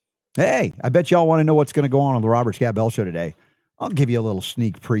Hey, I bet y'all want to know what's going to go on the Robert Scott Bell Show today. I'll give you a little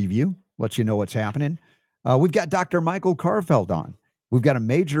sneak preview, let you know what's happening. We've got Dr. Michael Karlfeldt on. We've got a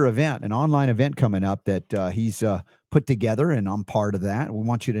major event, an online event coming up that he's put together, and I'm part of that. We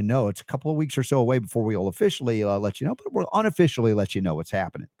want you to know it's a couple of weeks or so away before we'll officially let you know, but we'll unofficially let you know what's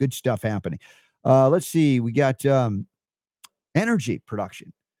happening. Good stuff happening. Let's see. We got energy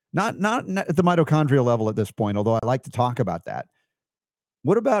production, not at the mitochondrial level at this point, although I like to talk about that.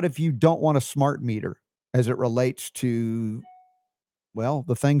 What about if you don't want a smart meter as it relates to, well,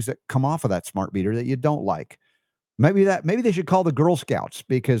 the things that come off of that smart meter that you don't like? Maybe they should call the Girl Scouts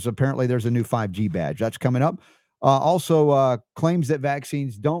because apparently there's a new 5G badge that's coming up. Also, claims that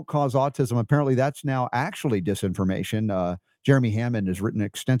vaccines don't cause autism. Apparently, that's now actually disinformation. Jeremy Hammond has written an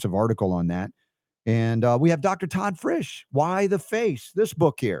extensive article on that. And we have Dr. Todd Frisch, Why the Face, this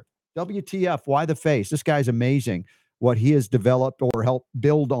book here, WTF, Why the Face. This guy's amazing, what he has developed or helped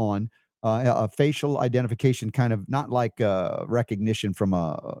build on a facial identification, kind of not like recognition from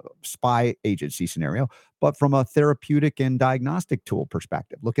a spy agency scenario, but from a therapeutic and diagnostic tool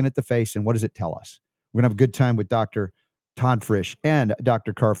perspective, looking at the face and what does it tell us? We're going to have a good time with Dr. Todd Frisch and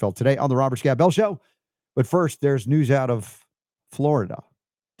Dr. Karlfeldt today on the Robert Scott Bell Show. But first, there's news out of Florida.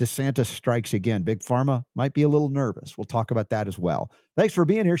 DeSantis strikes again. Big Pharma might be a little nervous. We'll talk about that as well. Thanks for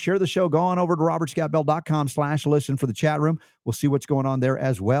being here. Share the show. Go on over to robertscottbell.com/listen for the chat room. We'll see what's going on there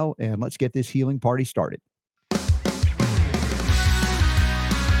as well. And let's get this healing party started.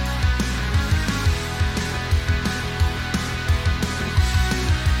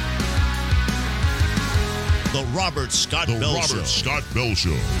 The Robert Scott Bell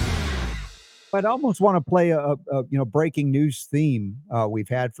Show. I'd almost want to play a breaking news theme we've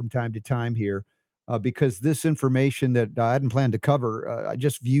had from time to time here because this information that I hadn't planned to cover, I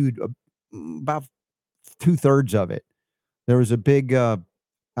just viewed about 2/3 of it. There was a big, I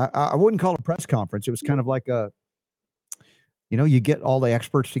wouldn't call it a press conference. It was kind of like you get all the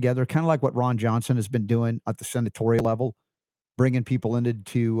experts together, kind of like what Ron Johnson has been doing at the senatorial level, bringing people in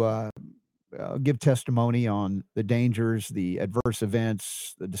to give testimony on the dangers, the adverse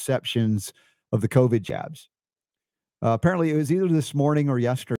events, the deceptions of the COVID jabs. Apparently, it was either this morning or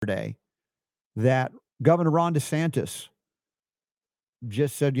yesterday that Governor Ron DeSantis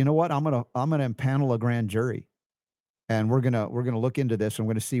just said, "You know what? I'm gonna impanel a grand jury, and we're gonna look into this. And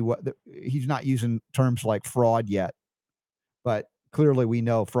we're gonna see what." He's not using terms like fraud yet, but clearly we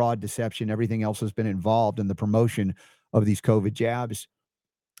know fraud, deception, everything else has been involved in the promotion of these COVID jabs.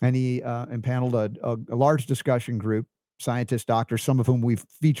 And he impaneled a large discussion group, scientists, doctors, some of whom we've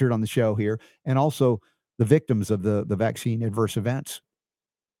featured on the show here, and also the victims of the vaccine adverse events.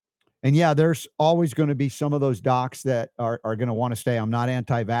 And yeah, there's always going to be some of those docs that are going to want to say, I'm not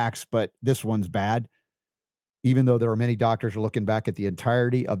anti-vax, but this one's bad. Even though there are many doctors who are looking back at the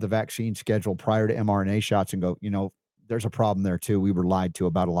entirety of the vaccine schedule prior to mRNA shots and go, there's a problem there too. We were lied to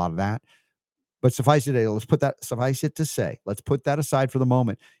about a lot of that. But suffice it to say, let's put that aside for the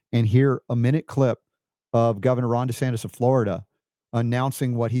moment and hear a minute clip of Governor Ron DeSantis of Florida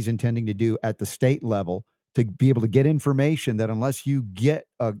announcing what he's intending to do at the state level to be able to get information that unless you get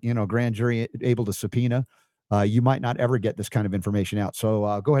a grand jury able to subpoena, you might not ever get this kind of information out.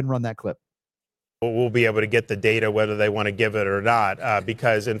 So go ahead and run that clip. We'll be able to get the data whether they want to give it or not,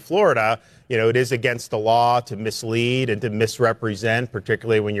 because in Florida, it is against the law to mislead and to misrepresent,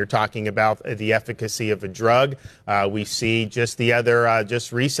 particularly when you're talking about the efficacy of a drug. We see just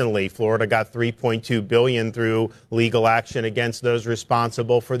recently, Florida got $3.2 billion through legal action against those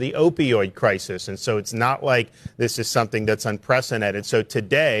responsible for the opioid crisis. And so it's not like this is something that's unprecedented. So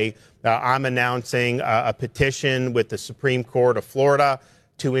today, I'm announcing a petition with the Supreme Court of Florida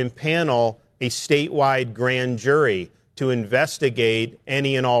to impanel a statewide grand jury to investigate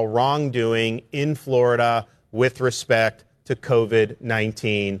any and all wrongdoing in Florida with respect to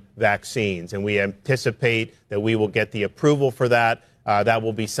COVID-19 vaccines. And we anticipate that we will get the approval for that. That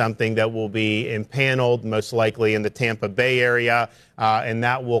will be something that will be impaneled, most likely in the Tampa Bay area, and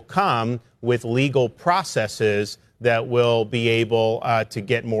that will come with legal processes that will be able to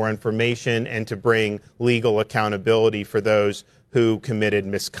get more information and to bring legal accountability for those who committed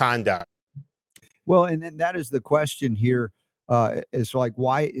misconduct. Well, and then that is the question here. Is like,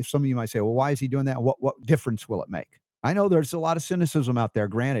 why, if some of you might say, well, why is he doing that? What difference will it make? I know there's a lot of cynicism out there.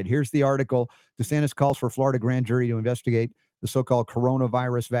 Granted, here's the article. DeSantis calls for Florida grand jury to investigate the so-called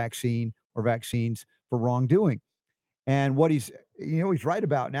coronavirus vaccine or vaccines for wrongdoing. And what he's right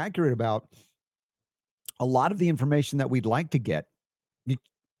about and accurate about a lot of the information that we'd like to get, you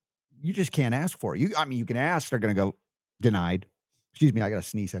just can't ask for. You can ask, they're going to go denied. Excuse me, I got to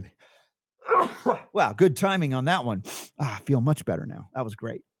sneeze Wow, good timing on that one. I feel much better now. That was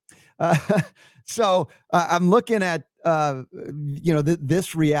great. So I'm looking at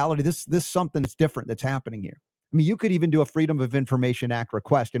this reality, this something that's different that's happening here. I mean, you could even do a Freedom of Information Act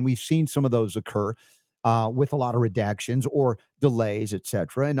request, and we've seen some of those occur with a lot of redactions or delays, et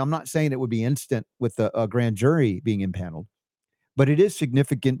cetera. And I'm not saying it would be instant with a grand jury being impaneled, but it is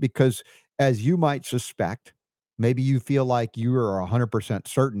significant because, as you might suspect, maybe you feel like you are 100%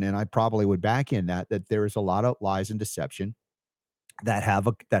 certain, and I probably would back in that there is a lot of lies and deception that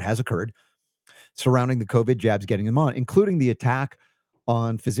has occurred surrounding the COVID jabs getting them on, including the attack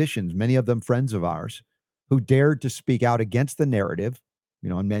on physicians, many of them friends of ours, who dared to speak out against the narrative,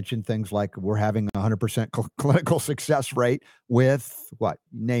 and mention things like we're having a 100% clinical success rate with what,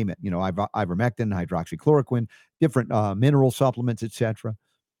 name it, ivermectin, hydroxychloroquine, different mineral supplements, etc.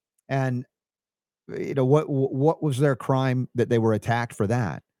 And what was their crime that they were attacked for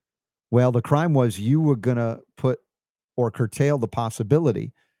that? Well, the crime was you were going to put or curtail the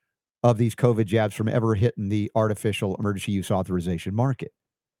possibility of these COVID jabs from ever hitting the artificial emergency use authorization market.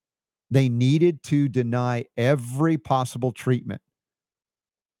 They needed to deny every possible treatment.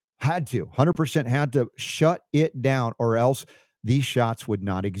 Had to, 100% had to shut it down, or else these shots would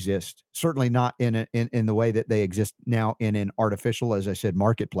not exist. Certainly not in the way that they exist now in an artificial, as I said,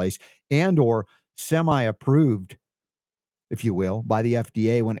 marketplace, and or semi-approved, if you will, by the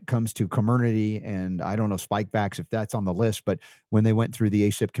FDA when it comes to Comirnaty and I don't know, Spikevax, if that's on the list, but when they went through the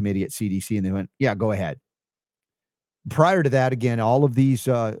ACIP committee at CDC and they went, yeah, go ahead. Prior to that, again, all of these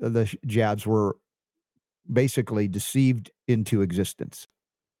the jabs were basically deceived into existence.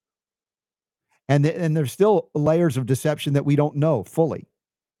 And there's still layers of deception that we don't know fully.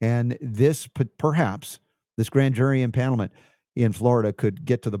 And this perhaps this grand jury impanelment in Florida could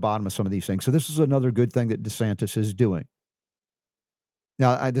get to the bottom of some of these things. So this is another good thing that DeSantis is doing.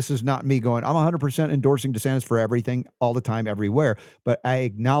 Now, this is not me going, I'm 100% endorsing DeSantis for everything, all the time, everywhere. But I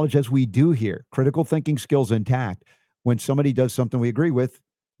acknowledge, as we do here, critical thinking skills intact. When somebody does something we agree with,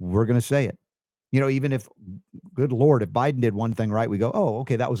 we're going to say it. Even if, good Lord, if Biden did one thing right, we go, oh,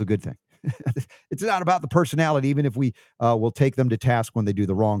 okay, that was a good thing. It's not about the personality, even if we will take them to task when they do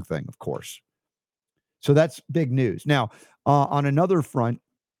the wrong thing, of course. So that's big news. Now, on another front,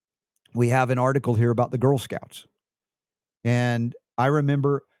 we have an article here about the Girl Scouts. And I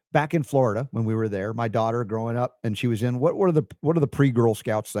remember back in Florida when we were there, my daughter growing up, and she was in what are the pre-Girl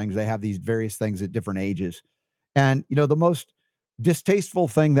Scouts things? They have these various things at different ages. And the most distasteful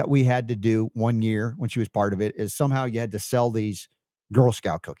thing that we had to do one year when she was part of it is somehow you had to sell these Girl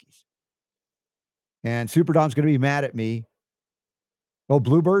Scout cookies. And Super Dom's going to be mad at me. Oh,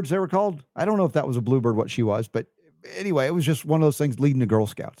 bluebirds, they were called. I don't know if that was a bluebird, what she was, but anyway, it was just one of those things leading to Girl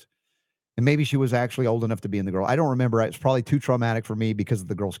Scouts. And maybe she was actually old enough to be in the Girl. I don't remember. It's probably too traumatic for me because of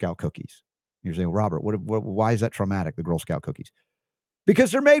the Girl Scout cookies. You're saying, Robert, why is that traumatic, the Girl Scout cookies?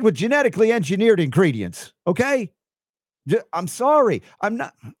 Because they're made with genetically engineered ingredients, okay? I'm sorry. I'm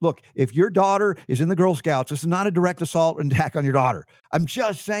not. Look, if your daughter is in the Girl Scouts, this is not a direct assault and attack on your daughter. I'm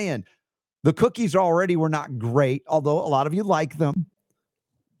just saying the cookies already were not great, although a lot of you like them.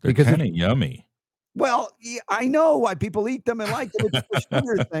 They're kind of yummy. Well, yeah, I know why people eat them and like them. It's the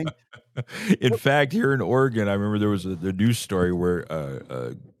sugar thing. In fact, here in Oregon, I remember there was the news story where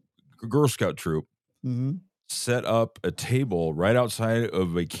a Girl Scout troop set up a table right outside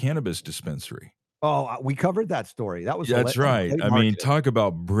of a cannabis dispensary. Oh, we covered that story. That's right. I mean, talk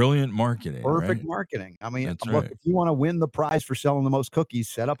about brilliant marketing. Perfect marketing. I mean, look, if you want to win the prize for selling the most cookies,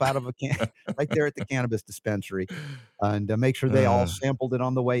 set up out of a can right there at the cannabis dispensary, and make sure they all sampled it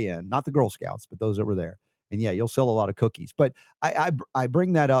on the way in. Not the Girl Scouts, but those that were there. And yeah, you'll sell a lot of cookies. But I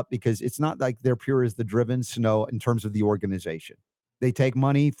bring that up because it's not like they're pure as the driven snow in terms of the organization. They take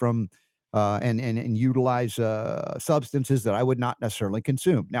money from and utilize substances that I would not necessarily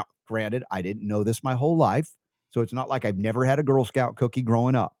consume. Now, granted, I didn't know this my whole life, so it's not like I've never had a Girl Scout cookie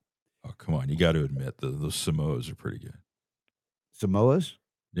growing up. Oh, come on. You got to admit, those Samoas are pretty good. Samoas?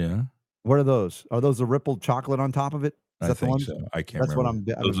 Yeah. What are those? Are those the rippled chocolate on top of it? Is that the one? So. I can't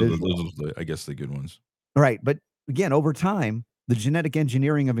remember. Those are I guess the good ones. Right. But again, over time, the genetic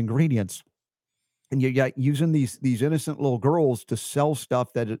engineering of ingredients, and you're using these innocent little girls to sell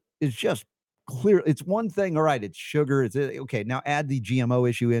stuff that is just clear. It's one thing. All right. It's sugar. It's okay. Now add the GMO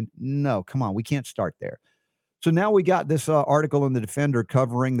issue in. No, come on. We can't start there. So now we got this article in the Defender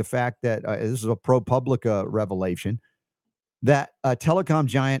covering the fact that this is a ProPublica revelation that a telecom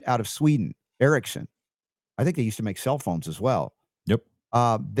giant out of Sweden, Ericsson, I think they used to make cell phones as well. Yep.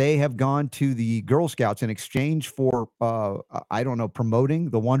 They have gone to the Girl Scouts in exchange for, I don't know, promoting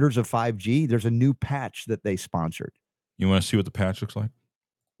the wonders of 5G. There's a new patch that they sponsored. You want to see what the patch looks like?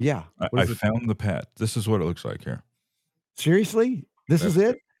 Yeah. I found the patch. This is what it looks like here. Seriously? This is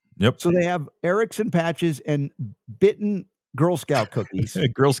it? Yep. So they have Erickson patches and bitten Girl Scout cookies.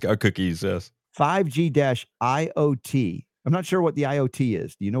 Girl Scout cookies, yes. 5G-IoT. I'm not sure what the IoT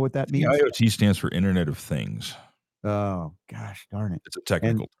is. Do you know what that The means? IoT stands for Internet of Things. Oh, gosh darn it. It's a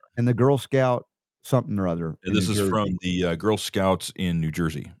technical term. And the Girl Scout something or other And in this New is Jersey. from the Girl Scouts in New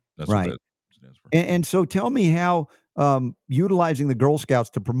Jersey. That's what Right. that stands for. And so tell me how utilizing the Girl Scouts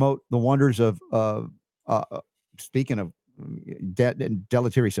to promote the wonders of speaking of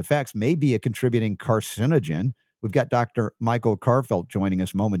deleterious effects may be a contributing carcinogen. We've got Dr. Michael Karlfeldt joining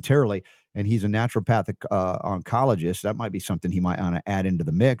us momentarily, and he's a naturopathic oncologist. That might be something he might want to add into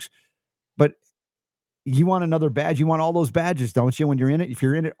the mix. But you want another badge? You want all those badges, don't you? When you're in it, if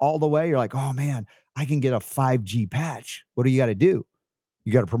you're in it all the way, you're like, oh man, I can get a 5G patch. What do you got to do?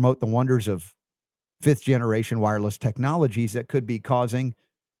 You got to promote the wonders of 5th generation wireless technologies that could be causing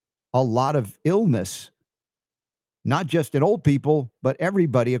a lot of illness, not just in old people, but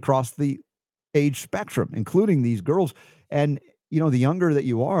everybody across the age spectrum, including these girls. And, the younger that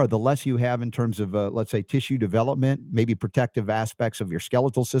you are, the less you have in terms of, let's say, tissue development, maybe protective aspects of your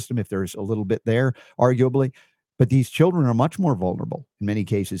skeletal system, if there's a little bit there, arguably. But these children are much more vulnerable in many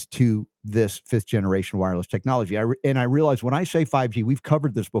cases to this 5th generation wireless technology. And I realize when I say 5G, we've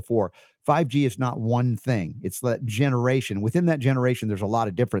covered this before. 5G is not one thing. It's that generation. Within that generation, there's a lot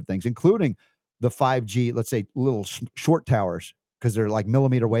of different things, including the 5G, let's say little short towers, because they're like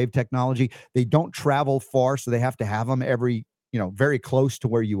millimeter wave technology. They don't travel far, so they have to have them very close to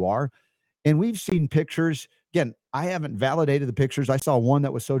where you are. And we've seen pictures. Again, I haven't validated the pictures. I saw one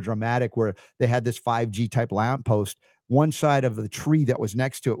that was so dramatic where they had this 5G type lamppost. One side of the tree that was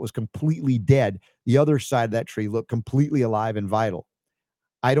next to it was completely dead. The other side of that tree looked completely alive and vital.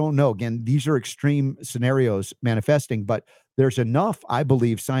 I don't know. Again, these are extreme scenarios manifesting, but there's enough, I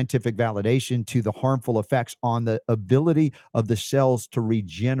believe, scientific validation to the harmful effects on the ability of the cells to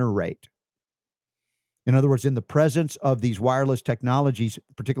regenerate. In other words, in the presence of these wireless technologies,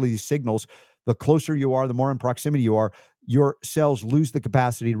 particularly these signals, the closer you are, the more in proximity you are, your cells lose the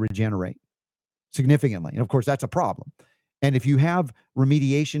capacity to regenerate significantly. And of course, that's a problem. And if you have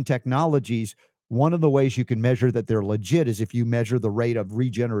remediation technologies, one of the ways you can measure that they're legit is if you measure the rate of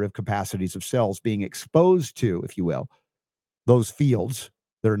regenerative capacities of cells being exposed to, if you will, those fields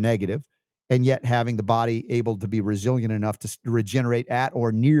that are negative, and yet having the body able to be resilient enough to regenerate at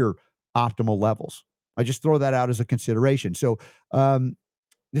or near optimal levels. I just throw that out as a consideration. So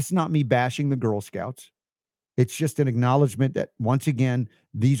this is not me bashing the Girl Scouts. It's just an acknowledgement that, once again,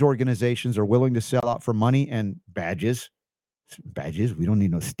 these organizations are willing to sell out for money and badges. Badges? We don't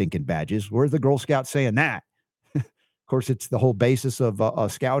need no stinking badges. Where's the Girl Scouts saying that? Of course, it's the whole basis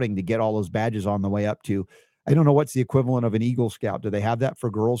of scouting to get all those badges on the way up to. I don't know what's the equivalent of an Eagle Scout. Do they have that for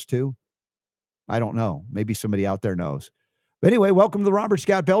girls too? I don't know. Maybe somebody out there knows. But anyway, welcome to the Robert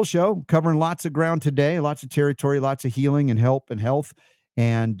Scott Bell Show, covering lots of ground today, lots of territory, lots of healing and help and health.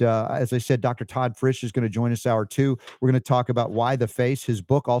 And as I said, Dr. Todd Frisch is going to join us hour 2. We're going to talk about why the face, his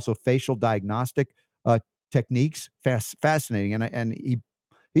book, also facial diagnostic techniques, fascinating. And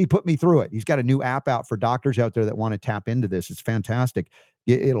he put me through it. He's got a new app out for doctors out there that want to tap into this. It's fantastic.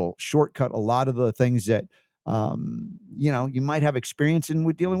 It'll shortcut a lot of the things that you might have experience in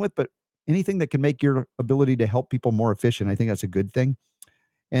with dealing with, but anything that can make your ability to help people more efficient, I think that's a good thing.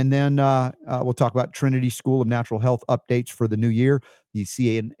 And then we'll talk about Trinity School of Natural Health updates for the new year. The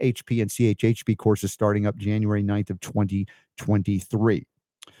CNHP and CHHP courses starting up January 9th of 2023.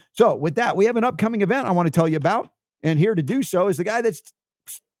 So with that, we have an upcoming event I want to tell you about. And here to do so is the guy that's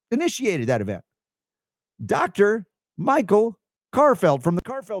initiated that event, Dr. Michael Karlfeldt from the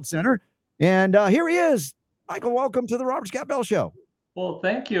Karlfeldt Center. And here he is. Michael, welcome to the Robert Scott Bell Show. Well,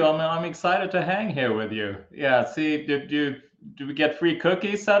 thank you. I'm excited to hang here with you. Yeah. See, do we get free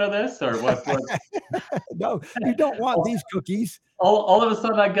cookies out of this, or what? No, you don't want these cookies. All of a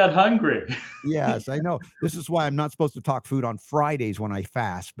sudden, I got hungry. Yes, I know. This is why I'm not supposed to talk food on Fridays when I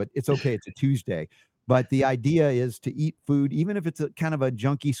fast, but it's okay. It's a Tuesday. But the idea is to eat food, even if it's a kind of a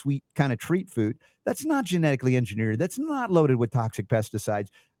junky, sweet kind of treat food, that's not genetically engineered. That's not loaded with toxic pesticides.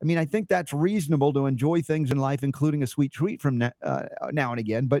 I mean, I think that's reasonable to enjoy things in life, including a sweet treat from now and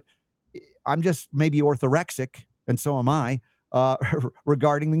again. But I'm just maybe orthorexic, and so am I,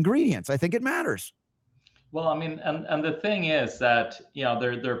 regarding ingredients. I think it matters. Well, I mean, and the thing is that,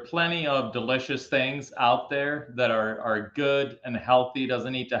 there are plenty of delicious things out there that are good and healthy.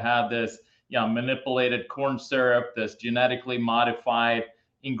 Doesn't need to have this, manipulated corn syrup, this genetically modified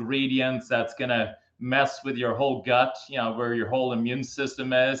ingredients that's going to mess with your whole gut, where your whole immune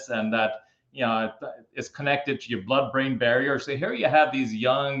system is, and that, is connected to your blood-brain barrier. So here you have these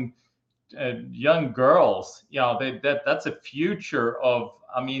young, young girls, that's a future of,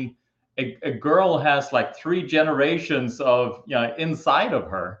 I mean, a girl has like 3 generations of, inside of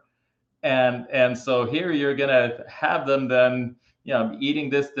her. And so here you're gonna have them then, eating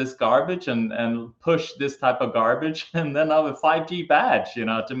this garbage and push this type of garbage, and then have a 5G badge,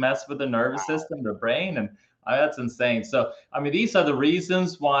 to mess with the nervous system, the brain, and that's insane. So I mean, these are the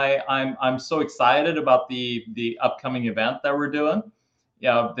reasons why I'm so excited about the upcoming event that we're doing.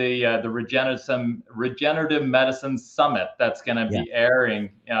 The regenerative medicine summit that's going to be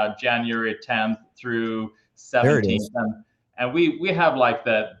airing January 10th through There it is. 17th. And we have like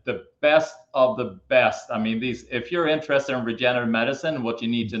the best of the best. I mean, if you're interested in regenerative medicine, what you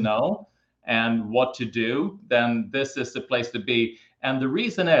need to know and what to do, then this is the place to be. And the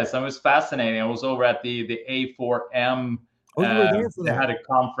reason is, it was fascinating. I was over at the A4M. Oh, you were there for they that. had a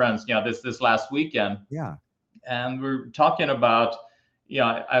conference, this last weekend. Yeah. And we're talking about,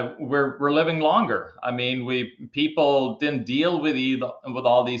 we're living longer. I mean, people didn't deal with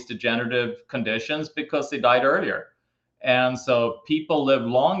all these degenerative conditions because they died earlier. And so people live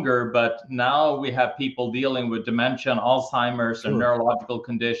longer, but now we have people dealing with dementia and Alzheimer's and neurological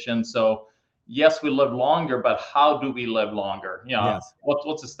conditions. So yes, we live longer, but how do we live longer?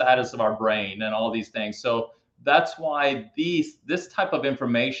 What's the status of our brain and all these things? So that's why this type of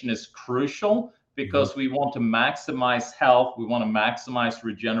information is crucial, because we want to maximize health. We want to maximize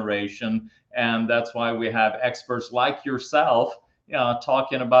regeneration. And that's why we have experts like yourself,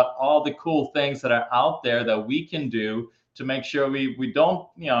 talking about all the cool things that are out there that we can do to make sure we don't,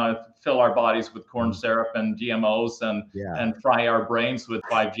 fill our bodies with corn syrup and GMOs and fry our brains with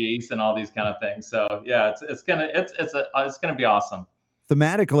 5Gs and all these kind of things. So yeah, it's gonna be awesome.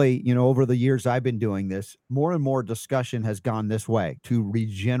 Thematically, over the years I've been doing this, more and more discussion has gone this way to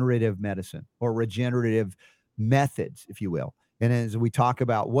regenerative medicine or regenerative methods, if you will. And as we talk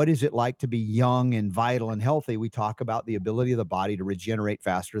about what is it like to be young and vital and healthy, we talk about the ability of the body to regenerate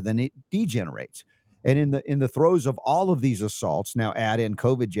faster than it degenerates. And in the throes of all of these assaults, now add in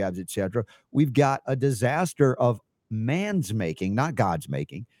COVID jabs, et cetera, we've got a disaster of man's making, not God's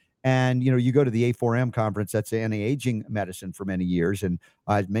making. And, you go to the A4M conference, that's anti-aging medicine for many years. And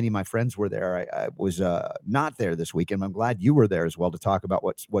many of my friends were there. I was not there this weekend. I'm glad you were there as well to talk about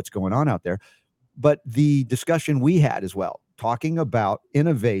what's going on out there. But the discussion we had as well, talking about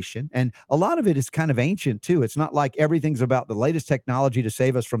innovation, and a lot of it is kind of ancient too. It's not like everything's about the latest technology to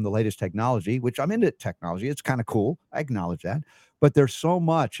save us from the latest technology, which I'm into technology. It's kind of cool. I acknowledge that. But there's so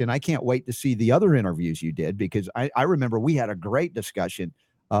much, and I can't wait to see the other interviews you did, because I remember we had a great discussion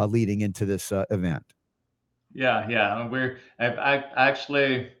leading into this event. Yeah.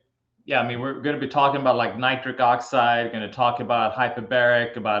 I mean, we're going to be talking about like nitric oxide, going to talk about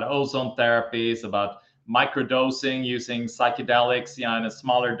hyperbaric, about ozone therapies, about microdosing using psychedelics, in a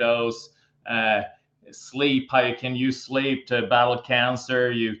smaller dose, sleep, how you can use sleep to battle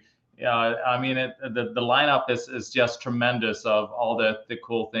cancer. I mean, the lineup is just tremendous of all the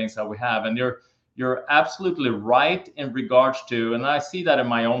cool things that we have. And you're absolutely right in regards to, and I see that in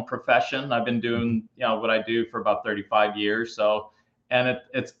my own profession. I've been doing, what I do for about 35 years. So, and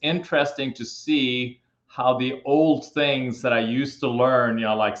it's interesting to see how the old things that I used to learn,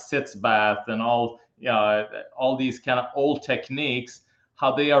 like sitz bath and all these kind of old techniques,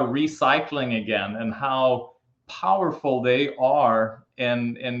 how they are recycling again, and how powerful they are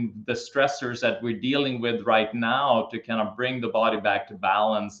in the stressors that we're dealing with right now, to kind of bring the body back to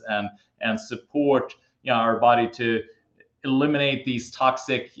balance and support, our body to eliminate these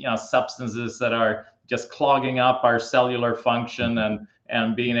toxic, substances that are just clogging up our cellular function,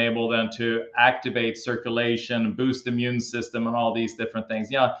 and being able then to activate circulation, boost the immune system, and all these different things.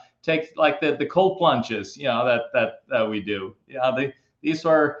 Take like the cold plunges, that we do. These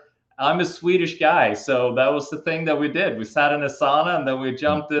were. I'm a Swedish guy, so that was the thing that we did. We sat in a sauna and then we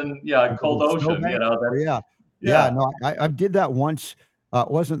jumped in, cold ocean. No, I did that once. It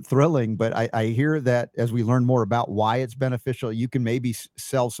wasn't thrilling, but I hear that as we learn more about why it's beneficial, you can maybe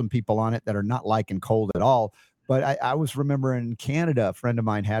sell some people on it that are not liking cold at all. But I was remembering in Canada, a friend of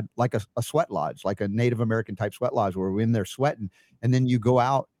mine had like a sweat lodge, like a Native American type sweat lodge, where we're in there sweating, and then you go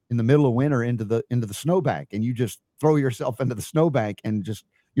out in the middle of winter into the snowbank, and you just throw yourself into the snowbank, and just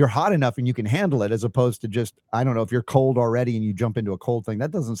you're hot enough and you can handle it, as opposed to just, I don't know, if you're cold already and you jump into a cold thing,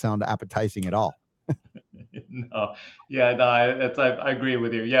 that doesn't sound appetizing at all. No, I agree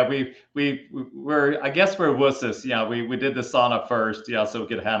with you. Yeah, I guess we're wusses. Yeah, we did the sauna first. Yeah, so we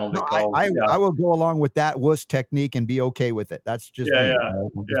could handle the cold. I will go along with that wuss technique and be okay with it. That's just me.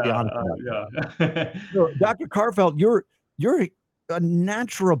 So, Dr. Karlfeldt, you're a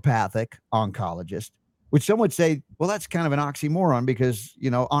naturopathic oncologist. which some would say, well, that's kind of an oxymoron because,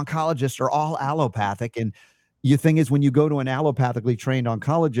 oncologists are all allopathic. And the thing is, when you go to an allopathically trained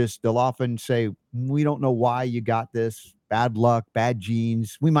oncologist, they'll often say, we don't know why you got this, bad luck, bad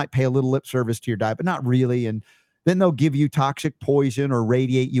genes. We might pay a little lip service to your diet, but not really. And then they'll give you toxic poison or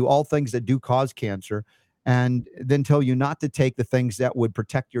radiate you, all things that do cause cancer, and then tell you not to take the things that would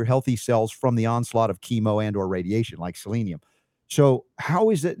protect your healthy cells from the onslaught of chemo and or radiation, like selenium. So how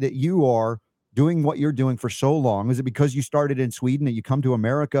is it that you are doing what you're doing for so long? Is it because you started in Sweden that you come to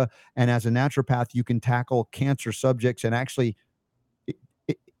America, and as a naturopath, you can tackle cancer subjects and actually,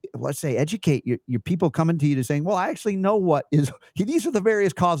 let's say, educate your people coming to you to saying, well, I actually know these are the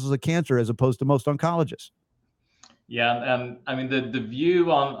various causes of cancer, as opposed to most oncologists? Yeah, and I mean the view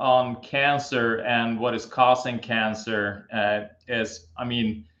on cancer and what is causing cancer is, I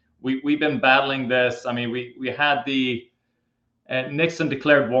mean, we've been battling this. I mean, we had the Nixon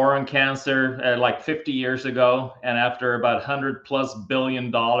declared war on cancer like 50 years ago, and after about $100+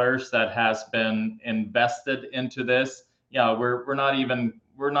 billion that has been invested into this, we're not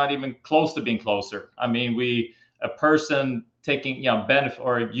even close to being closer. I mean, a person taking benefit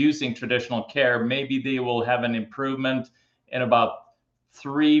or using traditional care, maybe they will have an improvement in about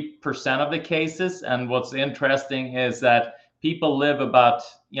 3% of the cases. And what's interesting is that people live about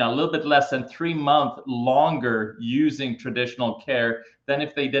a little bit less than 3 months longer using traditional care than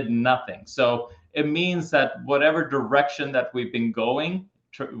if they did nothing. So it means that whatever direction that we've been going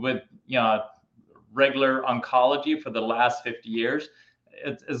with regular oncology for the last 50 years,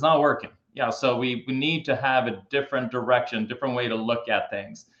 it's not working. So we need to have a different direction, different way to look at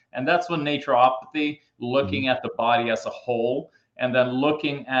things. And that's when naturopathy, looking at the body as a whole, and then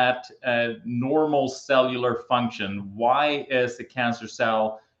looking at normal cellular function. Why is the cancer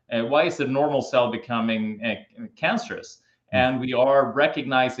cell, why is the normal cell becoming cancerous? And we are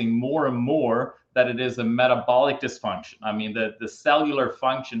recognizing more and more that it is a metabolic dysfunction. I mean, the cellular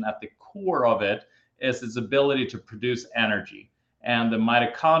function at the core of it is its ability to produce energy. And the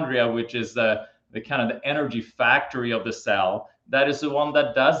mitochondria, which is the kind of the energy factory of the cell, that is the one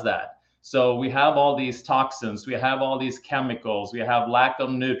that does that. So we have all these toxins, we have all these chemicals, we have lack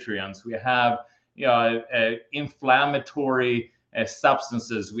of nutrients, we have inflammatory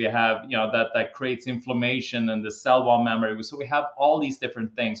substances, we have that creates inflammation in the cell wall membrane. So we have all these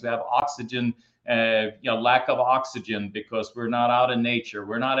different things. We have oxygen, lack of oxygen because we're not out in nature,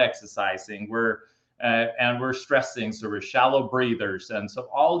 we're not exercising, and we're stressing, so we're shallow breathers. And so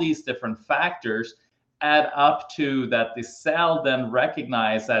all these different factors add up to that the cell then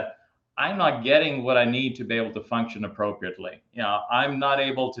recognize that I'm not getting what I need to be able to function appropriately. I'm not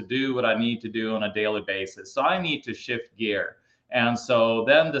able to do what I need to do on a daily basis. So I need to shift gear. And so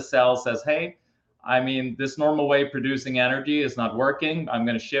then the cell says, hey, I mean, this normal way of producing energy is not working. I'm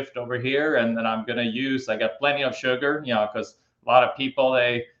going to shift over here, and then I'm going to I got plenty of sugar, because a lot of people,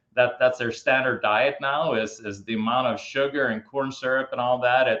 that's their standard diet now is the amount of sugar and corn syrup and all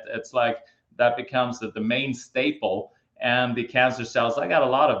that. It's like that becomes the main staple, and the cancer cells, I got a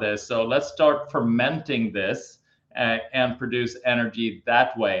lot of this, so let's start fermenting this and produce energy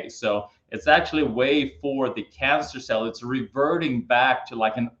that way. So it's actually a way for the cancer cell, it's reverting back to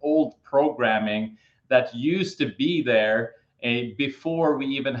like an old programming that used to be there before we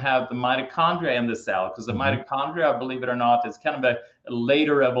even have the mitochondria in the cell, because the mitochondria, believe it or not, is kind of a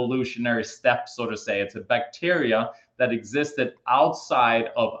later evolutionary step, so to say. It's a bacteria that existed outside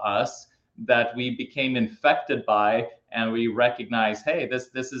of us that we became infected by, and we recognize, hey,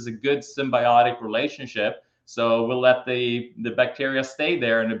 this is a good symbiotic relationship, so we'll let the bacteria stay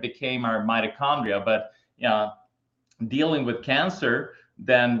there, and it became our mitochondria. But dealing with cancer,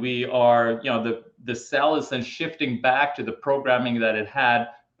 then we are, the cell is then shifting back to the programming that it had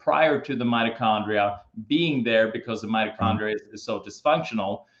prior to the mitochondria being there, because the mitochondria is so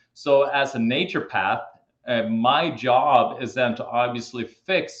dysfunctional. So as a naturopath, my job is then to obviously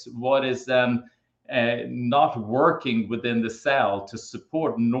fix what is then not working within the cell to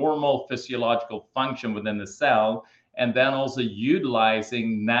support normal physiological function within the cell, and then also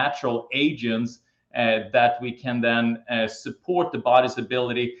utilizing natural agents that we can then support the body's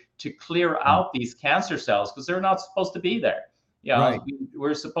ability to clear out these cancer cells, because they're not supposed to be there. Right.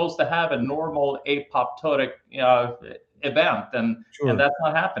 We're supposed to have a normal apoptotic event, and that's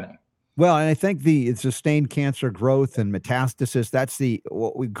not happening. Well, and I think the sustained cancer growth and metastasis, that's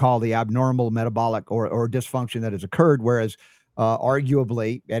what we call the abnormal metabolic or dysfunction that has occurred. Whereas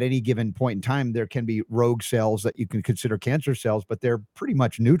arguably at any given point in time, there can be rogue cells that you can consider cancer cells, but they're pretty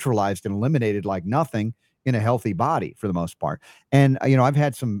much neutralized and eliminated like nothing in a healthy body for the most part. And, I've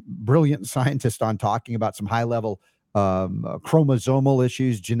had some brilliant scientists on talking about some high level chromosomal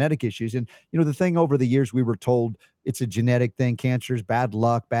issues, genetic issues. And, the thing over the years, we were told it's a genetic thing, cancer's bad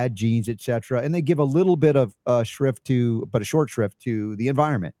luck, bad genes, etc. And they give a little bit of a short shrift to the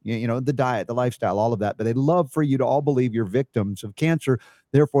environment, the diet, the lifestyle, all of that. But they love for you to all believe you're victims of cancer.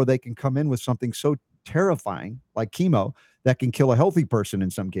 Therefore, they can come in with something so terrifying like chemo that can kill a healthy person in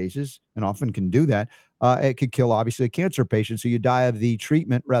some cases, and often can do that. It could kill, obviously, a cancer patient. So you die of the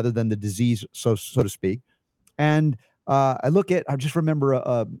treatment rather than the disease, so to speak. And I just remember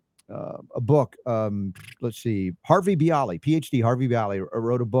a book. Let's see, Harvey Bialy, PhD Harvey Bialy,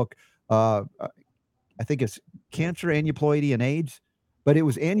 wrote a book. I think it's Cancer, Aneuploidy, and AIDS, but it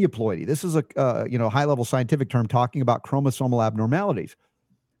was aneuploidy. This is a high level scientific term talking about chromosomal abnormalities.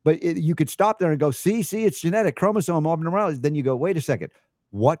 But you could stop there and go, see, it's genetic chromosomal abnormalities. Then you go, wait a second,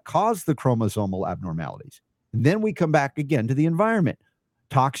 what caused the chromosomal abnormalities? And then we come back again to the environment,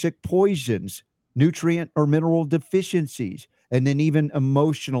 toxic poisons, nutrient or mineral deficiencies, and then even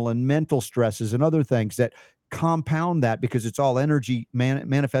emotional and mental stresses and other things that compound that, because it's all energy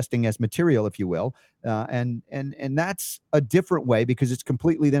manifesting as material, if you will. And that's a different way, because it's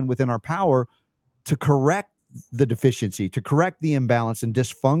completely then within our power to correct the deficiency, to correct the imbalance and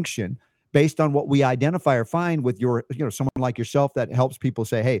dysfunction based on what we identify or find with someone like yourself that helps people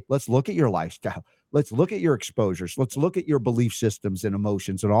say, hey, let's look at your lifestyle. Let's look at your exposures. Let's look at your belief systems and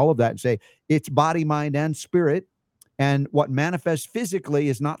emotions and all of that and say it's body, mind, and spirit. And what manifests physically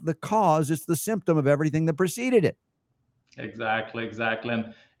is not the cause, it's the symptom of everything that preceded it. Exactly.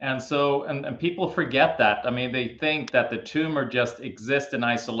 And people forget that. I mean, they think that the tumor just exists in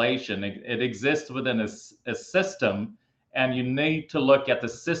isolation. It exists within a system, and you need to look at the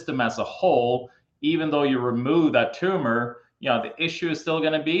system as a whole. Even though you remove that tumor, the issue is still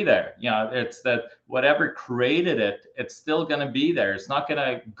going to be there. It's that whatever created it, it's still going to be there. It's not going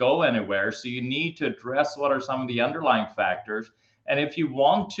to go anywhere. So you need to address what are some of the underlying factors. And if you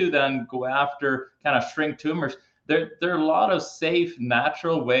want to then go after kind of shrink tumors, there are a lot of safe,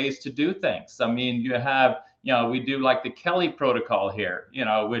 natural ways to do things. I mean, you have, we do like the Kelly protocol here,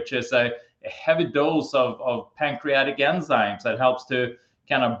 which is a heavy dose of pancreatic enzymes that helps to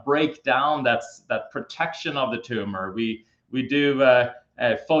kind of break down that protection of the tumor. We do a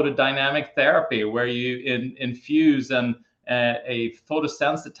photodynamic therapy where you infuse a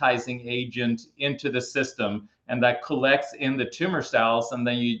photosensitizing agent into the system, and that collects in the tumor cells, and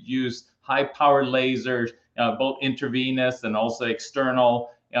then you use high-powered lasers, both intravenous and also external,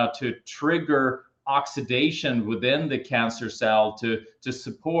 to trigger oxidation within the cancer cell to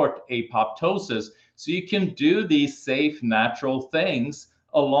support apoptosis. So you can do these safe, natural things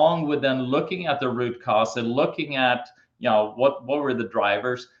along with then looking at the root cause and looking at what were the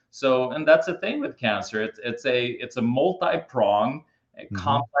drivers. So, and that's the thing with cancer. It's a multi-pronged,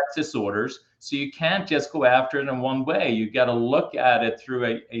 complex disorders. So you can't just go after it in one way. You got to look at it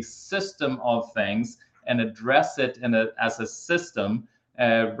through a system of things and address it as a system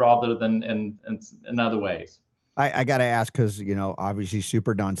rather than in other ways. I got to ask, because obviously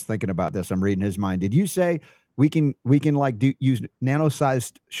Super Don's thinking about this. I'm reading his mind. Did you say we can use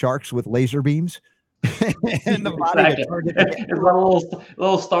nano-sized sharks with laser beams? And the body exactly. It's a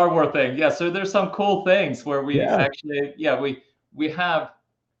little Star Wars thing. Yeah. So there's some cool things where we actually, we have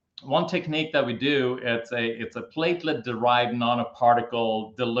one technique that we do. It's a platelet-derived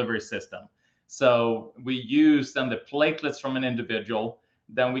nanoparticle delivery system. So we use then the platelets from an individual.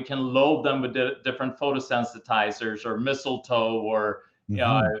 Then we can load them with different photosensitizers or mistletoe, or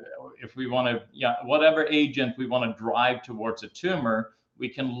if we want to, whatever agent we want to drive towards a tumor, we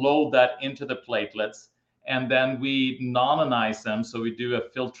can load that into the platelets, and then we nononize them. So we do a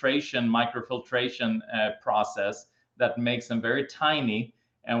microfiltration process that makes them very tiny.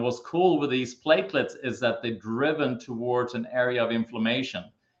 And what's cool with these platelets is that they're driven towards an area of inflammation.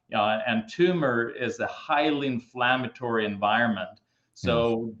 And tumor is a highly inflammatory environment.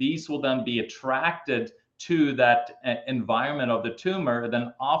 So these will then be attracted to that environment of the tumor,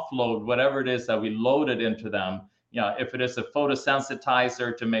 then offload whatever it is that we loaded into them. If it is a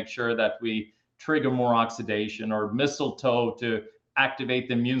photosensitizer to make sure that we trigger more oxidation, or mistletoe to activate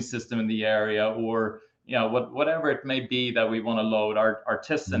the immune system in the area, or whatever it may be that we want to load,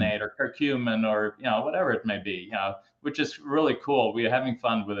 artesunate or curcumin, or whatever it may be, which is really cool. We're having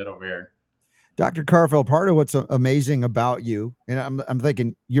fun with it over here. Dr. Karlfeldt, part of what's amazing about you, and I'm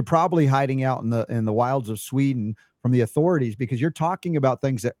thinking you're probably hiding out in the wilds of Sweden from the authorities, because you're talking about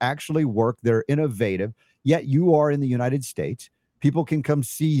things that actually work. They're innovative, yet you are in the United States. People can come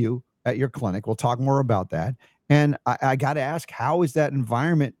see you at your clinic. We'll talk more about that. And I got to ask, how is that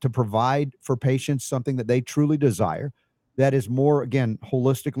environment to provide for patients something that they truly desire? that is more, again,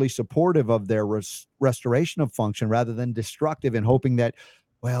 holistically supportive of their restoration of function rather than destructive and hoping that,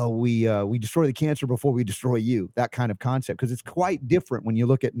 well, we destroy the cancer before we destroy you, that kind of concept. Because it's quite different when you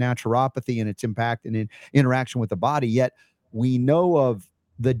look at naturopathy and its impact and in interaction with the body. Yet we know of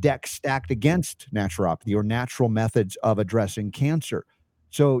the deck stacked against naturopathy or natural methods of addressing cancer.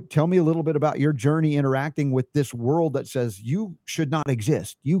 So tell me a little bit about your journey interacting with this world that says you should not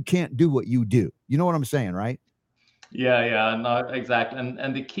exist. You can't do what you do. You know what I'm saying, right? Yeah, no, exactly.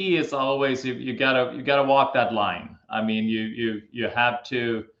 And the key is always you gotta walk that line. I mean, you have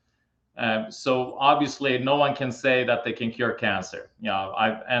to. So obviously, no one can say that they can cure cancer.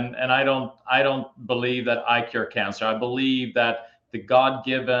 I don't believe that I cure cancer. I believe that the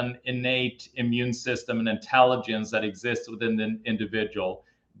God-given innate immune system and intelligence that exists within the individual,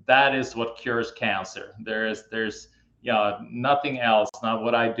 that is what cures cancer. There's nothing else. Not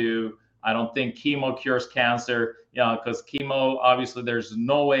what I do. I don't think chemo cures cancer. Because chemo, obviously, there's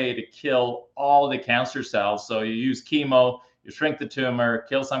no way to kill all the cancer cells. So you use chemo, you shrink the tumor,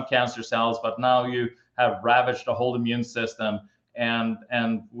 kill some cancer cells, but now you have ravaged the whole immune system,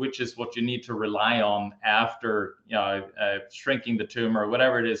 and which is what you need to rely on after shrinking the tumor,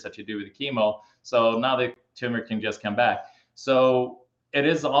 whatever it is that you do with the chemo. So now the tumor can just come back. So it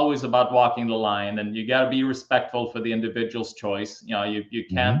is always about walking the line, and you got to be respectful for the individual's choice. You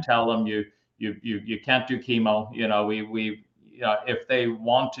can't tell them you can't do chemo. We if they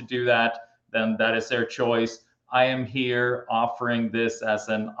want to do that, then that is their choice. I am here offering this as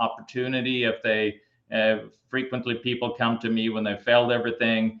an opportunity. If they frequently people come to me when they failed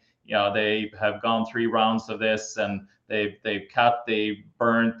everything, they have gone 3 rounds of this, and they've cut, they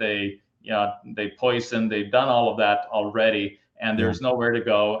burnt, they poisoned, they've done all of that already, and there's nowhere to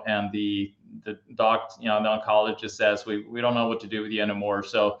go. And the doc, the oncologist says, we don't know what to do with you anymore.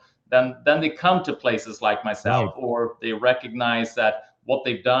 So then they come to places like myself, or they recognize that what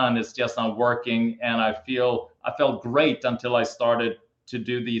they've done is just not working. And I felt great until I started to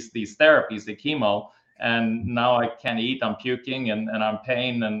do these therapies, the chemo, and now I can't eat, I'm puking, and I'm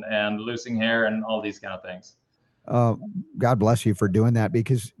pain and losing hair and all these kind of things. God bless you for doing that,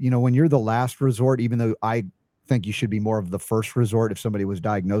 because when you're the last resort, even though I think you should be more of the first resort if somebody was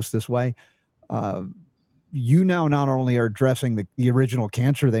diagnosed this way, you now not only are addressing the original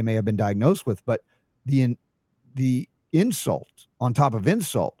cancer they may have been diagnosed with, but the insult on top of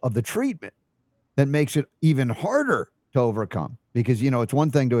insult of the treatment that makes it even harder to overcome. Because it's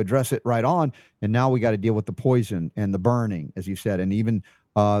one thing to address it right on, and now we got to deal with the poison and the burning, as you said, and even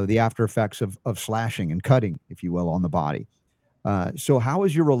the after effects of slashing and cutting, if you will, on the body. So how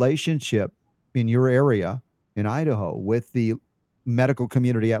is your relationship in your area in Idaho with the medical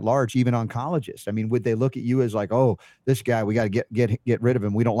community at large, even oncologists? I mean, would they look at you as like, oh, this guy, we got to get rid of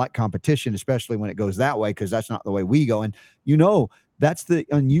him. We don't like competition, especially when it goes that way, because that's not the way we go. And that's the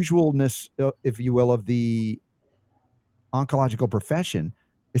unusualness, if you will, of the oncological profession.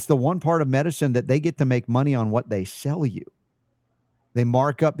 It's the one part of medicine that they get to make money on what they sell you. They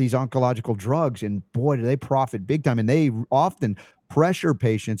mark up these oncological drugs, and boy, do they profit big time. And they often pressure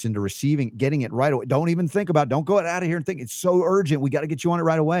patients into getting it right away. Don't even think about it. Don't go out of here and think it's so urgent. We got to get you on it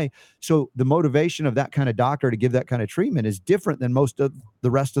right away. So the motivation of that kind of doctor to give that kind of treatment is different than most of the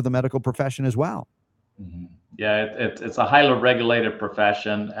rest of the medical profession as well. Mm-hmm. Yeah, it's a highly regulated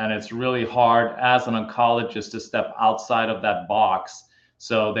profession, and it's really hard as an oncologist to step outside of that box.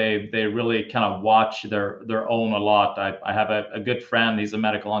 So they really kind of watch their own a lot. I have a good friend. He's a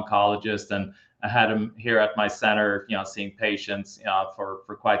medical oncologist, and I had him here at my center, seeing patients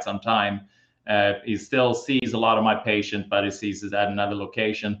for quite some time. He still sees a lot of my patients, but he sees it at another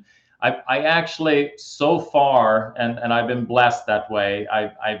location. I actually, so far, and I've been blessed that way,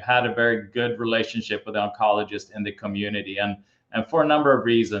 I've had a very good relationship with the oncologist in the community, and for a number of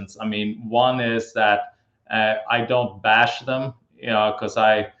reasons. I mean, one is that I don't bash them, because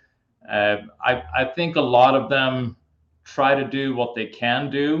I think a lot of them try to do what they can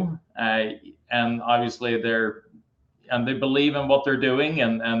do, and obviously they believe in what they're doing,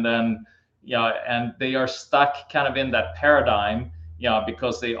 and then and they are stuck kind of in that paradigm,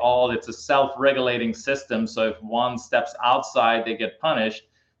 because it's a self-regulating system. So if one steps outside, they get punished.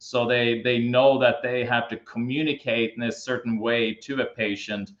 So they know that they have to communicate in a certain way to a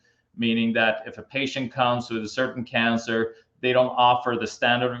patient, meaning that if a patient comes with a certain cancer, they don't offer the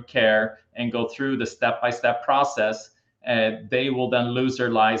standard of care and go through the step-by-step process. They will then lose their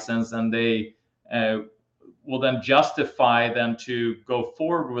license, and they will then justify them to go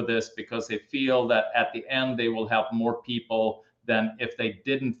forward with this, because they feel that at the end they will help more people than if they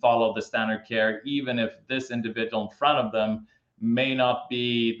didn't follow the standard care, even if this individual in front of them may not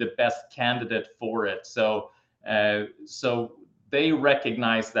be the best candidate for it. So So they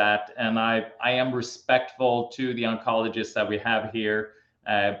recognize that, and I am respectful to the oncologists that we have here.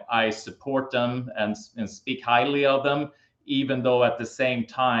 I support them and speak highly of them, even though at the same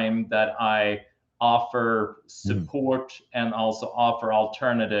time that I offer support and also offer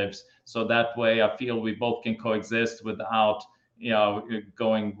alternatives. So that way I feel we both can coexist without,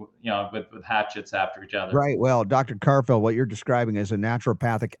 going, with hatchets after each other. Right. Well, Dr. Karlfeldt, what you're describing is a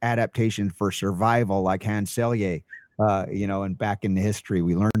naturopathic adaptation for survival, like Hans Selye, and back in the history,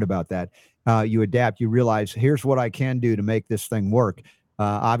 we learned about that. You adapt, you realize, here's what I can do to make this thing work.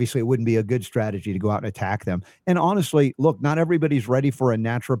 Obviously, it wouldn't be a good strategy to go out and attack them. And honestly, look, not everybody's ready for a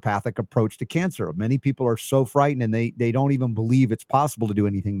naturopathic approach to cancer. Many people are so frightened and they don't even believe it's possible to do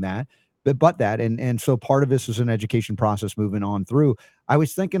anything but that. And so part of this is an education process moving on through. I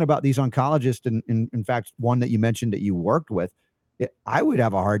was thinking about these oncologists, and in fact, one that you mentioned that you worked with. I would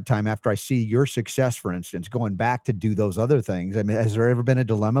have a hard time after I see your success, for instance, going back to do those other things. I mean, has there ever been a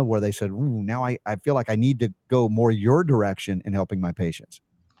dilemma where they said, ooh, now I feel like I need to go more your direction in helping my patients?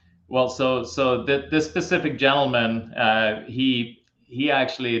 Well, so this specific gentleman, he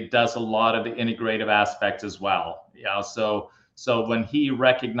actually does a lot of the integrative aspects as well. Yeah. So when he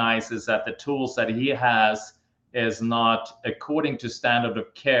recognizes that the tools that he has is not according to standard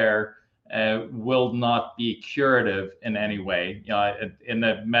of care, will not be curative in any way, in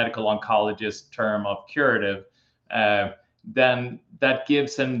the medical oncologist term of curative, then that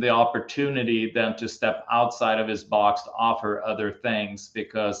gives him the opportunity then to step outside of his box to offer other things,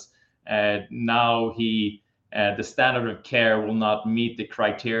 because now the standard of care will not meet the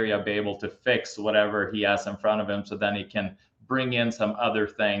criteria, be able to fix whatever he has in front of him. So then he can bring in some other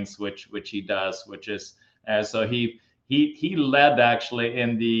things, which he does, which is so he led actually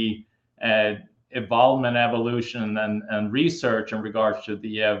in the evolvement, evolution, and research in regards to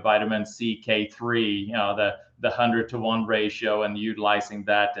the vitamin C K3, the 100-to-1 ratio, and utilizing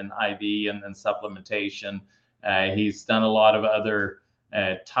that in IV and supplementation. He's done a lot of other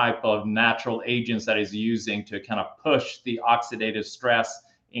type of natural agents that he's using to kind of push the oxidative stress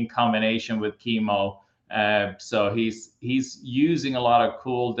in combination with chemo. So he's using a lot of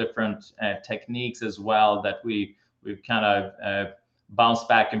cool different techniques as well that we've kind of bounced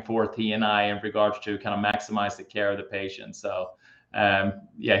back and forth, he and I, in regards to kind of maximize the care of the patient. So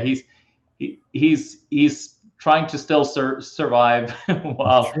yeah, he's trying to still survive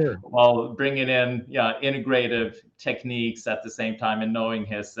while bringing in integrative techniques at the same time, and knowing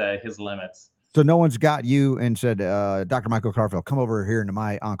his limits. So no one's got you and said, Dr. Michael Karlfeldt, come over here into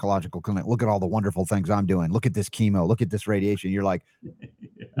my oncological clinic. Look at all the wonderful things I'm doing. Look at this chemo. Look at this radiation. You're like,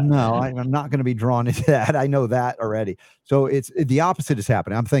 no, I'm not going to be drawn into that. I know that already. So the opposite is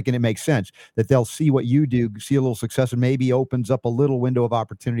happening. I'm thinking it makes sense that they'll see what you do, see a little success, and maybe opens up a little window of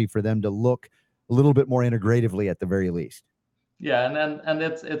opportunity for them to look a little bit more integratively at the very least. Yeah, and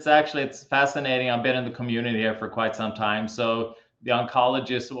it's fascinating. I've been in the community here for quite some time. So the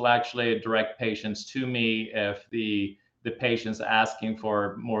oncologist will actually direct patients to me if the patient's asking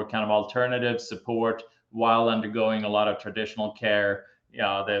for more kind of alternative support while undergoing a lot of traditional care.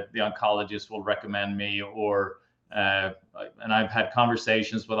 The oncologist will recommend me, or and I've had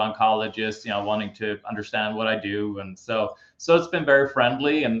conversations with oncologists, wanting to understand what I do, and so it's been very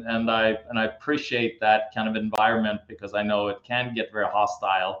friendly, and I appreciate that kind of environment, because I know it can get very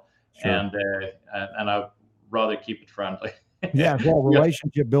hostile. Sure. And I'd rather keep it friendly. Yeah, well,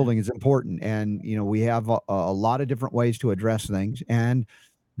 relationship building is important, and we have a lot of different ways to address things, and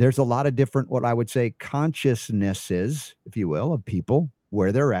there's a lot of different, what I would say, consciousnesses, if you will, of people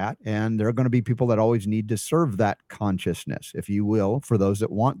where they're at, and there are going to be people that always need to serve that consciousness, if you will, for those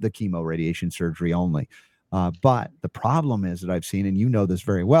that want the chemo radiation surgery only. But the problem is that I've seen, and you know this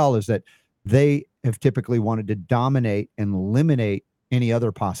very well, is that they have typically wanted to dominate and eliminate any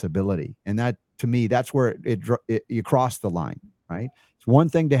other possibility, and that, to me, that's where you cross the line, right? It's one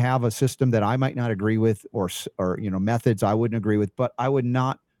thing to have a system that I might not agree with, or methods I wouldn't agree with, but I would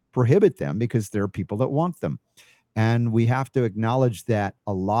not prohibit them because there are people that want them. And we have to acknowledge that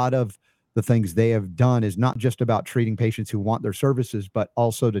a lot of the things they have done is not just about treating patients who want their services, but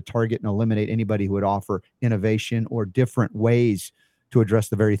also to target and eliminate anybody who would offer innovation or different ways to address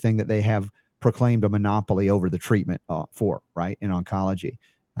the very thing that they have proclaimed a monopoly over the treatment for, right, in oncology.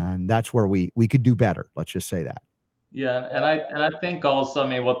 And that's where we could do better. Let's just say that. Yeah, and I think also, I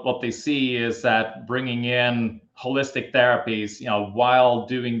mean, what they see is that bringing in holistic therapies, while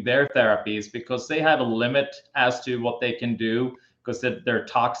doing their therapies, because they have a limit as to what they can do, because they're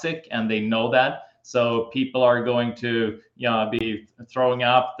toxic and they know that. So people are going to, be throwing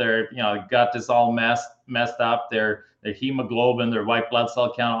up. Their, gut is all messed up. Their hemoglobin, their white blood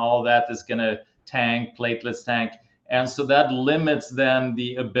cell count, all of that is going to tank, platelets tank. And so that limits then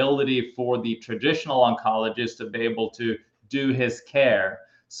the ability for the traditional oncologist to be able to do his care.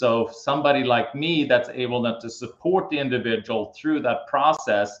 So somebody like me that's able then to support the individual through that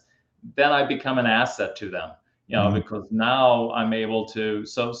process, then I become an asset to them, because now I'm able to,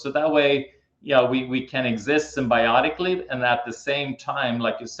 so that way, we can exist symbiotically. And at the same time,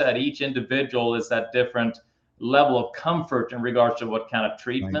 like you said, each individual is at different level of comfort in regards to what kind of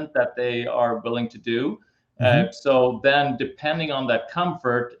treatment that they are willing to do. So then depending on that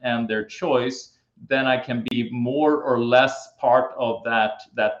comfort and their choice, then I can be more or less part of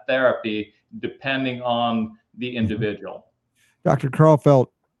that therapy depending on the individual. Dr. Karlfeldt,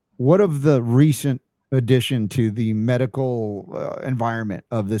 what of the recent addition to the medical environment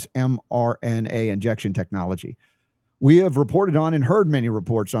of this mRNA injection technology? We have reported on and heard many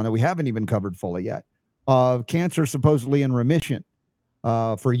reports on that we haven't even covered fully yet, of cancer supposedly in remission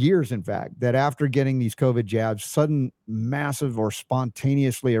for years, in fact, that after getting these COVID jabs, sudden massive or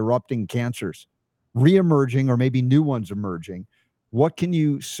spontaneously erupting cancers reemerging, or maybe new ones emerging. What can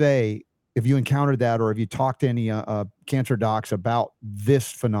you say if you encountered that, or have you talked to any cancer docs about this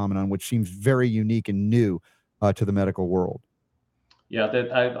phenomenon, which seems very unique and new to the medical world? Yeah,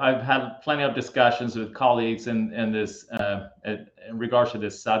 that I've had plenty of discussions with colleagues in this in regards to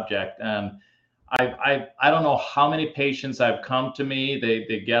this subject, and I don't know how many patients have come to me.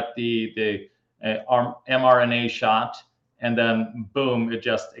 They get the mRNA shot, and then boom, it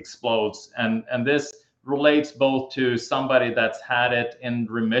just explodes. And this relates both to somebody that's had it in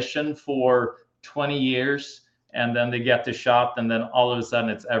remission for 20 years, and then they get the shot, and then all of a sudden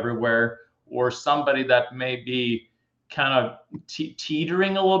it's everywhere, or somebody that may be kind of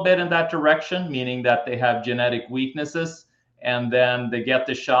teetering a little bit in that direction, meaning that they have genetic weaknesses, and then they get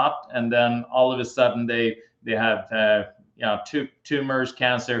the shot, and then all of a sudden they have tumors,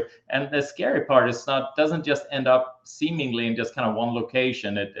 cancer. And the scary part is doesn't just end up seemingly in just kind of one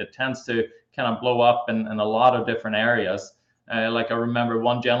location. It tends to kind of blow up in a lot of different areas. Like I remember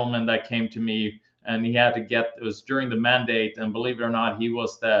one gentleman that came to me, and he had to it was during the mandate, and believe it or not, he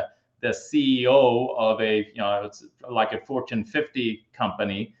was the CEO of it's like a Fortune 50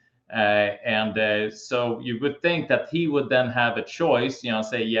 company. So you would think that he would then have a choice,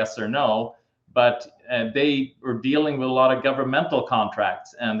 say yes or no, but they were dealing with a lot of governmental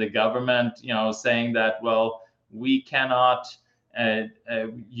contracts, and the government, saying that, well, we cannot,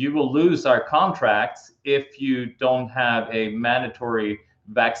 you will lose our contracts if you don't have a mandatory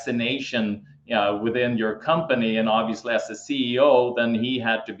vaccination within your company. And obviously as a CEO, then he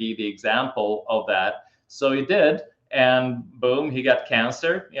had to be the example of that. So he did, and boom, he got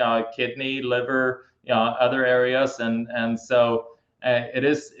cancer, kidney, liver, other areas. And so it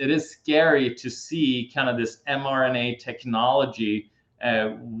is scary to see kind of this mRNA technology,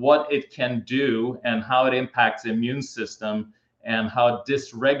 what it can do and how it impacts the immune system, and how it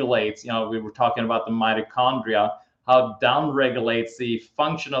dysregulates, we were talking about the mitochondria, how it downregulates the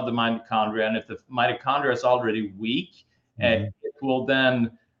function of the mitochondria. And if the mitochondria is already weak, it will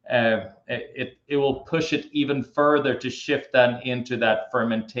then it will push it even further to shift then into that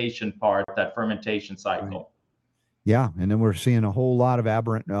fermentation part, that fermentation cycle. Right. Yeah, and then we're seeing a whole lot of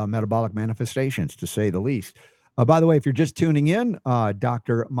aberrant metabolic manifestations, to say the least. By the way, if you're just tuning in,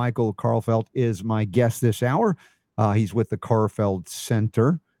 Dr. Michael Karlfeldt is my guest this hour. He's with the Karlfeldt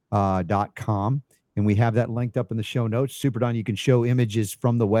Center.com. And we have that linked up in the show notes. Super Don, you can show images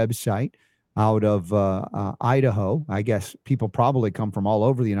from the website out of Idaho. I guess people probably come from all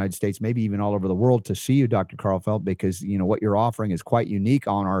over the United States, maybe even all over the world, to see you, Dr. Karlfeldt, because what you're offering is quite unique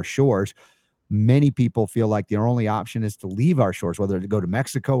on our shores. Many people feel like their only option is to leave our shores, whether to go to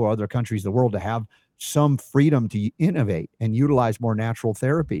Mexico or other countries of the world, to have some freedom to innovate and utilize more natural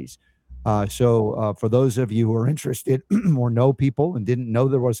therapies. So for those of you who are interested or know people and didn't know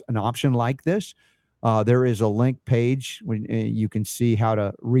there was an option like this, there is a link page when you can see how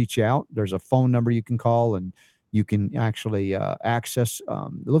to reach out. There's a phone number you can call, and you can actually access.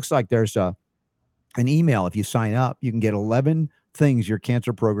 It looks like there's an email. If you sign up, you can get 11 things your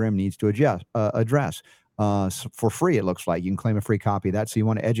cancer program needs to address for free. It looks like you can claim a free copy of that. So you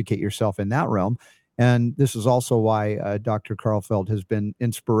want to educate yourself in that realm. And this is also why Dr. Karlfeldt has been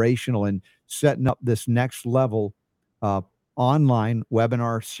inspirational in setting up this next level online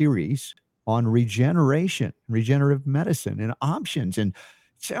webinar series on regenerative medicine and options. And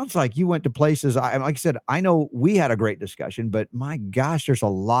it sounds like you went to places, like I said, I know we had a great discussion, but my gosh, there's a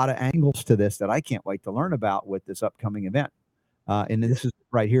lot of angles to this that I can't wait to learn about with this upcoming event. And this is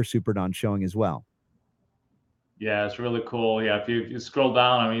right here, Super Don showing as well. Yeah, it's really cool. Yeah, if you scroll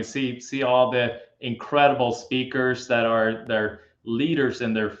down, I mean, see all the incredible speakers that are leaders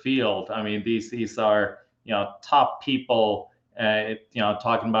in their field. I mean, these are, top people,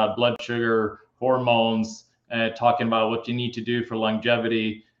 talking about blood sugar, hormones, talking about what you need to do for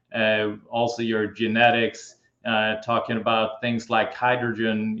longevity, also your genetics, talking about things like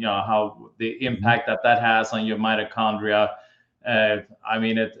hydrogen, how the impact that has on your mitochondria. I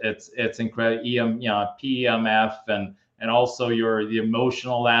mean, it's incredible. PEMF, and also the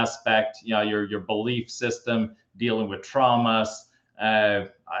emotional aspect, your belief system, dealing with traumas.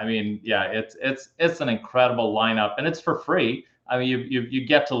 I mean, yeah, it's an incredible lineup, and it's for free. I mean, you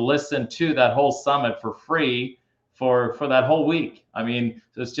get to listen to that whole summit for free for that whole week. I mean,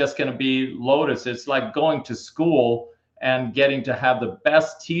 it's just going to be loaded. It's like going to school and getting to have the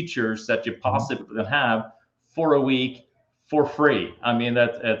best teachers that you possibly can have for a week for free. I mean,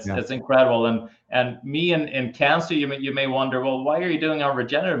 it's incredible. And me in cancer, you may wonder, well, why are you doing our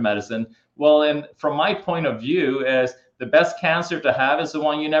regenerative medicine? Well, and from my point of view, is the best cancer to have is the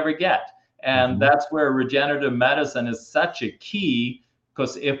one you never get. And that's where regenerative medicine is such a key,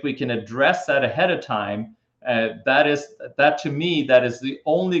 because if we can address that ahead of time, that to me, that is the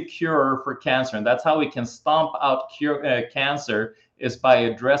only cure for cancer. And that's how we can stomp out cancer, is by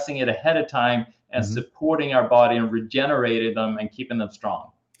addressing it ahead of time and supporting our body and regenerating them and keeping them strong.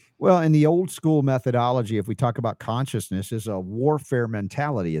 Well, and the old school methodology, if we talk about consciousness, is a warfare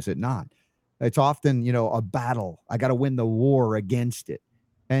mentality, is it not? It's often, a battle. I got to win the war against it.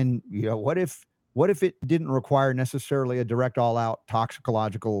 And, what if it didn't require necessarily a direct all-out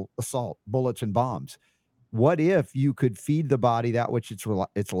toxicological assault, bullets and bombs? What if you could feed the body that which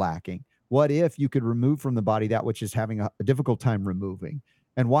it's lacking? What if you could remove from the body that which is having a difficult time removing,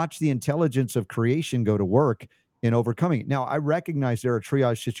 and watch the intelligence of creation go to work in overcoming it? Now, I recognize there are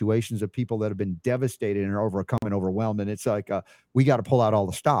triage situations of people that have been devastated and are overcome and overwhelmed, and it's like, we got to pull out all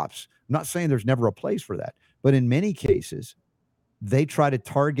the stops. I'm not saying there's never a place for that, but in many cases, they try to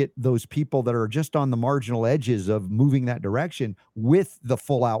target those people that are just on the marginal edges of moving that direction with the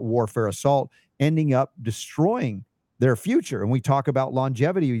full-out warfare assault, ending up destroying their future. And we talk about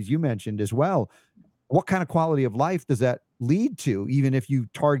longevity, as you mentioned as well. What kind of quality of life does that lead to, even if you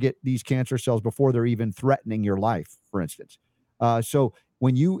target these cancer cells before they're even threatening your life, for instance? So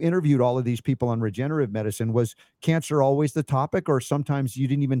when you interviewed all of these people on regenerative medicine, was cancer always the topic, or sometimes you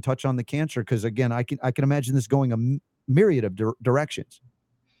didn't even touch on the cancer? Because again, I can imagine this going a myriad of directions.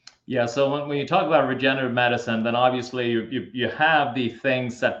 Yeah, so when you talk about regenerative medicine, then obviously you have the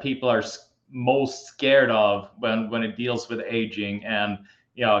things that people are most scared of when it deals with aging, and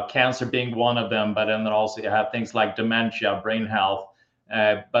cancer being one of them. But then also you have things like dementia, brain health.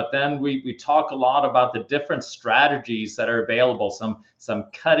 But then we talk a lot about the different strategies that are available, some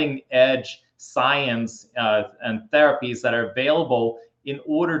cutting edge science and therapies that are available in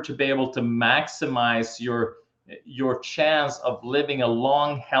order to be able to maximize your chance of living a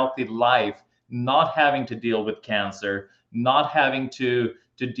long, healthy life, not having to deal with cancer, not having to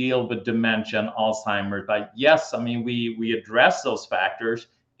deal with dementia and Alzheimer's. But yes, I mean, we address those factors.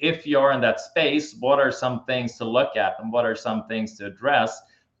 If you're in that space, what are some things to look at and what are some things to address?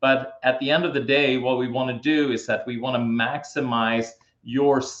 But at the end of the day, what we want to do is that we want to maximize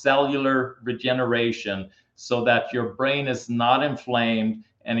your cellular regeneration so that your brain is not inflamed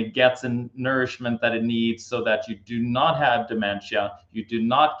and it gets the nourishment that it needs, so that you do not have dementia, you do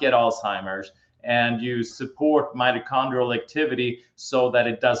not get Alzheimer's, and you support mitochondrial activity so that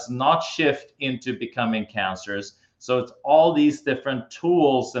it does not shift into becoming cancerous. So it's all these different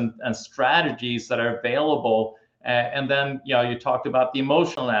tools and strategies that are available. And then, you talked about the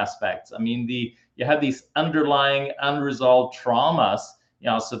emotional aspects. I mean, you have these underlying unresolved traumas,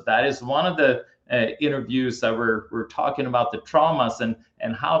 so that is one of the interviews that we're talking about, the traumas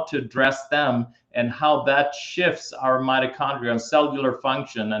and how to address them, and how that shifts our mitochondria and cellular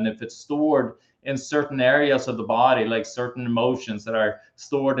function. And if it's stored in certain areas of the body, like certain emotions that are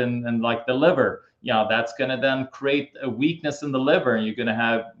stored in like the liver, that's going to then create a weakness in the liver, and you're going to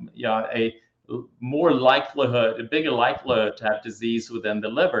have a bigger likelihood to have disease within the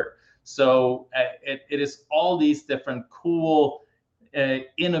liver. So it is all these different cool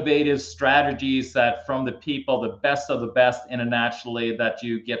innovative strategies that from the people, the best of the best internationally, that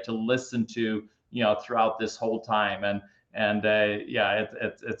you get to listen to, throughout this whole time. And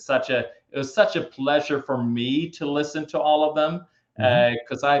it was such a pleasure for me to listen to all of them,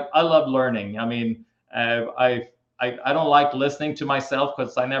 because I love learning. I mean, I don't like listening to myself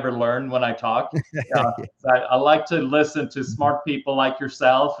because I never learn when I talk. I like to listen to smart people like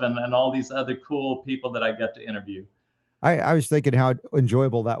yourself and all these other cool people that I get to interview. I was thinking how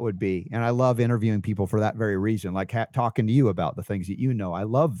enjoyable that would be. And I love interviewing people for that very reason, like talking to you about the things that I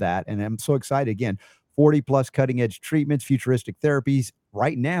love that. And I'm so excited. Again, 40 plus cutting edge treatments, futuristic therapies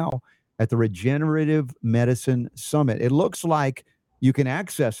right now at the Regenerative Medicine Summit. It looks like you can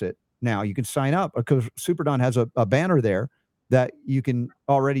access it now. You can sign up because Superdon has a banner there that you can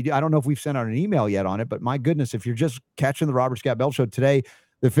already do. I don't know if we've sent out an email yet on it, but my goodness, if you're just catching the Robert Scott Bell Show today,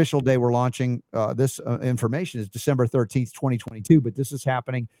 the official day we're launching this information is December 13th, 2022, but this is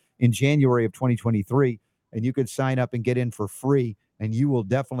happening in January of 2023, and you could sign up and get in for free, and you will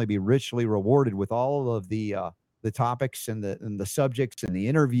definitely be richly rewarded with all of the topics and the subjects and the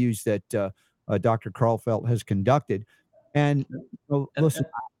interviews that Dr. Karlfeldt has conducted. And listen.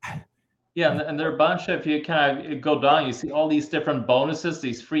 Yeah, and there are a bunch of, if you kind of go down, you see all these different bonuses,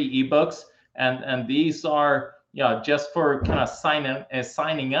 these free ebooks, and these are, just for kind of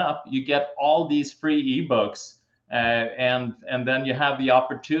signing up, you get all these free ebooks, and then you have the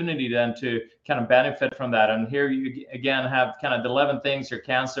opportunity then to kind of benefit from that. And here you again have kind of the 11 things your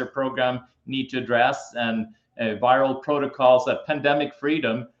cancer program need to address, and viral protocols, pandemic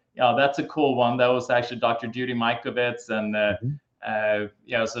freedom. That's a cool one. That was actually Dr. Judy Mikovits, and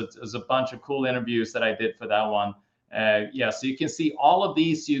so there's a bunch of cool interviews that I did for that one. So you can see all of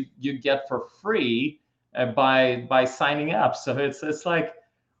these you get for free by signing up. So it's like,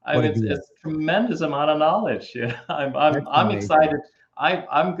 it's a tremendous amount of knowledge. I'm excited.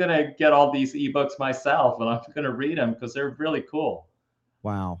 I'm gonna get all these ebooks myself, and I'm gonna read them because they're really cool.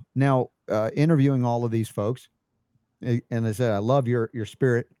 Wow. Now, interviewing all of these folks, and I said, I love your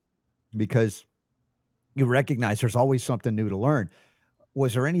spirit, because you recognize there's always something new to learn.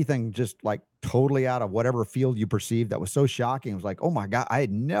 Was there anything just like totally out of whatever field you perceived that was so shocking? It was like, oh my God, I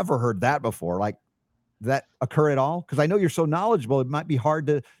had never heard that before. Like, that occur at all? Because I know you're so knowledgeable, it might be hard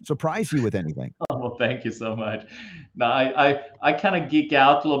to surprise you with anything. Oh, well, thank you so much. No, I kind of geek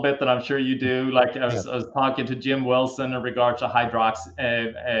out a little bit, that I'm sure you do. Like I was talking to Jim Wilson in regards to about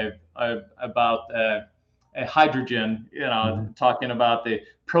hydrogen, talking about the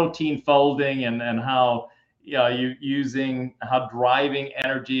protein folding and how, you using how driving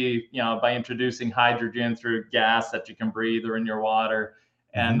energy, by introducing hydrogen through gas that you can breathe or in your water,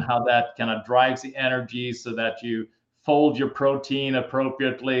 and how that kind of drives the energy so that you fold your protein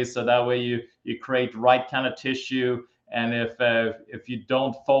appropriately, so that way you create the right kind of tissue. And if you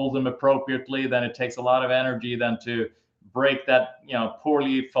don't fold them appropriately, then it takes a lot of energy then to break that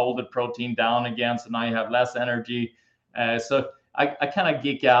poorly folded protein down again, so now you have less energy. So I kind of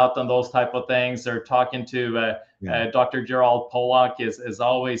geek out on those type of things. They're talking to Dr. Gerald Pollack is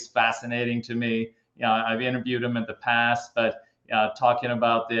always fascinating to me. I've interviewed him in the past, but talking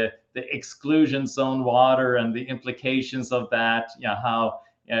about the exclusion zone water and the implications of that, how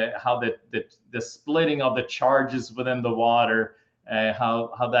the splitting of the charges within the water,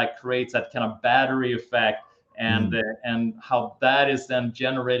 how that creates that kind of battery effect, and how that is then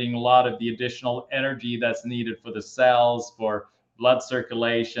generating a lot of the additional energy that's needed for the cells, for blood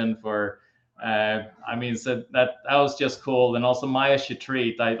circulation, for so that was just cool. And also Maya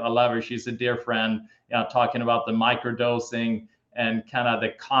Shetreat, I love her. She's a dear friend, talking about the microdosing and kind of the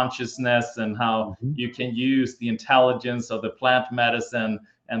consciousness, and how you can use the intelligence of the plant medicine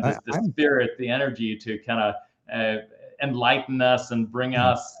and the spirit, the energy, to kind of enlighten us and bring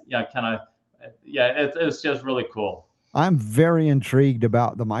us, it's just really cool. I'm very intrigued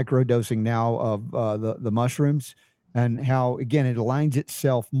about the microdosing now of the mushrooms, and how, again, it aligns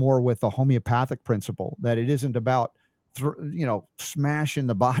itself more with the homeopathic principle, that it isn't about smashing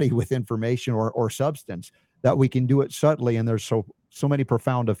the body with information or substance, that we can do it subtly, and there's so many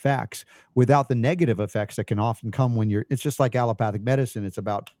profound effects without the negative effects that can often come when it's just like allopathic medicine. It's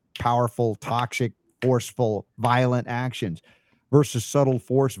about powerful, toxic, forceful, violent actions versus subtle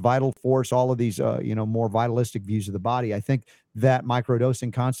force, vital force, all of these more vitalistic views of the body. I think that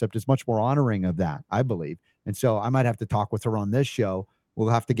microdosing concept is much more honoring of that, I believe. And so I might have to talk with her on this show. We'll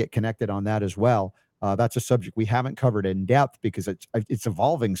have to get connected on that as well. That's a subject we haven't covered in depth because it's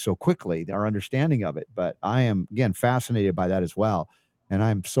evolving so quickly, our understanding of it. But I am, again, fascinated by that as well. And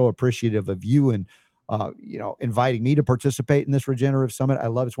I'm so appreciative of you and, inviting me to participate in this Regenerative Summit. I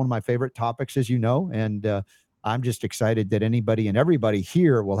love it's one of my favorite topics, as you know, and I'm just excited that anybody and everybody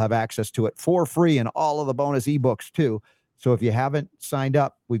here will have access to it for free, and all of the bonus ebooks too. So if you haven't signed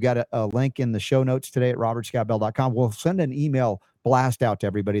up, we've got a link in the show notes today at robertscottbell.com. We'll send an email blast out to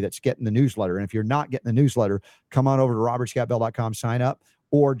everybody that's getting the newsletter. And if you're not getting the newsletter, come on over to robertscottbell.com, sign up,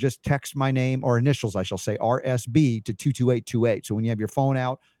 or just text my name, or initials, I shall say, RSB, to 22828. So when you have your phone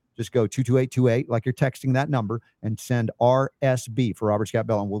out, just go 22828, like you're texting that number, and send RSB for Robert Scott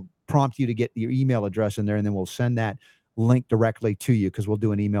Bell, and we'll prompt you to get your email address in there, and then we'll send that link directly to you because we'll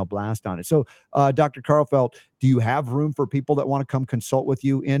do an email blast on it. So, Dr. Karlfeldt, do you have room for people that want to come consult with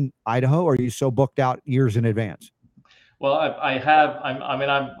you in Idaho, or are you so booked out years in advance? Well, I have.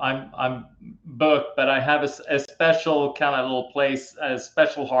 I'm booked, but I have a special kind of little place, a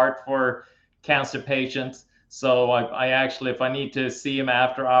special heart for cancer patients. So I actually, if I need to see them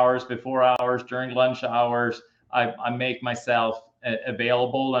after hours, before hours, during lunch hours, I make myself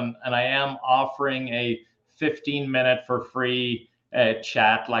available, and I am offering a 15-minute for free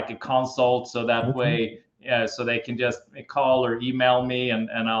chat, like a consult, so that way, so they can just call or email me, and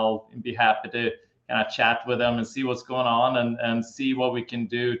I'll be happy to kind of chat with them and see what's going on, and see what we can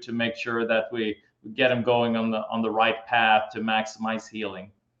do to make sure that we get them going on the right path to maximize healing.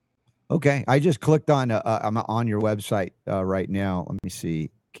 Okay, I just clicked on. I'm on your website right now. Let me see.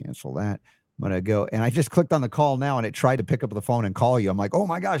 Cancel that. I'm gonna go, and I just clicked on the call now, and it tried to pick up the phone and call you. I'm like, oh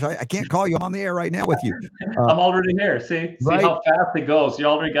my gosh, I can't call you. I'm on the air right now with you. I'm already here. See right? how fast it goes. You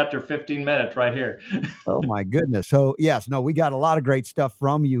already got your 15 minutes right here. Oh my goodness. So yes, no, we got a lot of great stuff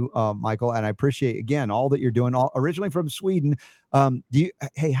from you, Michael, and I appreciate again all that you're doing. Originally from Sweden.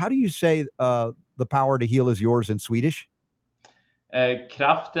 Hey, how do you say the power to heal is yours in Swedish?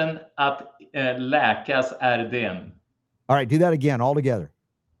 Kraften att läkas är din. All right, do that again, all together.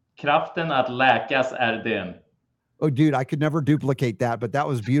 Kraften att läkas är din. Oh, dude, I could never duplicate that, but that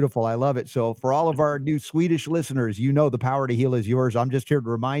was beautiful. I love it. So for all of our new Swedish listeners, you know the power to heal is yours. I'm just here to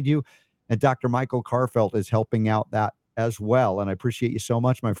remind you, and Dr. Michael Karlfeldt is helping out that as well, and I appreciate you so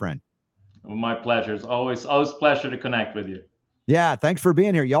much, my friend. Well, my pleasure. It's always a pleasure to connect with you. Yeah, thanks for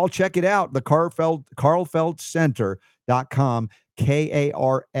being here. Y'all check it out, the Karlfeldtcenter.com.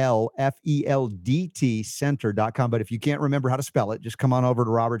 KARLFELDT center.com. But if you can't remember how to spell it, just come on over to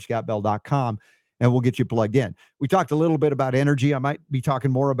robertscottbell.com and we'll get you plugged in. We talked a little bit about energy. I might be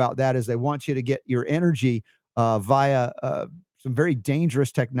talking more about that, as they want you to get your energy via some very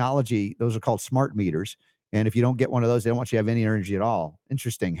dangerous technology. Those are called smart meters. And if you don't get one of those, they don't want you to have any energy at all.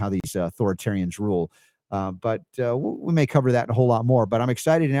 Interesting how these authoritarians rule. But we may cover that and a whole lot more. But I'm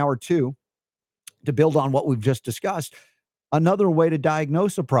excited in hour two to build on what we've just discussed. Another way to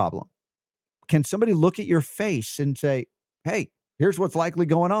diagnose a problem. Can somebody look at your face and say, hey, here's what's likely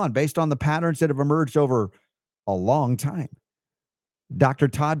going on based on the patterns that have emerged over a long time? Dr.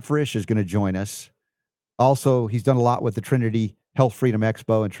 Todd Frisch is going to join us. Also, he's done a lot with the Trinity Health Freedom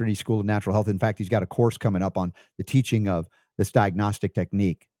Expo and Trinity School of Natural Health. In fact, he's got a course coming up on the teaching of this diagnostic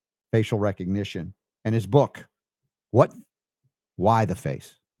technique, facial recognition, and his book, Why the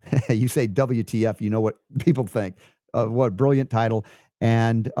Face? You say WTF, you know what people think. What a brilliant title,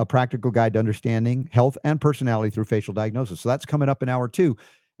 and a practical guide to understanding health and personality through facial diagnosis. So that's coming up in hour two.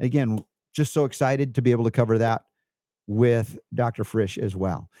 And again, just so excited to be able to cover that with Dr. Frisch as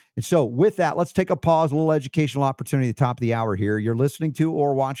well. And so with that, let's take a pause, a little educational opportunity at the top of the hour here. You're listening to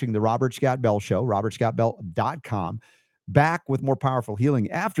or watching the Robert Scott Bell Show, robertscottbell.com. Back with more powerful healing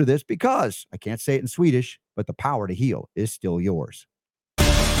after this, because I can't say it in Swedish, but the power to heal is still yours.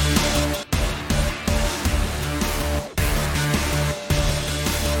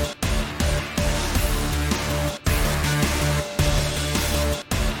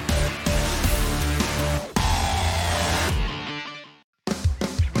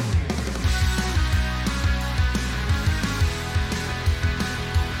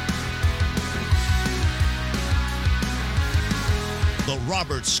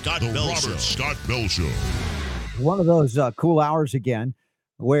 Robert Scott Bell Show. One of those cool hours again,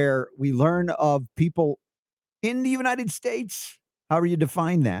 where we learn of people in the United States, however you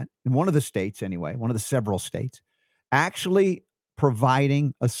define that, in one of the states anyway, one of the several states, actually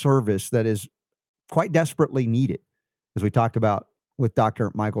providing a service that is quite desperately needed, as we talked about with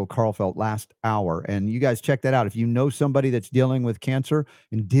Dr. Michael Karlfeldt last hour. And you guys check that out. If you know somebody that's dealing with cancer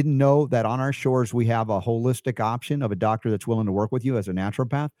and didn't know that on our shores we have a holistic option of a doctor that's willing to work with you as a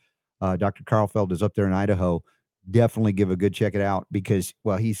naturopath, Dr. Karlfeldt is up there in Idaho. Definitely give a good check it out, because,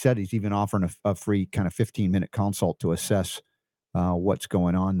 well, he said he's even offering a free kind of 15-minute consult to assess what's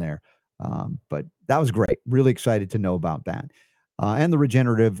going on there. But that was great. Really excited to know about that. And the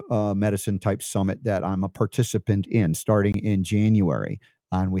regenerative medicine type summit that I'm a participant in starting in January.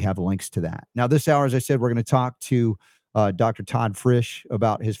 And we have links to that. Now, this hour, as I said, we're going to talk to Dr. Todd Frisch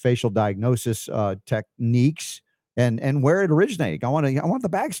about his facial diagnosis techniques and where it originated. I want the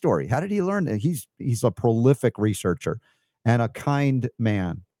backstory. How did he learn that? He's a prolific researcher and a kind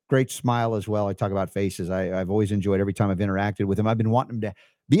man. Great smile as well. I talk about faces. I've always enjoyed every time I've interacted with him. I've been wanting him to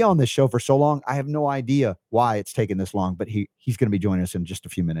be on this show for so long. I have no idea why it's taken this long, but he's going to be joining us in just a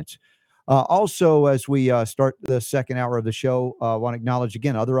few minutes. Also, as we start the second hour of the show, I want to acknowledge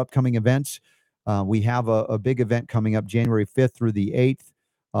again other upcoming events. We have a big event coming up January 5th through the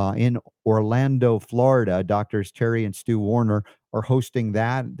 8th in Orlando, Florida. Doctors Terry and Stu Warner are hosting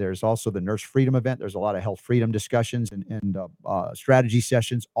that. There's also the Nurse Freedom event. There's a lot of health freedom discussions and strategy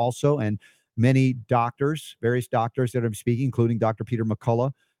sessions also. And many doctors, various doctors that are speaking, including Dr. Peter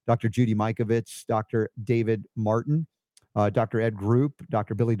McCullough, Dr. Judy Mikovits, Dr. David Martin, Dr. Ed Group,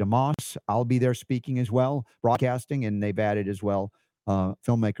 Dr. Billy DeMoss. I'll be there speaking as well, broadcasting, and they've added as well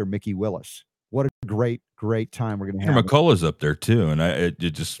filmmaker Mickey Willis. What a great time we're going to have. McCullough's up there too, and it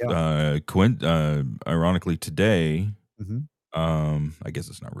just ironically today. I guess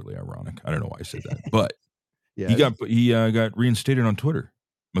it's not really ironic. I don't know why I said that, but he got reinstated on Twitter.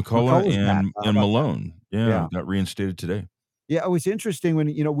 McCullough and Malone, got reinstated today. Yeah, it was interesting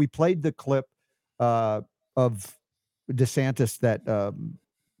when we played the clip of DeSantis that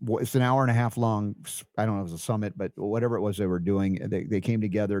it's an hour and a half long. I don't know if it was a summit, but whatever it was they were doing, they came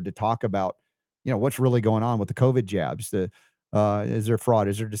together to talk about what's really going on with the COVID jabs. Is there fraud?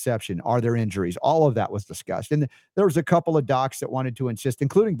 Is there deception? Are there injuries? All of that was discussed. And there was a couple of docs that wanted to insist,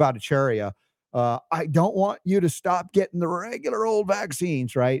 including Bhattacharya, I don't want you to stop getting the regular old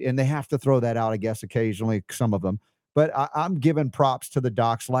vaccines, right? And they have to throw that out, I guess, occasionally, some of them. But I'm giving props to the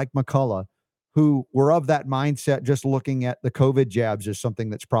docs like McCullough, who were of that mindset, just looking at the COVID jabs as something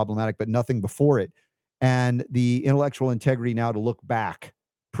that's problematic, but nothing before it. And the intellectual integrity now to look back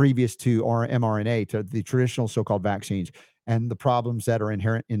previous to our mRNA, to the traditional so-called vaccines, and the problems that are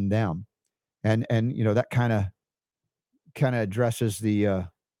inherent in them. And that kind of addresses the,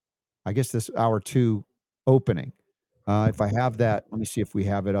 I guess, this hour 2 opening. If I have that, let me see if we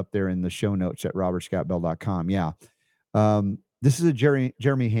have it up there in the show notes at robertscottbell.com. Yeah. This is a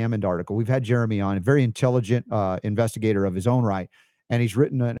Jeremy Hammond article. We've had Jeremy on, a very intelligent investigator of his own right, and he's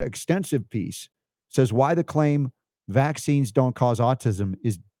written an extensive piece. Says why the claim vaccines don't cause autism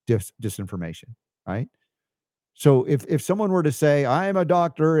is disinformation, right? So if someone were to say, I am a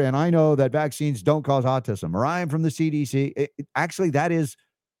doctor and I know that vaccines don't cause autism, or I am from the CDC, actually that is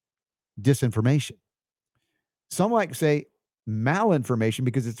disinformation. Some might say malinformation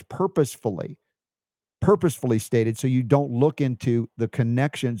because it's purposefully stated, so you don't look into the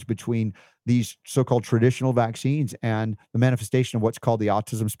connections between these so-called traditional vaccines and the manifestation of what's called the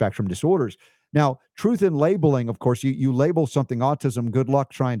autism spectrum disorders. Now, truth in labeling, of course, you label something autism, good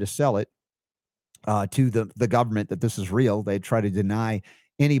luck trying to sell it to the government that this is real. They try to deny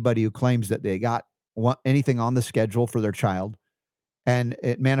anybody who claims that they got anything on the schedule for their child and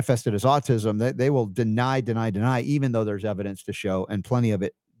it manifested as autism. They will deny, even though there's evidence to show, and plenty of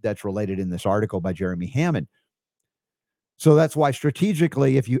it that's related in this article by Jeremy Hammond. So that's why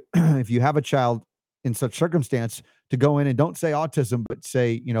strategically, if you have a child in such circumstance, to go in and don't say autism, but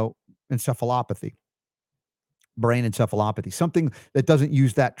say, encephalopathy, brain encephalopathy, something that doesn't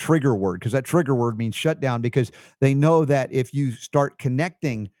use that trigger word, because that trigger word means shut down, because they know that if you start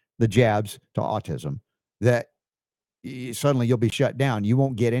connecting the jabs to autism, that suddenly you'll be shut down. You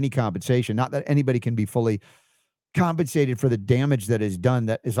won't get any compensation. Not that anybody can be fully compensated for the damage that is done,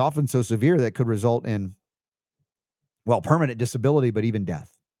 that is often so severe that could result in, permanent disability, but even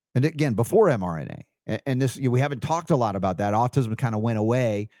death. And again, before mRNA. And this, we haven't talked a lot about that. Autism kind of went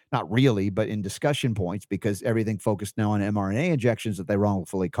away, not really, but in discussion points, because everything focused now on mRNA injections that they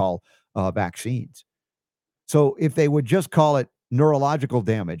wrongfully call vaccines. So if they would just call it neurological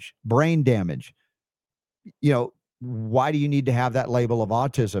damage, brain damage, why do you need to have that label of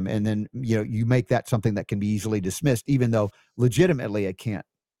autism? And then, you make that something that can be easily dismissed, even though legitimately it can't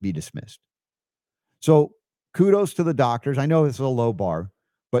be dismissed. So kudos to the doctors. I know it's a low bar,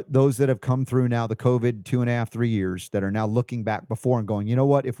 but those that have come through now the COVID 2.5, 3 years, that are now looking back before and going, you know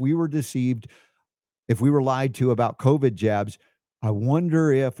what, if we were deceived, if we were lied to about COVID jabs, I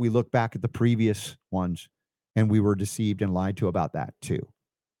wonder if we look back at the previous ones and we were deceived and lied to about that too.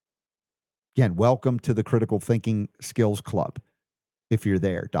 Again, welcome to the Critical Thinking Skills Club. If you're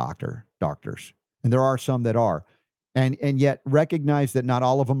there, doctors, and there are some that are, and yet recognize that not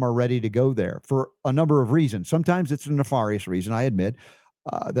all of them are ready to go there for a number of reasons. Sometimes it's a nefarious reason, I admit,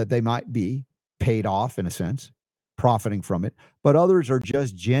 that they might be paid off in a sense, profiting from it, but others are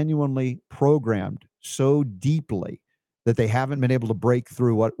just genuinely programmed so deeply that they haven't been able to break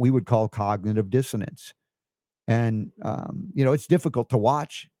through what we would call cognitive dissonance. And, it's difficult to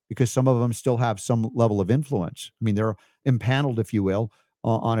watch, because some of them still have some level of influence. I mean, they're impaneled, if you will,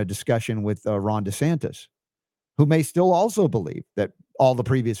 on a discussion with Ron DeSantis, who may still also believe that all the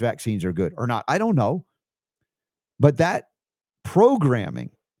previous vaccines are good or not. I don't know. But that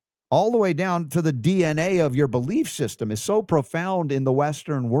programming all the way down to the DNA of your belief system is so profound in the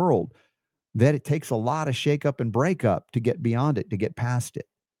Western world that it takes a lot of shake up and break up to get beyond it, to get past it.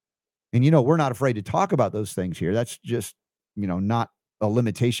 And, we're not afraid to talk about those things here. That's just, not a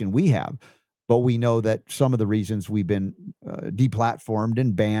limitation we have. But we know that some of the reasons we've been deplatformed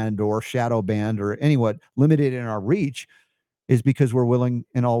and banned or shadow banned or anywhat limited in our reach is because we're willing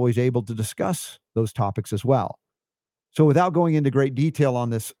and always able to discuss those topics as well. So without going into great detail on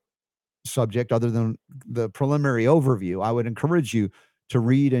this subject, other than the preliminary overview, I would encourage you to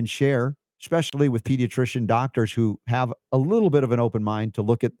read and share, especially with pediatrician doctors who have a little bit of an open mind to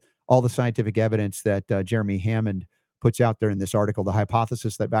look at all the scientific evidence that Jeremy Hammond puts out there in this article. The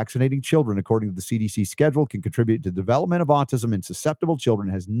hypothesis that vaccinating children according to the CDC schedule can contribute to the development of autism in susceptible children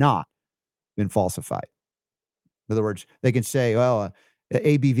has not been falsified. In other words, they can say, well,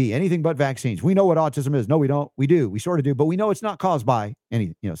 ABV, anything but vaccines. We know what autism is. No, we don't. We do. We sort of do, but we know it's not caused by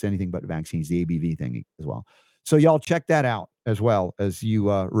it's anything but vaccines, the ABV thing as well. So y'all check that out as well as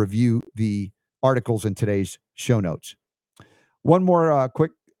you review the articles in today's show notes. One more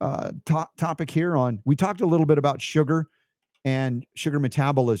quick topic here we talked a little bit about sugar and sugar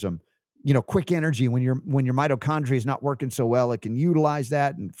metabolism. Quick energy when your mitochondria is not working so well, it can utilize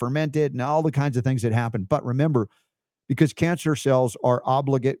that and ferment it and all the kinds of things that happen. But remember, because cancer cells are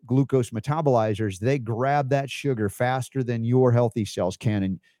obligate glucose metabolizers, they grab that sugar faster than your healthy cells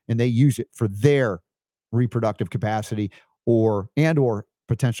can, and they use it for their reproductive capacity or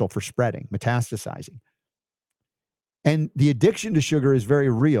potential for spreading, metastasizing. And the addiction to sugar is very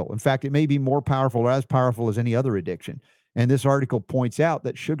real. In fact, it may be more powerful or as powerful as any other addiction. And this article points out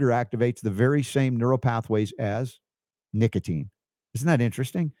that sugar activates the very same neural pathways as nicotine. Isn't that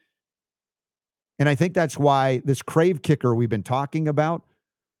interesting? And I think that's why this crave kicker we've been talking about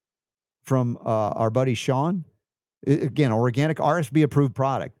from our buddy Sean, again, organic RSB approved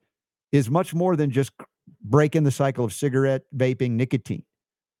product, is much more than just breaking the cycle of cigarette, vaping, nicotine.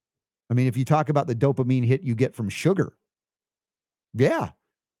 I mean, if you talk about the dopamine hit you get from sugar, yeah,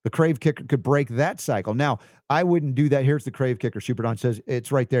 the crave kicker could break that cycle. Now, I wouldn't do that. Here's the crave kicker. Super Don says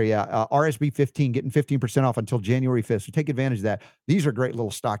it's right there. Yeah. RSB 15, getting 15% off until January 5th. So take advantage of that. These are great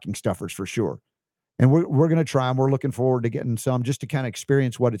little stocking stuffers for sure. And we're going to try them. We're looking forward to getting some just to kind of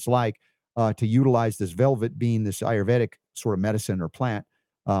experience what it's like to utilize this velvet bean, this Ayurvedic sort of medicine or plant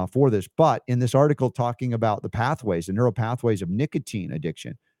for this. But in this article talking about the pathways, the neural pathways of nicotine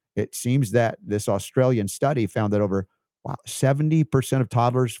addiction, it seems that this Australian study found that over 70% of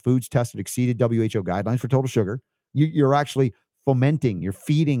toddlers' foods tested exceeded WHO guidelines for total sugar. You're actually fomenting, you're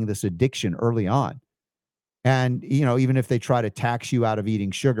feeding this addiction early on. And, even if they try to tax you out of eating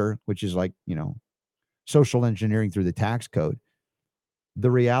sugar, which is like, social engineering through the tax code,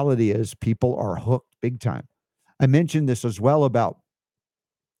 the reality is people are hooked big time. I mentioned this as well about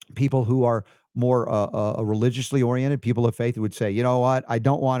people who are more religiously oriented, people of faith who would say, you know what, I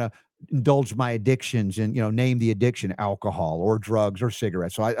don't want to indulge my addictions and, name the addiction, alcohol or drugs or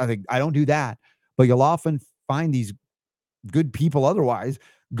cigarettes. So I think I don't do that. But you'll often find these good people otherwise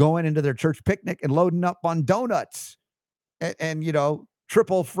going into their church picnic and loading up on donuts and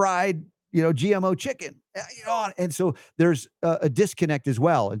triple fried, GMO chicken, and so there's a disconnect as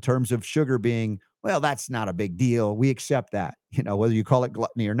well in terms of sugar being, well, that's not a big deal. We accept that, whether you call it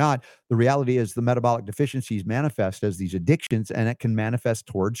gluttony or not. The reality is the metabolic deficiencies manifest as these addictions, and it can manifest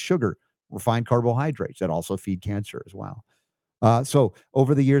towards sugar, refined carbohydrates that also feed cancer as well. So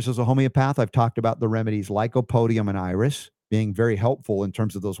over the years as a homeopath, I've talked about the remedies Lycopodium and Iris being very helpful in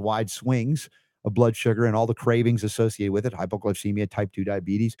terms of those wide swings of blood sugar and all the cravings associated with it, hypoglycemia, type 2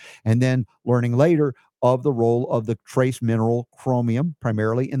 diabetes, and then learning later of the role of the trace mineral chromium,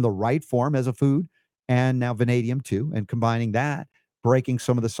 primarily in the right form as a food, and now vanadium too, and combining that, breaking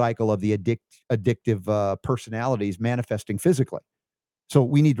some of the cycle of the addictive personalities manifesting physically. So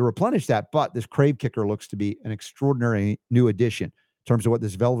we need to replenish that, but this crave kicker looks to be an extraordinary new addition in terms of what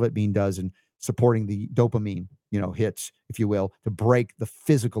this velvet bean does in supporting the dopamine, hits, if you will, to break the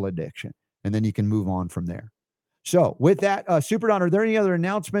physical addiction. And then you can move on from there. So with that, Super Don, are there any other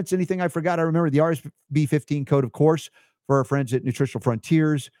announcements? Anything I forgot? I remember the RSB 15 code, of course, for our friends at Nutritional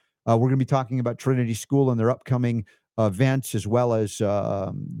Frontiers. We're going to be talking about Trinity School and their upcoming events, as well as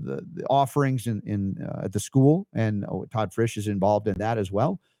the offerings at the school. And Todd Frisch is involved in that as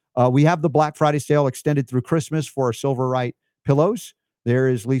well. We have the Black Friday sale extended through Christmas for our Silverite pillows. There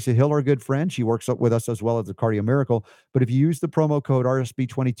is Lisa Hill, our good friend. She works up with us as well as the Cardio Miracle. But if you use the promo code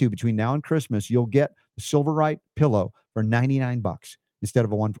RSB22 between now and Christmas, you'll get the Silverite pillow for $99 instead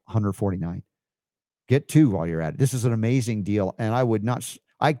of $149. Get two while you're at it. This is an amazing deal. And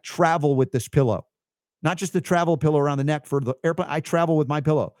I travel with this pillow, not just the travel pillow around the neck for the airplane. I travel with my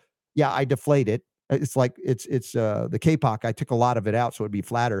pillow. Yeah, I deflate it. It's like it's the K-Pock. I took a lot of it out so it'd be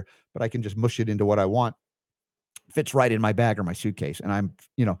flatter, but I can just mush it into what I want. Fits right in my bag or my suitcase. And I'm,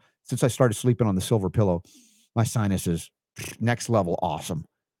 since I started sleeping on the silver pillow, my sinuses next level awesome.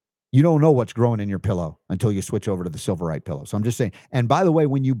 You don't know what's growing in your pillow until you switch over to the Silverite pillow. So I'm just saying. And by the way,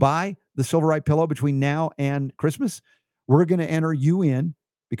 when you buy the Silverite pillow between now and Christmas, we're going to enter you in,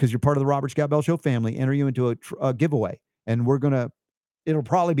 because you're part of the Robert Scott Bell Show family, enter you into a giveaway. And it'll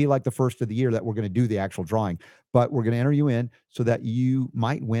probably be like the first of the year that we're going to do the actual drawing, but we're going to enter you in so that you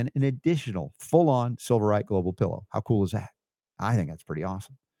might win an additional full-on Silverite Global pillow. How cool is that? I think that's pretty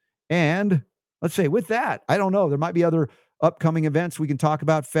awesome. And let's say with that, I don't know, there might be other upcoming events we can talk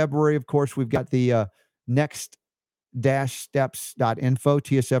about. February, of course, we've got the next-steps.info.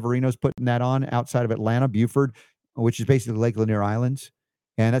 Tia Severino's putting that on outside of Atlanta, Buford, which is basically Lake Lanier Islands.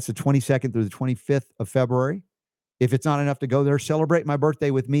 And that's the 22nd through the 25th of February. If it's not enough to go there, celebrate my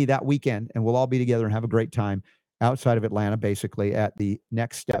birthday with me that weekend, and we'll all be together and have a great time outside of Atlanta, basically at the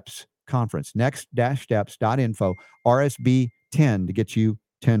Next Steps conference. Next-steps.info, RSB 10 to get you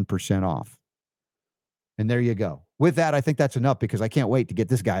 10% off. And there you go. With that, I think that's enough, because I can't wait to get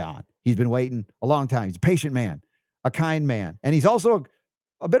this guy on. He's been waiting a long time. He's a patient man, a kind man, and he's also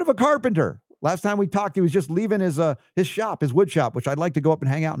a bit of a carpenter. Last time we talked, he was just leaving his shop, his wood shop, which I'd like to go up and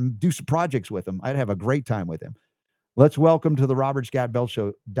hang out and do some projects with him. I'd have a great time with him. Let's welcome to the Robert Scott Bell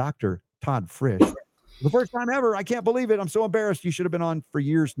Show, Dr. Todd Frisch. The first time ever. I can't believe it. I'm so embarrassed. You should have been on for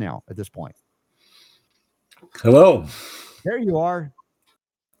years now at this point. Hello. There you are.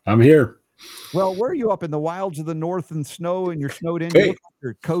 I'm here. Well, where are you, up in the wilds of the north and snow, and you're snowed in? Hey. You look like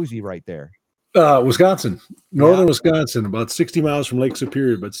you're cozy right there. Wisconsin, northern Wisconsin, about 60 miles from Lake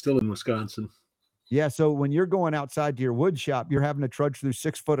Superior, but still in Wisconsin. Yeah, so when you're going outside to your wood shop, you're having to trudge through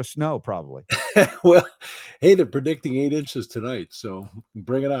 6 foot of snow, probably. Well, hey, they're predicting 8 inches tonight, so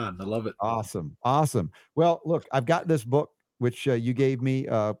bring it on. I love it. Awesome. Well, look, I've got this book, which you gave me,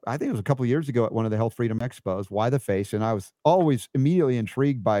 I think it was a couple of years ago at one of the Health Freedom Expos, Why the Face, and I was always immediately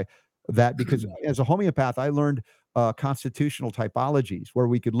intrigued by that, because as a homeopath, I learned constitutional typologies where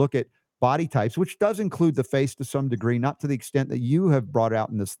we could look at body types, which does include the face to some degree, not to the extent that you have brought out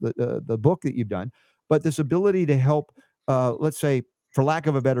in the book that you've done, but this ability to help, let's say, for lack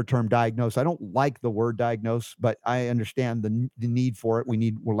of a better term, diagnose. I don't like the word diagnose, but I understand the need for it. We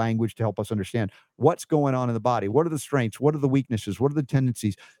need more language to help us understand what's going on in the body. What are the strengths? What are the weaknesses? What are the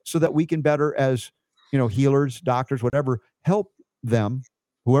tendencies? So that we can better, as healers, doctors, whatever, help them,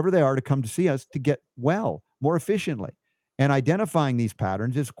 whoever they are, to come to see us to get well more efficiently. And identifying these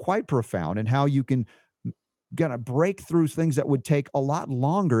patterns is quite profound, and how you can kind of break through things that would take a lot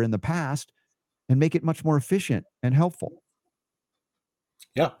longer in the past and make it much more efficient and helpful.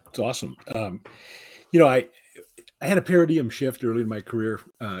 Yeah, it's awesome. I had a paradigm shift early in my career.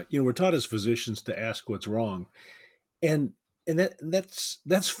 We're taught as physicians to ask what's wrong, and that's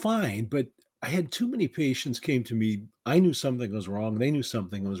fine. But I had too many patients came to me. I knew something was wrong. They knew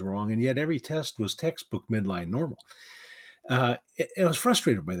something was wrong, and yet every test was textbook midline normal. I was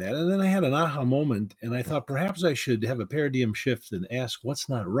frustrated by that. And then I had an aha moment, and I thought perhaps I should have a paradigm shift and ask what's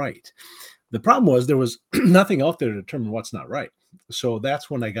not right. The problem was there was nothing out there to determine what's not right. So that's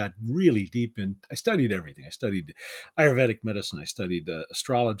when I got really deep in. I studied everything. I studied Ayurvedic medicine. I studied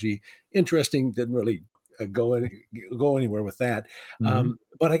astrology. Interesting, didn't really go anywhere with that. Mm-hmm.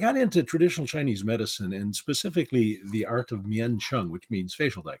 But I got into traditional Chinese medicine, and specifically the art of Mian Cheng, which means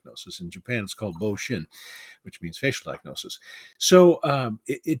facial diagnosis. In Japan, it's called Bo Shin, which means facial diagnosis. So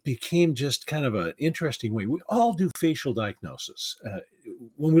it became just kind of an interesting way. We all do facial diagnosis.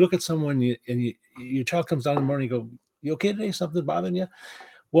 When we look at someone and your child comes down in the morning, you go, "You okay today? Something bothering you?"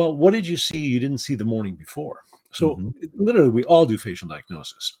 Well, what did you see you didn't see the morning before? So literally, we all do facial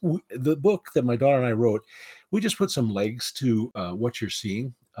diagnosis. The book that my daughter and I wrote, we just put some legs to what you're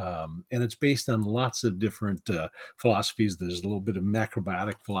seeing. And it's based on lots of different philosophies. There's a little bit of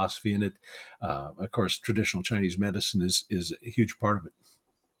macrobiotic philosophy in it. Of course, traditional Chinese medicine is a huge part of it.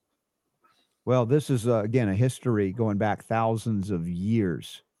 Well, this is, again, a history going back thousands of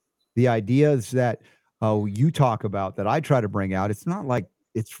years. The ideas that you talk about, that I try to bring out, it's not like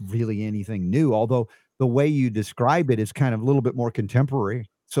it's really anything new, although the way you describe it is kind of a little bit more contemporary.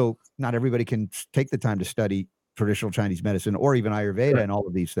 So not everybody can take the time to study traditional Chinese medicine or even Ayurveda and all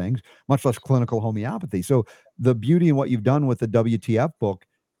of these things, much less clinical homeopathy. So the beauty in what you've done with the WTF book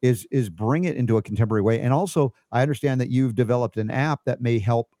is bring it into a contemporary way. And also, I understand that you've developed an app that may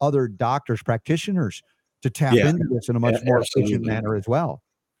help other doctors, practitioners, to tap into this in a much more efficient manner as well.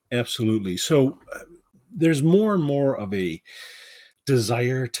 Absolutely. So there's more and more of a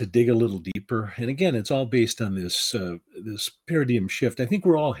desire to dig a little deeper, and again, it's all based on this paradigm shift. I think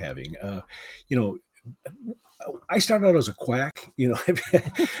we're all having. I started out as a quack,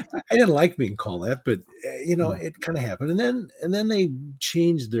 I didn't like being called that, but it kind of happened. And then they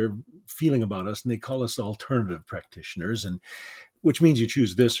changed their feeling about us, and they call us alternative practitioners, and which means you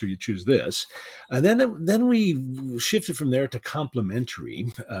choose this or you choose this. And then we shifted from there to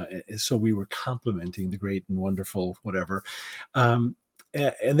complementary. So we were complementing the great and wonderful whatever. And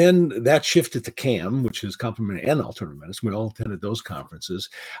then that shifted to CAM, which is complementary and alternative medicine. We all attended those conferences.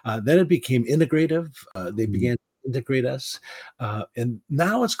 Then it became integrative. They began to integrate us. And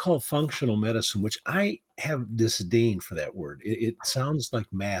now it's called functional medicine, which I have disdain for that word. It sounds like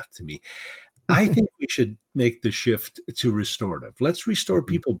math to me. I think we should make the shift to restorative. Let's restore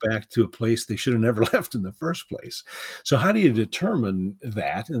people back to a place they should have never left in the first place. So how do you determine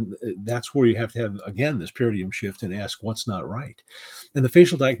that? And that's where you have to have, again, this paradigm shift and ask what's not right. And the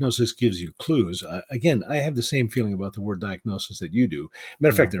facial diagnosis gives you clues. Again, I have the same feeling about the word diagnosis that you do.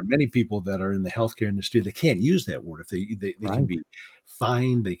 Matter of fact, there are many people that are in the healthcare industry that can't use that word. If they can be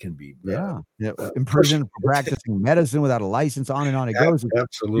fined, they can be imprisoned for practicing medicine without a license, on and on it goes. It's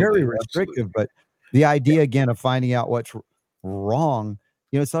absolutely very restrictive. But the idea again of finding out what's wrong,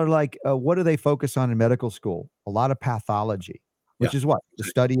 it's sort of like what do they focus on in medical school? A lot of pathology, which is what? The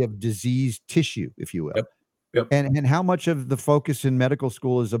study of diseased tissue, if you will. Yep. And how much of the focus in medical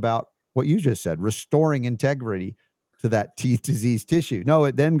school is about what you just said, restoring integrity to that diseased tissue? No,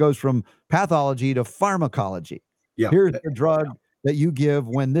 it then goes from pathology to pharmacology. Here's the drug that you give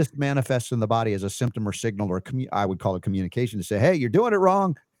when this manifests in the body as a symptom or signal, or I would call it communication, to say, hey, you're doing it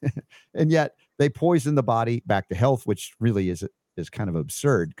wrong. And yet they poison the body back to health, which really is kind of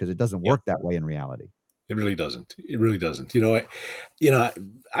absurd because it doesn't work that way in reality. It really doesn't. It really doesn't.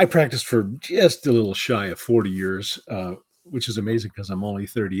 I practiced for just a little shy of 40 years, which is amazing because I'm only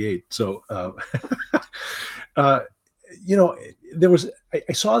 38. So, I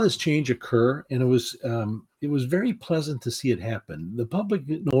saw this change occur, and it was very pleasant to see it happen. The public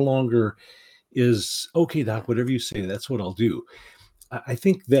no longer is, okay, doc, whatever you say, that's what I'll do. I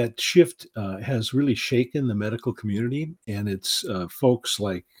think that shift has really shaken the medical community, and it's folks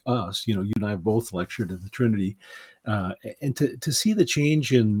like us, you and I have both lectured at the Trinity, and to see the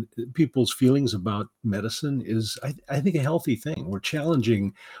change in people's feelings about medicine is, I think, a healthy thing. We're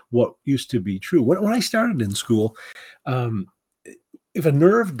challenging what used to be true. When I started in school, if a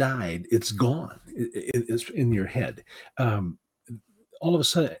nerve died, it's gone. It's in your head. All of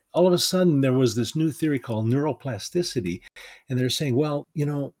a sudden, there was this new theory called neuroplasticity, and they're saying, well,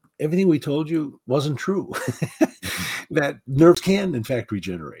 everything we told you wasn't true. That nerves can, in fact,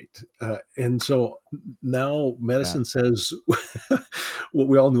 regenerate. And so now medicine says what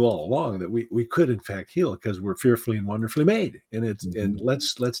we all knew all along, that we could, in fact, heal because we're fearfully and wonderfully made. And and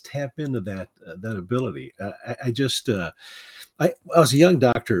let's tap into that ability. I was a young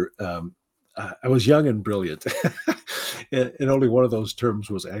doctor. I was young and brilliant. And only one of those terms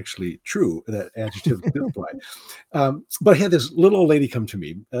was actually true. That adjective did apply. But I had this little old lady come to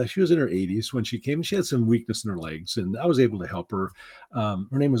me. She was in her 80s when she came. She had some weakness in her legs, and I was able to help her. Her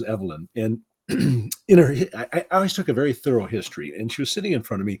name was Evelyn. And I always took a very thorough history, and she was sitting in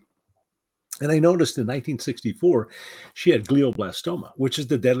front of me. And I noticed in 1964, she had glioblastoma, which is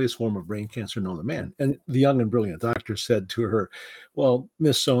the deadliest form of brain cancer known to man. And the young and brilliant doctor said to her, well,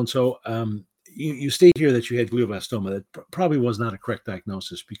 Miss So-and-so, you state here that you had glioblastoma. That probably was not a correct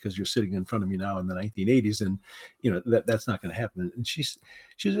diagnosis because you're sitting in front of me now in the 1980s, and that's not going to happen. And she's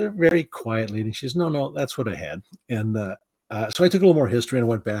a very quiet lady. She says, no, that's what I had. And so I took a little more history, and I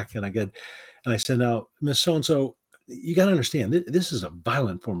went back and I said, now, Miss So-and-so, you got to understand, this is a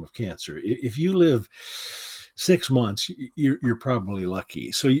violent form of cancer. If you live 6 months, you're probably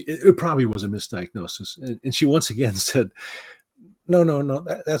lucky. So it probably was a misdiagnosis. And she once again said, no,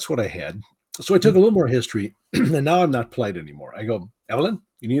 that's what I had. So I took a little more history, and now I'm not polite anymore. I go, Evelyn,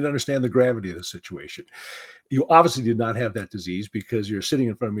 you need to understand the gravity of the situation. You obviously did not have that disease because you're sitting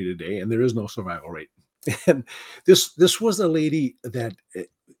in front of me today, and there is no survival rate. And this was a lady that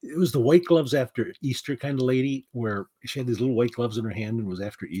it was the white gloves after Easter kind of lady, where she had these little white gloves in her hand and was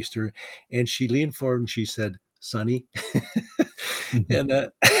after Easter. And she leaned forward and she said, Sonny.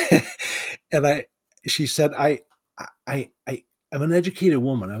 And she said, I'm an educated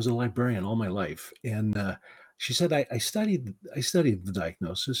woman. I was a librarian all my life. And she said, I studied the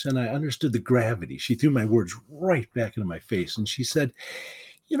diagnosis, and I understood the gravity. She threw my words right back into my face. And she said,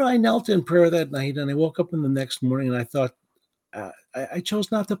 I knelt in prayer that night, and I woke up in the next morning, and I thought, I chose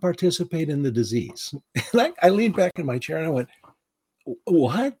not to participate in the disease. And I leaned back in my chair and I went,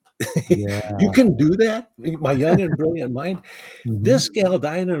 what? Yeah. You can do that? My young and brilliant mind. This gal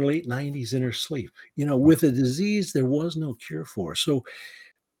died in her late 90s in her sleep, with a disease there was no cure for. So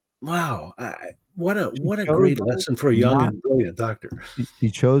Wow. What a chose great lesson for a young not and brilliant doctor. she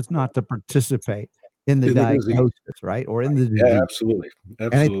chose not to participate in the In the disease. diagnosis, right? Or in the Yeah, disease. absolutely.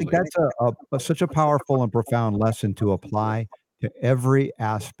 And I think Absolutely. that's such a powerful and profound lesson to apply to every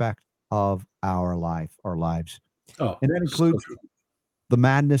aspect of our lives. Oh, And that so includes true. the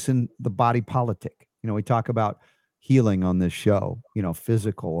madness in the body politic. We talk about healing on this show,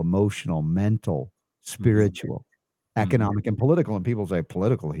 physical, emotional, mental, Mhm. spiritual, Mhm. economic, and political. And people say,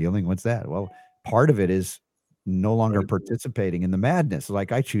 political healing, what's that? Well, part of it is no longer Right. participating in the madness.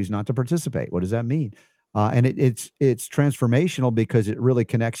 Like, I choose not to participate. What does that mean? And it's transformational because it really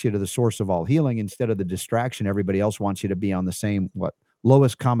connects you to the source of all healing instead of the distraction. Everybody else wants you to be on the same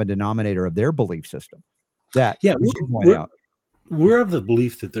lowest common denominator of their belief system. That, Yeah, as you point out, we're of the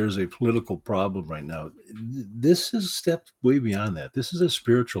belief that there's a political problem right now. This is stepped way beyond that. This is a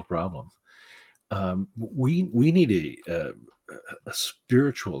spiritual problem. We need a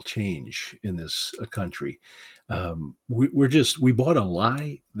spiritual change in this country. We bought a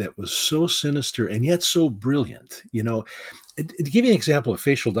lie that was so sinister and yet so brilliant. To give you an example of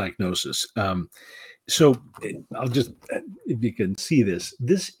facial diagnosis. I'll just, if you can see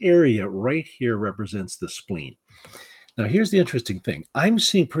this area right here represents the spleen. Now, here's the interesting thing. I'm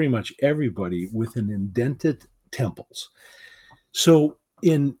seeing pretty much everybody with an indented temples. So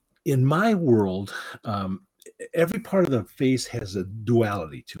in my world, every part of the face has a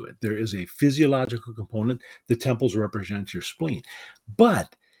duality to it. There is a physiological component. The temples represent your spleen,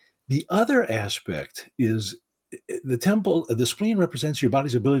 but the other aspect is the spleen represents your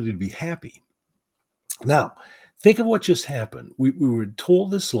body's ability to be happy. Now, think of what just happened. We were told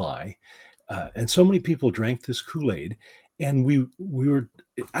this lie, and so many people drank this Kool-Aid, and we were.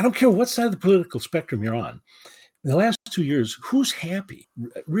 I don't care what side of the political spectrum you're on. In the last 2 years, who's happy?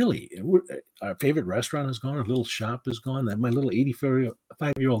 Really, our favorite restaurant is gone. Our little shop is gone. That my little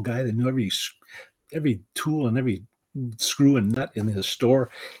 85-year-old guy that knew every tool and every screw and nut in his store,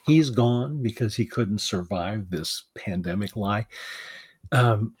 he's gone because he couldn't survive this pandemic lie.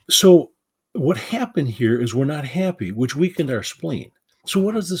 So what happened here is we're not happy, which weakened our spleen. So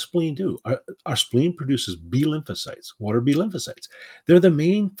what does the spleen do? Our spleen produces B lymphocytes. What are B lymphocytes? They're the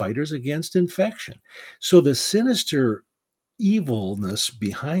main fighters against infection. So the sinister evilness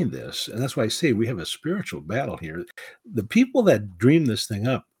behind this, and that's why I say we have a spiritual battle here. The people that dreamed this thing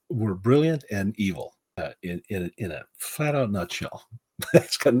up were brilliant and evil in a flat out nutshell.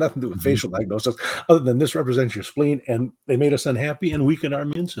 It's got nothing to do with Mhm. facial diagnosis other than this represents your spleen, and they made us unhappy and weakened our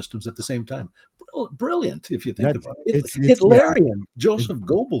immune systems at the same time. Brilliant, if you think That's about it. it's yeah, Hitlerian. it's Joseph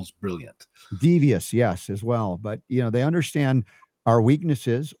Goebbels, brilliant. devious, yes, as well. But they understand our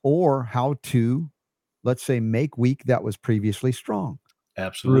weaknesses or how to, let's say, make weak that was previously strong. Through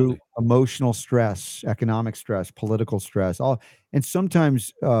Absolutely. emotional stress, economic stress, political stress, all. And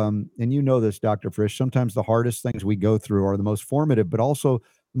sometimes, and this, Dr. Frisch, sometimes the hardest things we go through are the most formative, but also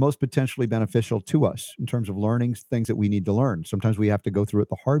the most potentially beneficial to us in terms of learning things that we need to learn. Sometimes we have to go through it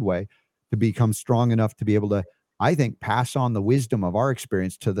the hard way to become strong enough to be able to, I think, pass on the wisdom of our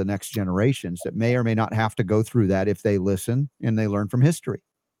experience to the next generations that may or may not have to go through that if they listen and they learn from history.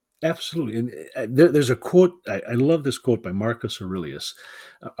 Absolutely. And there's a quote. I love this quote by Marcus Aurelius,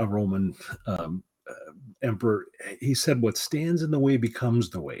 a Roman emperor. He said, "What stands in the way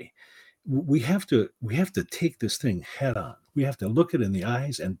becomes the way." We have to take this thing head on. We have to look it in the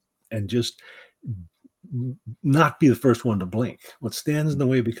eyes and just not be the first one to blink. What stands in the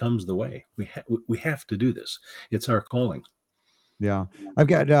way becomes the way. We have to do this. It's our calling. Yeah. I've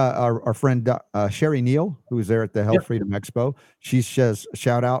got our friend Sherry Neal, who was there at the Yeah. Health Freedom Expo. She says,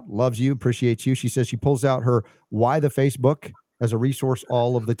 shout out, loves you, appreciates you. She says she pulls out her Why the Facebook as a resource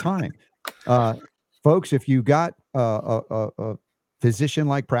all of the time. Uh, Folks, if you got a physician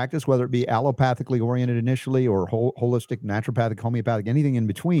like practice, whether it be allopathically oriented initially or holistic, naturopathic, homeopathic, anything in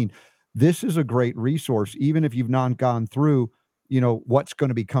between, this is a great resource, even if you've not gone through what's going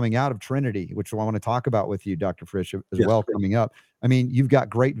to be coming out of Trinity, which I want to talk about with you, Dr. Frisch, as Yes. well, coming up. I mean, you've got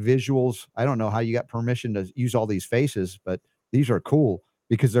great visuals. I don't know how you got permission to use all these faces, but these are cool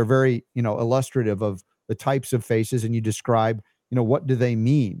because they're very, illustrative of the types of faces. And you describe, what do they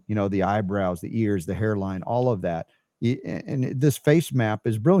mean? The eyebrows, the ears, the hairline, all of that. And this face map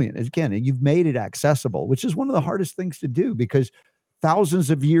is brilliant. Again, you've made it accessible, which is one of the hardest things to do because thousands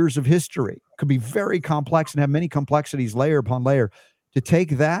of years of history could be very complex and have many complexities layer upon layer. To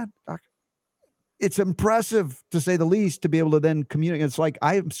take that, it's impressive to say the least, to be able to then communicate. It's like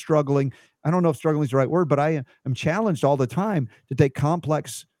I am struggling. I don't know if struggling is the right word, but I am challenged all the time to take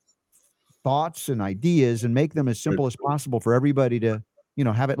complex thoughts and ideas and make them as simple as possible for everybody to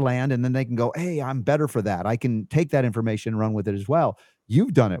have it land, and then they can go, hey, I'm better for that. I can take that information and run with it as well.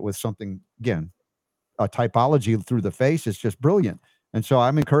 You've done it with something, again, a typology through the face is just brilliant. And so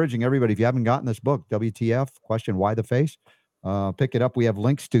I'm encouraging everybody, if you haven't gotten this book, WTF, question why the face, pick it up. We have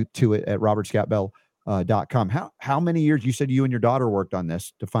links to it at robertscottbell.com. How many years, you said you and your daughter worked on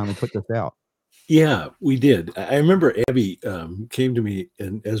this to finally put this out? Yeah, we did. I remember Abby came to me,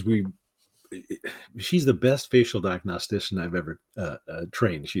 and she's the best facial diagnostician I've ever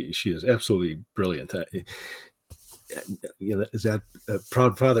trained. She is absolutely brilliant. Is that a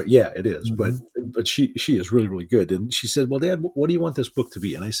proud father? Yeah, it is. But she is really, really good. And she said, well, Dad, what do you want this book to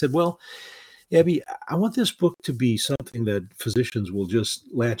be? And I said, well, Abby, I want this book to be something that physicians will just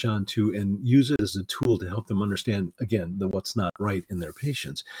latch on to and use it as a tool to help them understand, again, what's not right in their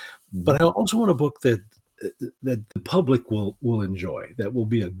patients. But I also want a book that the public will enjoy, that will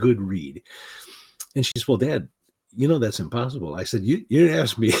be a good read. And she said, well, Dad, that's impossible. I said, you didn't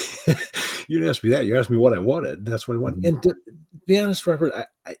ask me. You didn't ask me that. You asked me what I wanted. That's what I wanted. And to be honest, Robert,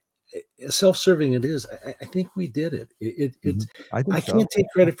 self-serving it is. I think we did it. It's. I can't take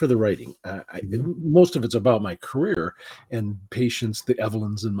credit for the writing. Most of it's about my career and patients, the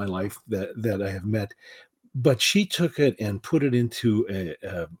Evelyns in my life that I have met. But she took it and put it into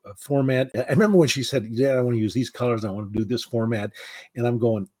a format. I remember when she said, "Dad, I want to use these colors. I want to do this format," and I'm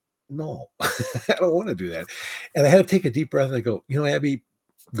going, "No, I don't want to do that." And I had to take a deep breath and I go, Abby,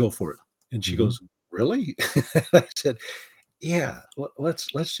 go for it. And she goes, "Really?" I said, "Yeah,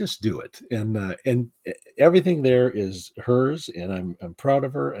 let's just do it." And everything there is hers, and I'm proud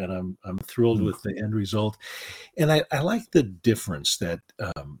of her, and I'm thrilled with the end result. And I like the difference that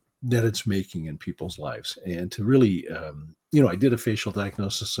it's making in people's lives. And to really, I did a facial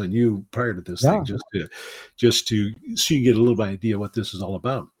diagnosis on you prior to this thing, just to so you get a little idea what this is all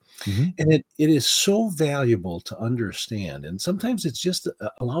about. And it is so valuable to understand. And sometimes it's just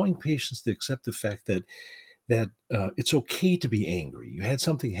allowing patients to accept the fact that it's okay to be angry. You had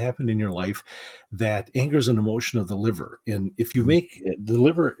something happen in your life that anger is an emotion of the liver. And if you make the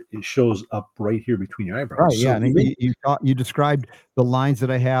liver, it shows up right here between your eyebrows. Right. Yeah. And you described the lines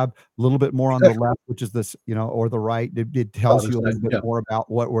that I have a little bit more on the left, which is this, or the right. It tells you a little bit more about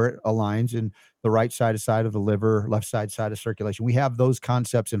where it aligns, and the right side of the liver, left side of circulation. We have those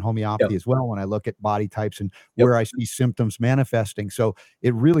concepts in homeopathy as well when I look at body types and where I see symptoms manifesting. So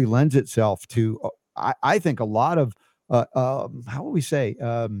it really lends itself to, I think, a lot of, how will we say,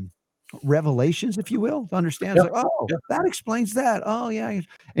 revelations, if you will, to understand. It's like, that explains that. Oh, yeah.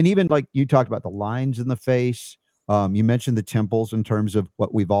 And even like you talked about the lines in the face. You mentioned the temples in terms of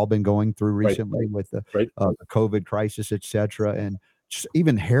what we've all been going through recently with the COVID crisis, et cetera. And just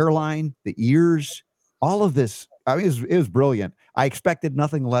even hairline, the ears, all of this. I mean, it was brilliant. I expected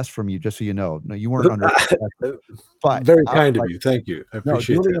nothing less from you, just so you know. No, you weren't under. But very kind of you. Thank you. I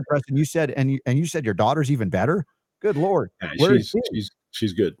appreciate really that. impressive. You said, and you said your daughter's even better. Good Lord. Yeah,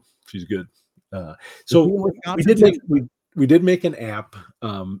 she's good. She's good. So we did make an app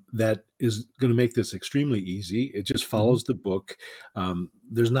that is going to make this extremely easy. It just follows the book.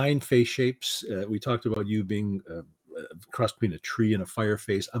 There's 9 face shapes. We talked about you being cross between a tree and a fire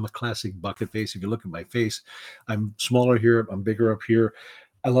face. I'm a classic bucket face. If you look at my face, I'm smaller here. I'm bigger up here.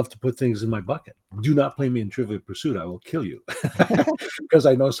 I love to put things in my bucket. Do not play me in Trivial Pursuit. I will kill you because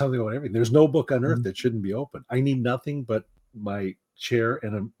I know something about everything. There's no book on earth that shouldn't be open. I need nothing but my chair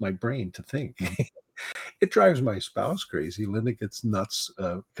and my brain to think. It drives my spouse crazy. Linda gets nuts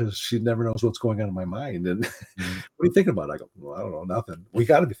because she never knows what's going on in my mind. And what are you thinking about? I go, well, I don't know, nothing. We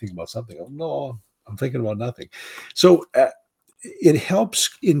got to be thinking about something. I go, no, I'm thinking about nothing. So it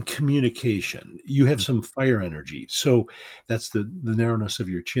helps in communication. You have some fire energy. So that's the narrowness of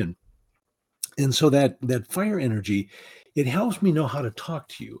your chin. And so that fire energy, it helps me know how to talk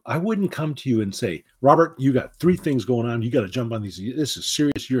to you. I wouldn't come to you and say, Robert, you got 3 things going on. You got to jump on these. This is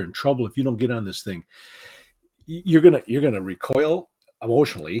serious. You're in trouble if you don't get on this thing. You're gonna recoil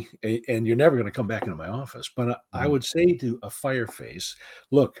emotionally, and you're never gonna come back into my office. But I would say to a fire face,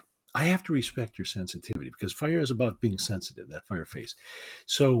 look, I have to respect your sensitivity because fire is about being sensitive, that fire face.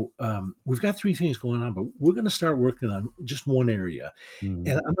 So we've got 3 things going on, but we're going to start working on just one area. And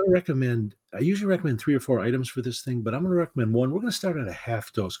I'm going to recommend, I usually recommend 3 or 4 items for this thing, but I'm going to recommend 1. We're going to start at a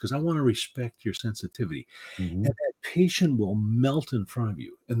half dose because I want to respect your sensitivity. And that patient will melt in front of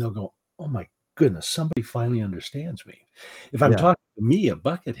you and they'll go, oh my goodness, somebody finally understands me. If I'm talking to me, a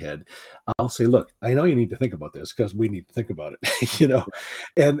buckethead, I'll say, look, I know you need to think about this because we need to think about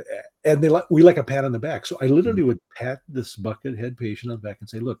it, and we like a pat on the back. So I literally would pat this buckethead patient on the back and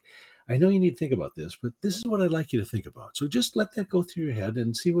say, look, I know you need to think about this, but this is what I'd like you to think about. So just let that go through your head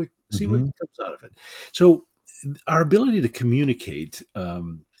and see what comes out of it. So our ability to communicate,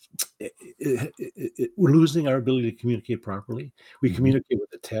 we're losing our ability to communicate properly. We communicate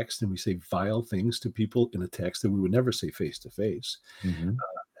with a text, and we say vile things to people in a text that we would never say face to face.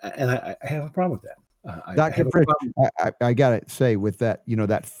 And I have a problem with that. Dr. Frisch, I got to say with that,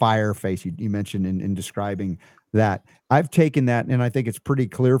 that fire face you mentioned in describing that, I've taken that, and I think it's pretty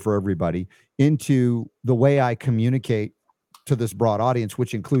clear for everybody, into the way I communicate to this broad audience,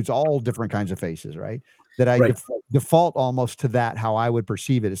 which includes all different kinds of faces, right? That I default almost to that, how I would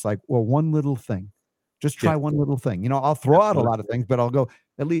perceive it. It's like, well, one little thing, just try one little thing. I'll throw out a lot of things, but I'll go,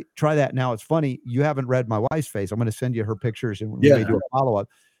 at least try that. Now, it's funny, you haven't read my wife's face. I'm going to send you her pictures, and we may do a follow-up.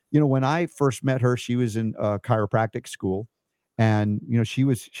 When I first met her, she was in chiropractic school, and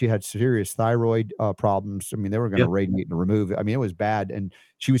she had serious thyroid problems. I mean, they were going to radiate and remove it. I mean, it was bad, and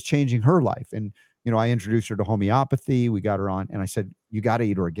she was changing her life. And I introduced her to homeopathy. We got her on, and I said, you got to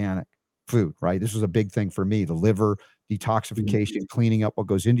eat organic food, right? This was a big thing for me: the liver detoxification, cleaning up what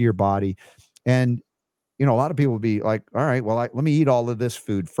goes into your body. And a lot of people would be like, all right, well, let me eat all of this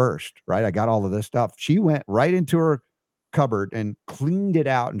food first, right? I got all of this stuff. She went right into her cupboard and cleaned it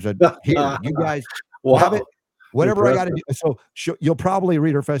out and said, here, you guys have it, whatever I got to do. So you'll probably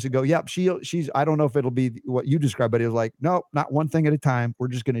read her face and go, yep, she's, I don't know if it'll be what you described, but it was like, no, not one thing at a time. We're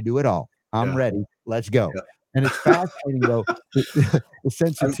just going to do it all. I'm ready. Let's go. And it's fascinating, though, the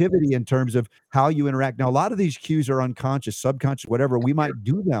sensitivity in terms of how you interact. Now, a lot of these cues are unconscious, subconscious, whatever. We might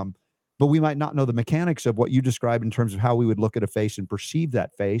do them, but we might not know the mechanics of what you described in terms of how we would look at a face and perceive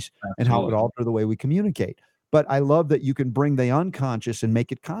that face and how it would alter the way we communicate. But I love that you can bring the unconscious and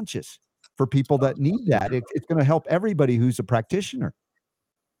make it conscious for people that need that. It's going to help everybody who's a practitioner.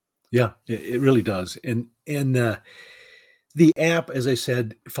 Yeah, it really does. And the app, as I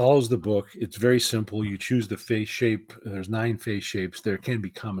said, follows the book. It's very simple. You choose the face shape. There's 9 face shapes. There can be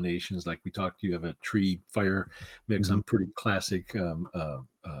combinations. Like we talked, you have a tree fire mix. I'm pretty classic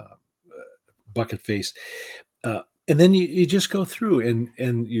bucket face. And then you just go through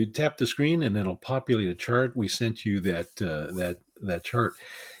and you tap the screen, and it'll populate a chart. We sent you that chart.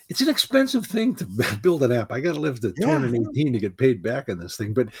 It's an expensive thing to build an app. I got to live to 218 to get paid back on this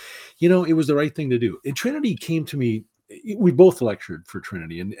thing. But, it was the right thing to do. And Trinity came to me. We both lectured for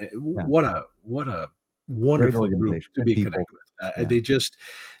Trinity, and what a wonderful group to be connected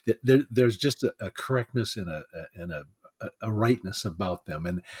with. There's just a correctness and a rightness about them.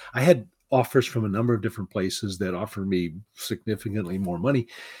 And I had offers from a number of different places that offered me significantly more money,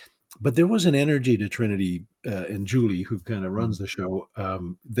 but there was an energy to Trinity and Julie, who kind of runs the show,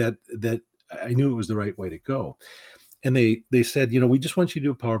 that I knew it was the right way to go. And they said, we just want you to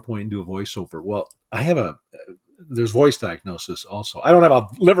do a PowerPoint and do a voiceover. Well, I have there's voice diagnosis also. I don't have a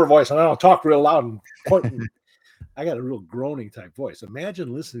liver voice, and I don't talk real loud and point. I got a real groaning type voice.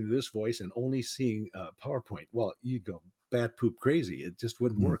 Imagine listening to this voice and only seeing PowerPoint. Well, you go bat poop crazy. It just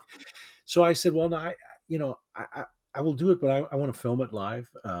wouldn't work. So I said, well, no, I will do it, but I want to film it live.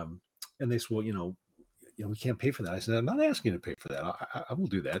 And they said, well, we can't pay for that. I said, I'm not asking you to pay for that. I will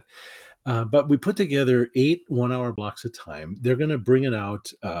do that. But we put together 8 one-hour blocks of time. They're going to bring it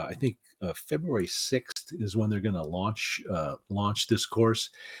out. I think February 6th is when they're going to launch this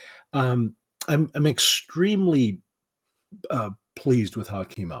course. I'm extremely pleased with how it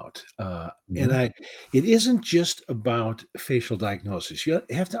came out. And it isn't just about facial diagnosis. You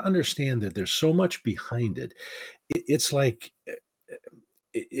have to understand that there's so much behind it. It's like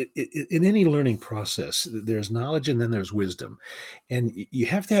in any learning process, there's knowledge and then there's wisdom, and you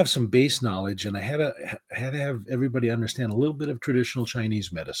have to have some base knowledge. And I had to have everybody understand a little bit of traditional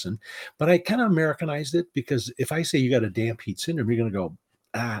Chinese medicine, but I kind of Americanized it, because if I say you got a damp heat syndrome, you're going to go,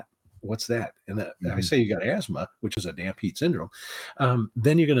 what's that? And I say you got asthma, which is a damp heat syndrome.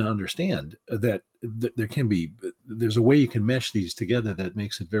 Then you're going to understand that there's a way you can mesh these together that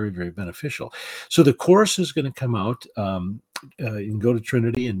makes it very, very beneficial. So the course is going to come out. You can go to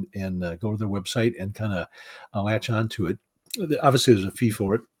Trinity and go to their website and kind of latch onto it. Obviously, there's a fee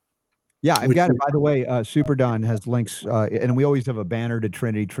for it. Yeah, I've got it. By the way, Super Don has links, and we always have a banner to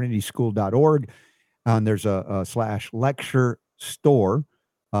Trinity, trinityschool.org. And there's a /lecture store.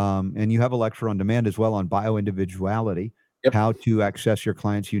 And you have a lecture on demand as well on bioindividuality, how to access your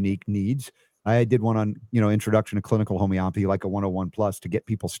client's unique needs. I did one on, introduction to clinical homeopathy, like a 101 plus, to get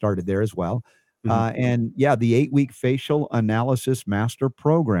people started there as well. And the 8-week facial analysis master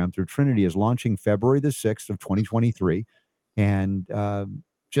program through Trinity is launching February the 6th of 2023. And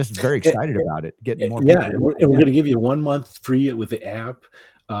just very excited about it. Getting more. Yeah. And we're going to give you 1 month free with the app.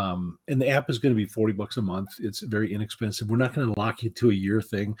 And the app is going to be $40 a month. It's very inexpensive. We're not going to lock you to a year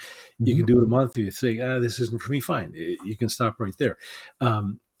thing. You can do it a month. You say, this isn't for me. Fine. You can stop right there.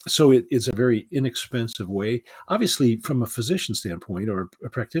 So it's a very inexpensive way. Obviously, from a physician standpoint or a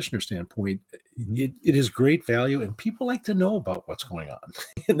practitioner standpoint, it is great value, and people like to know about what's going on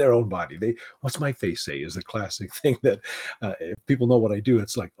in their own body. What's my face say is the classic thing that if people know what I do,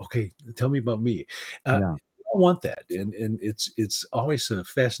 it's like, okay, tell me about me. Yeah. I want that, and it's always a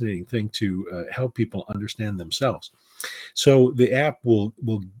fascinating thing to help people understand themselves. So the app will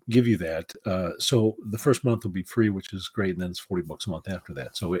give you that. So the first month will be free, which is great, and then it's $40 a month after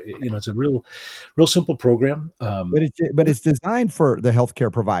that. So it's a real simple program. But it's designed for the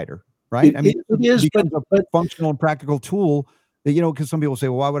healthcare provider, right? I mean, it is, it becomes a but functional and practical tool that, because some people say,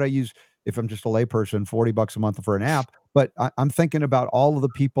 well, why would I use, if I'm just a layperson, $40 a month for an app? But I'm thinking about all of the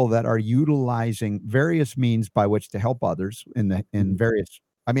people that are utilizing various means by which to help others in various.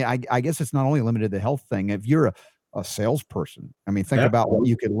 I mean, I guess it's not only limited to the health thing. If you're a salesperson, I mean, think about what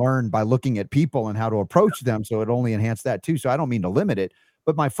you could learn by looking at people and how to approach them. So it only enhance that too. So I don't mean to limit it,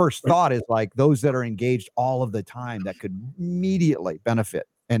 but my first thought is like those that are engaged all of the time that could immediately benefit,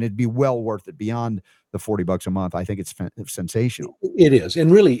 and it'd be well worth it beyond the $40 a month. I think it's sensational. It is, and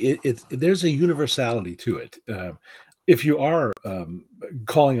really, there's a universality to it. If you are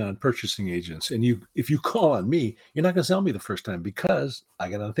calling on purchasing agents, and if you call on me, you're not going to sell me the first time because I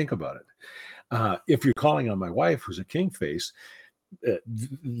got to think about it. If you're calling on my wife, who's a king face,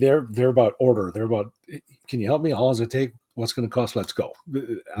 they're about order. They're about, can you help me? How long does it take? What's going to cost? Let's go.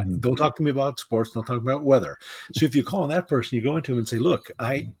 Don't talk to me about sports. Don't talk about weather. So if you call on that person, you go into him and say, look,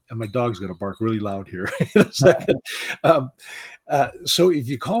 and my dog's going to bark really loud here in a second. So if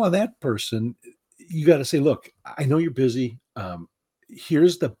you call on that person, you got to say, look, I know you're busy.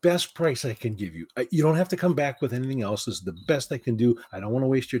 Here's the best price I can give you. You don't have to come back with anything else. This is the best I can do. I don't want to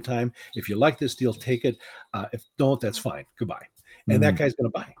waste your time. If you like this deal, take it. If don't, that's fine. Goodbye. And that guy's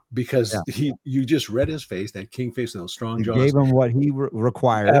going to buy because you just read his face, that king face, those strong jaws. Gave him what he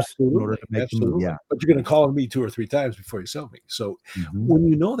requires in order to make the move. Yeah. But you're going to call on me 2 or 3 times before you sell me. So when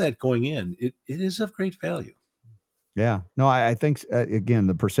you know that going in, it is of great value. Yeah. No, I think, again,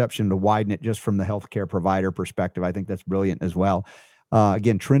 the perception to widen it just from the healthcare provider perspective, I think that's brilliant as well.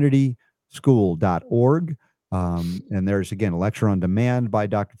 Again, trinityschool.org. And there's, again, a lecture on demand by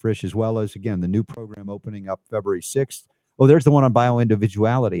Dr. Frisch, as well as, again, the new program opening up February 6th. Oh, there's the one on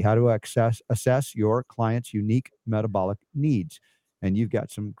bioindividuality, how to assess your client's unique metabolic needs. And you've got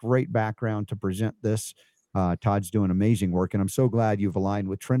some great background to present this. Todd's doing amazing work, and I'm so glad you've aligned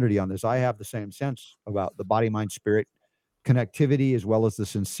with Trinity on this. I have the same sense about the body, mind, spirit connectivity, as well as the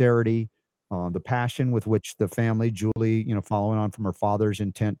sincerity, the passion with which the family, Julie, following on from her father's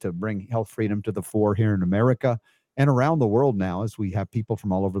intent to bring health freedom to the fore here in America and around the world now, as we have people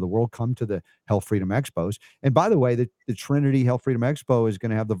from all over the world come to the Health Freedom Expos. And by the way, the Trinity Health Freedom Expo is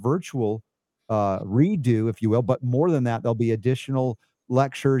going to have the virtual redo, if you will, but more than that, there'll be additional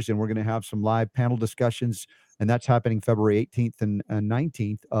lectures, and we're going to have some live panel discussions, and that's happening February 18th and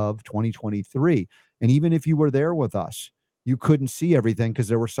 19th of 2023. And even if you were there with us, you couldn't see everything because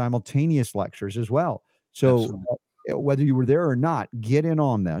there were simultaneous lectures as well. So whether you were there or not, get in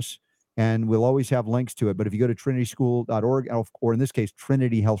on this, and we'll always have links to it. But if you go to trinityschool.org, or in this case,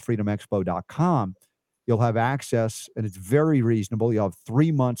 trinityhealthfreedomexpo.com, you'll have access, and it's very reasonable. You'll have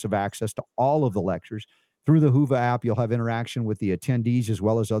 3 months of access to all of the lectures. Through the Whova app, you'll have interaction with the attendees as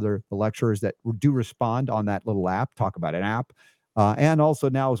well as the lecturers that do respond on that little app. Talk about an app. And also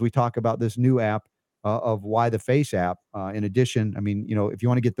now, as we talk about this new app of Why the Face app, in addition, I mean, if you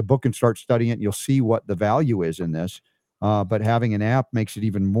want to get the book and start studying it, you'll see what the value is in this. But having an app makes it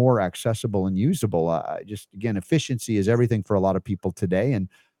even more accessible and usable. Just, again, efficiency is everything for a lot of people today. And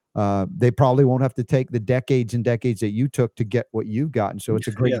they probably won't have to take the decades and decades that you took to get what you've gotten. So it's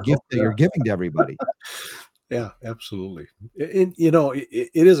a great gift that you're giving to everybody. Yeah, absolutely. And it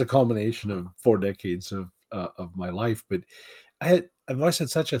is a culmination of 4 decades of my life, but I've always had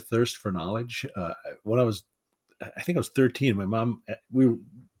such a thirst for knowledge. When I think I was 13, my mom,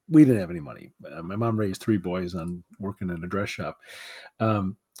 we didn't have any money. My mom raised 3 boys on working in a dress shop.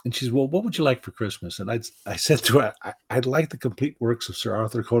 And she said, well, what would you like for Christmas? And I said to her, I'd like the complete works of Sir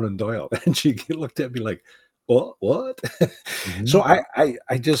Arthur Conan Doyle. And she looked at me like, what? So I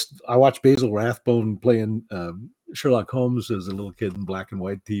watched Basil Rathbone playing Sherlock Holmes as a little kid in black and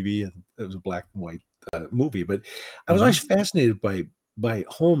white TV. And it was a black and white movie. But I was always fascinated by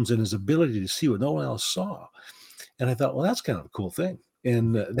Holmes and his ability to see what no one else saw. And I thought, well, that's kind of a cool thing.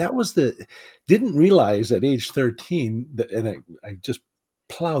 And that was didn't realize at age 13 that, and I just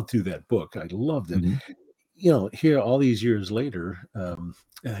plowed through that book. I loved it. Here all these years later,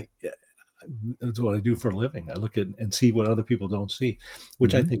 that's what I do for a living. I look at and see what other people don't see,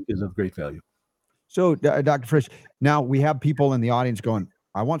 which I think is of great value. So, Dr. Frisch, now we have people in the audience going,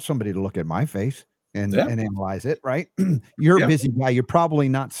 I want somebody to look at my face and Yeah. analyze it, right? You're a Yeah. busy guy. You're probably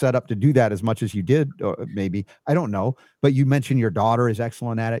not set up to do that as much as you did, maybe. I don't know. But you mentioned your daughter is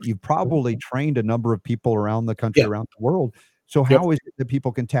excellent at it. You've probably trained a number of people around the country, Yeah. around the world. So Yep. how is it that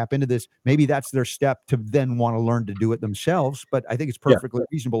people can tap into this? Maybe that's their step to then want to learn to do it themselves. But I think it's Yeah. perfectly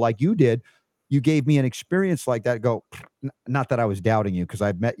reasonable, like you did. You gave me an experience like that. Go, not that I was doubting you because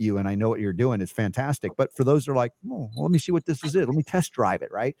I've met you and I know what you're doing. It's fantastic. But for those that are like, oh, well, let me see what this is. Let me test drive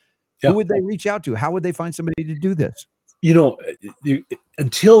it, right? Who Yeah. would they reach out to? How would they find somebody to do this? You know,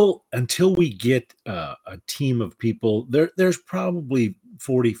 until we get a team of people, there's probably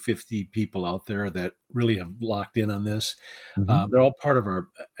 40, 50 people out there that really have locked in on this. Mhm. They're all part of our.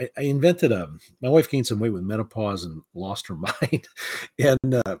 I invented my wife gained some weight with menopause and lost her mind, and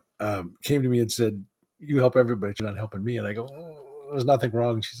came to me and said, "You help everybody, you're not helping me." And I go, "Oh, there's nothing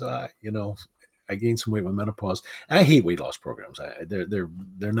wrong." She said, I gained some weight with menopause. I hate weight loss programs.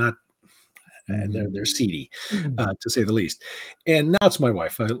 They're not. And they're seedy, to say the least. And now it's my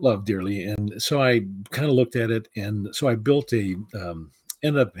wife I love dearly. And so I kind of looked at it. And so I built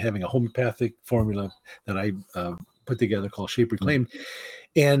ended up having a homeopathic formula that I put together called Shape Reclaimed.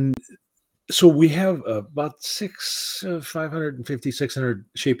 And so we have about 550, 600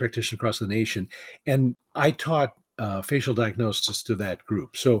 shape practitioners across the nation. And I taught facial diagnosis to that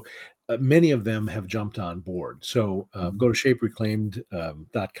group. So many of them have jumped on board. So go to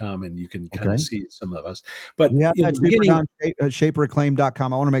shapereclaimed.com and you can kind of see some of us. But Yeah, in that's the beginning,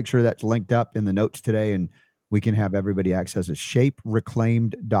 shapereclaim.com. I want to make sure that's linked up in the notes today and we can have everybody access it.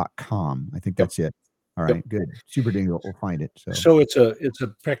 Shapereclaimed.com. I think that's it. All right, good. Super Dingo will find it. So it's a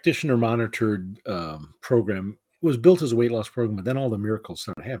practitioner monitored program. It was built as a weight loss program, but then all the miracles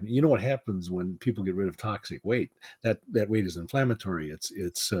started happening. You know what happens when people get rid of toxic weight? That weight is inflammatory. It's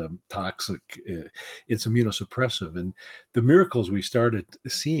toxic. It's immunosuppressive, and the miracles we started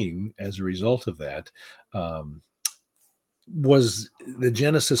seeing as a result of that was the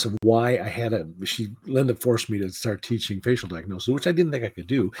genesis of why Linda forced me to start teaching facial diagnosis, which I didn't think I could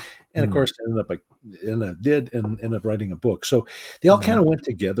do. And of course, ended up writing a book. So they all kind of went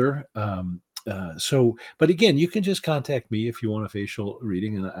together. But again, you can just contact me if you want a facial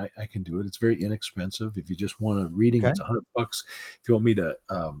reading and I can do it. It's very inexpensive. If you just want a reading, it's $100. If you want me to,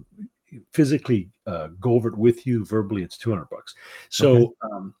 physically go over it with you verbally, it's $200. So,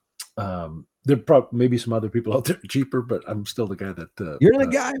 there maybe some other people out there cheaper, but I'm still the guy that you're the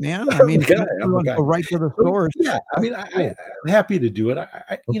guy, man. I mean, I'm the guy. go right to the source. Yeah, I mean, I'm happy to do it.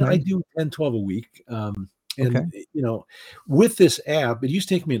 I do 10, 12 a week. With this app, it used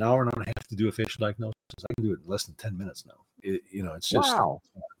to take me an hour and a half to do a facial diagnosis. I can do it in less than 10 minutes now. It's just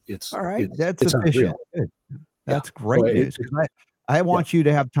it's all right. That's it's efficient. unreal. That's great news. I want you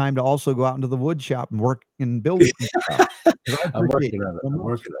to have time to also go out into the wood shop and work and build it. I'm working on it.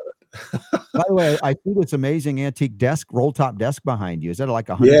 By the way, I see this amazing antique roll top desk behind you. Is that like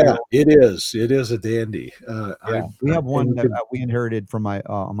 100? Yeah, it is. It is a dandy. We have one that we inherited from my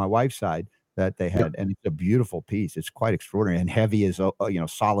on my wife's side that they had, and it's a beautiful piece. It's quite extraordinary and heavy as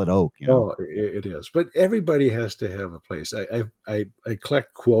solid oak. Oh, it is. But everybody has to have a place. I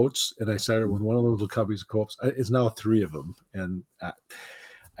collect quotes, and I started with one of those little cubbies of quotes. It's now 3 of them, and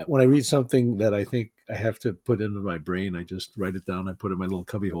when I read something that I think I have to put into my brain, I just write it down. I put it in my little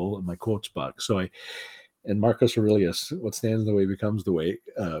cubby hole in my quotes box. So and Marcus Aurelius, what stands in the way becomes the way,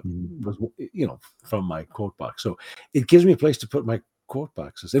 was, from my quote box. So it gives me a place to put my quote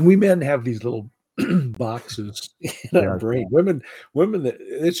boxes. And we men have these little boxes in our brain. Women,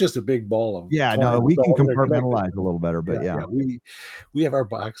 it's just a big ball of. We can compartmentalize a little better, but we have our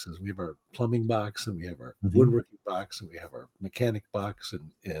boxes. We have our plumbing box, and we have our woodworking box, and we have our mechanic box,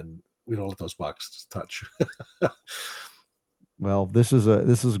 and we don't let those boxes touch. Well, this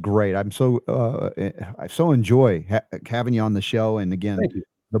is great. I so enjoy having you on the show. And again,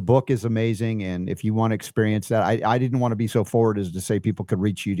 the book is amazing. And if you want to experience that, I didn't want to be so forward as to say people could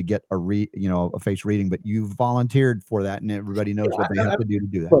reach you to get a face reading, but you volunteered for that, and everybody knows what they have to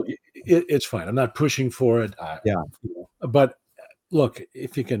do that. Well, it's fine. I'm not pushing for it. But look,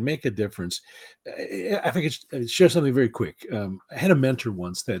 if you can make a difference, I think it's share something very quick. I had a mentor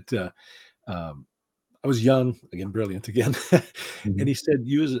once that. I was young, again, brilliant again. And he said,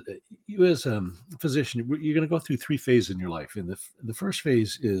 you as a physician, you're going to go through 3 phases in your life. And the first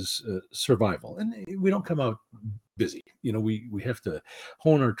phase is survival. And we don't come out busy. We have to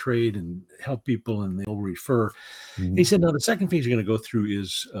hone our trade and help people, and they'll refer. He said, now the second phase you're going to go through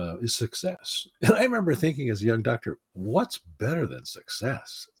is success. And I remember thinking as a young doctor, what's better than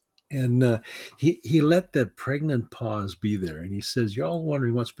success? And he let that pregnant pause be there, and he says, "You're all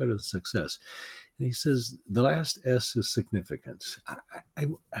wondering what's better than success." And he says, "The last S is significance." I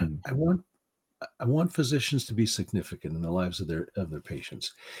want physicians to be significant in the lives of their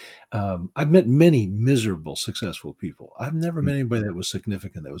patients. I've met many miserable, successful people. I've never met anybody that was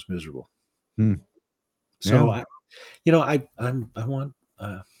significant that was miserable. Mm. So Yeah.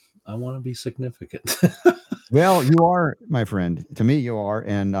 I want to be significant. Well, you are, my friend. To me, you are,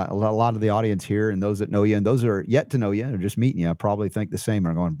 and a lot of the audience here, and those that know you, and those that are yet to know you, or just meeting you, probably think the same.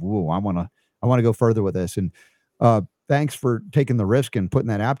 Are going, "Whoa, I want to go further with this." And thanks for taking the risk and putting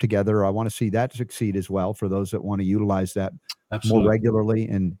that app together. I want to see that succeed as well for those that want to utilize that more Absolutely. regularly.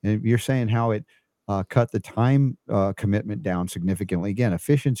 And you're saying how it cut the time commitment down significantly. Again,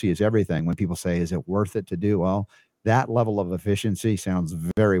 efficiency is everything. When people say, "Is it worth it to do?" Well, that level of efficiency sounds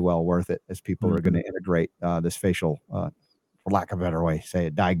very well worth it as people are going to integrate this facial, for lack of a better way, say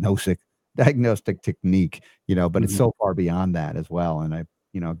it, diagnostic technique, but it's so far beyond that as well. And I,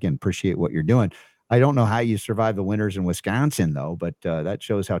 again, appreciate what you're doing. I don't know how you survive the winters in Wisconsin though, but that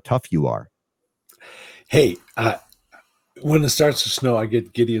shows how tough you are. Hey, when it starts to snow, I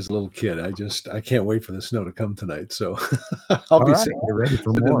get giddy as a little kid. I can't wait for the snow to come tonight. So I'll be sitting You're ready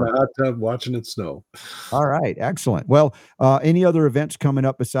for in more. my hot tub watching it snow. All right. Excellent. Well, any other events coming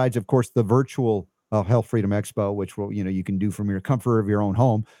up besides, of course, the virtual Health Freedom Expo, which will, you can do from your comfort of your own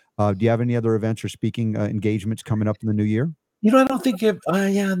home. Do you have any other events or speaking engagements coming up in the new year? I don't think in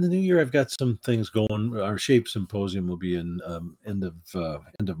the new year I've got some things going. Our Shape Symposium will be in end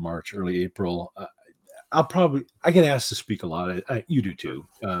of March, early April. I get asked to speak a lot. You do too.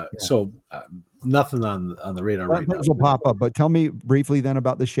 So nothing on the radar right now. Things will pop up, but tell me briefly then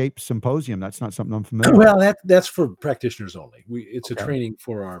about the Shape Symposium. That's not something I'm familiar with. Well, that's for practitioners only. It's a Okay. training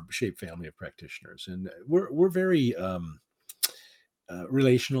for our Shape family of practitioners, and we're very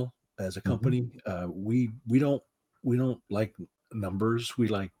relational as a company. We don't like numbers. We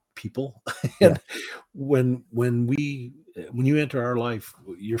like people. And when you enter our life,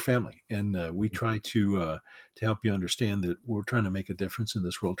 you're family, and we try to help you understand that we're trying to make a difference in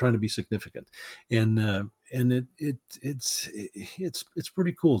this world, trying to be significant, and it's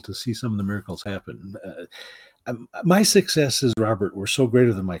pretty cool to see some of the miracles happen. My successes, Robert, were so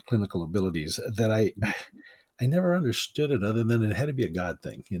greater than my clinical abilities that I never understood it, other than it had to be a God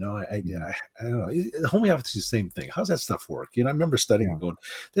thing. I don't know. Homeopathy is the same thing. How's that stuff work? I remember studying and going,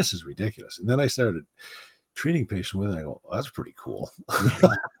 this is ridiculous. And then I started treating patients with it. I go, that's pretty cool.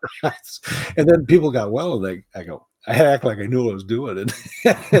 And then people got well, and I act like I knew what I was doing.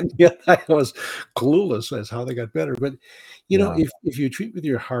 And yet I was clueless as how they got better. But, if you treat with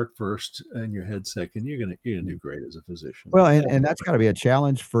your heart first and your head second, you're gonna do great as a physician. Well, and that's got to be a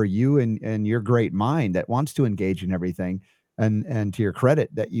challenge for you and your great mind that wants to engage in everything. And to your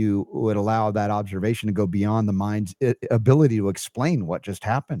credit, that you would allow that observation to go beyond the mind's ability to explain what just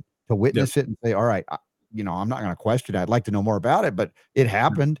happened, to witness it and say, all right, I'm not going to question it. I'd like to know more about it, but it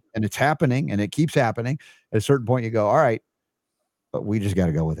happened and it's happening and it keeps happening. At a certain point, you go, all right, but we just got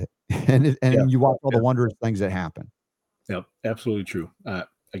to go with it. And you watch all the wondrous things that happen. Yep, absolutely true.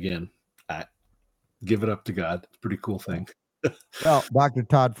 Again, I give it up to God. It's a pretty cool thing. Well, Dr.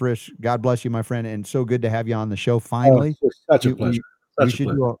 Todd Frisch, God bless you, my friend, and so good to have you on the show finally. Such a pleasure. We should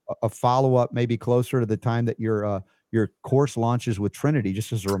do a follow-up maybe closer to the time that your course launches with Trinity,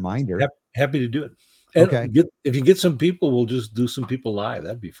 just as a reminder. Happy to do it. And okay. If you get some people, we'll just do some people live.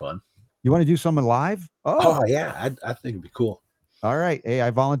 That'd be fun. You want to do someone live? Oh yeah, I think it'd be cool. All right. Hey, I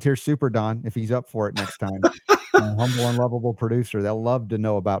volunteer Super Don if he's up for it next time. Humble and lovable producer. They'll love to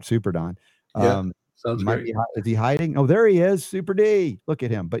know about Super Don. Sounds great. Is he hiding? Oh, there he is. Super D. Look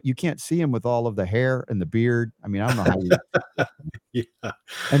at him. But you can't see him with all of the hair and the beard. I mean, I don't know how you.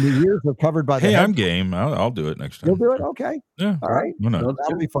 And the ears are covered by the. Hey, I'm game. I'll do it next time. You'll do it? Okay. Yeah. All right.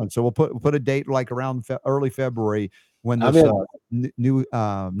 That'll be fun. So we'll put a date like around early February when this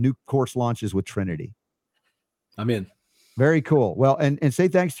new course launches with Trinity. I'm in. Very cool. Well, and say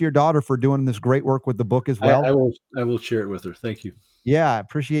thanks to your daughter for doing this great work with the book as well. I will share it with her. Thank you. Yeah, I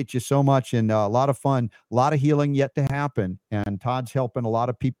appreciate you so much, and a lot of fun, a lot of healing yet to happen. And Todd's helping a lot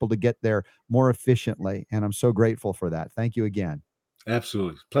of people to get there more efficiently, and I'm so grateful for that. Thank you again.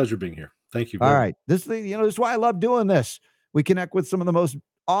 Absolutely, pleasure being here. Thank you. All right, this is why I love doing this. We connect with some of the most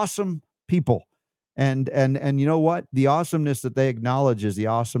awesome people, and you know what? The awesomeness that they acknowledge is the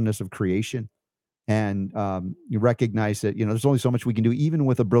awesomeness of creation, and you recognize that there's only so much we can do, even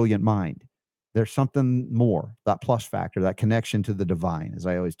with a brilliant mind. There's something more, that plus factor, that connection to the divine, as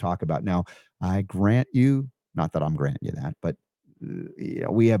I always talk about. Now, I grant you, not that I'm granting you that, but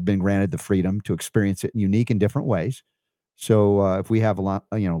we have been granted the freedom to experience it in unique and different ways. So if we have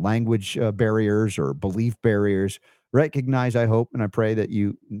language barriers or belief barriers, recognize, I hope, and I pray that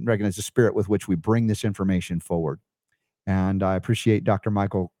you recognize the spirit with which we bring this information forward. And I appreciate Dr.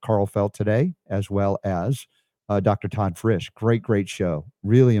 Michael Karlfeldt today, as well as Dr. Todd Frisch. Great show.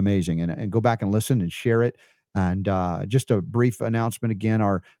 Really amazing. And go back and listen and share it. And just a brief announcement again,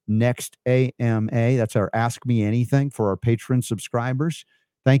 our next AMA, that's our Ask Me Anything for our patron subscribers.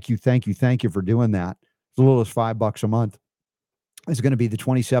 Thank you for doing that. It's a little as $5 a month. It's going to be the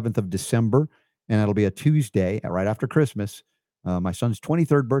 27th of December, and it'll be a Tuesday right after Christmas. My son's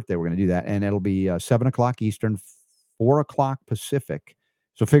 23rd birthday. We're going to do that, and it'll be 7 o'clock Eastern, 4 o'clock Pacific.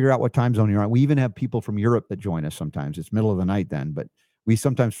 So figure out what time zone you're on. We even have people from Europe that join us sometimes. It's middle of the night then, but we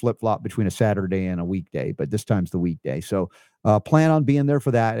sometimes flip-flop between a Saturday and a weekday, but this time's the weekday. So plan on being there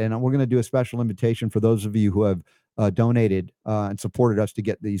for that, and we're going to do a special invitation for those of you who have donated and supported us to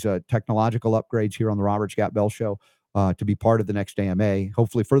get these technological upgrades here on the Robert Scott Bell Show. To be part of the next AMA,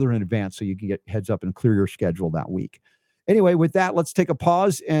 hopefully further in advance so you can get heads up and clear your schedule that week. Anyway, with that, let's take a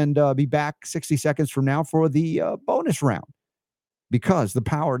pause and be back 60 seconds from now for the bonus round, because the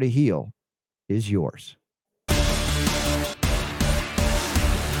power to heal is yours.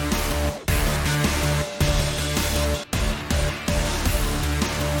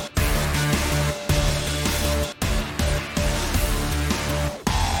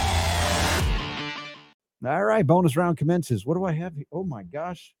 All right, bonus round commences. What do I have here? Oh my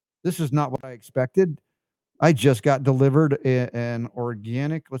gosh, this is not what I expected. I just got delivered an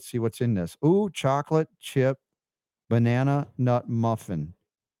organic. Let's see what's in this. Ooh, chocolate chip banana nut muffin,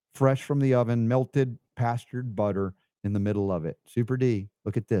 fresh from the oven, melted pastured butter in the middle of it. Super D.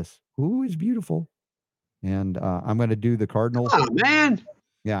 Look at this. Ooh, it's beautiful. And I'm going to do the cardinal. Oh, man.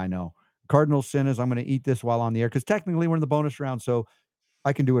 Yeah, I know. Cardinal sin is I'm going to eat this while on the air because technically we're in the bonus round, so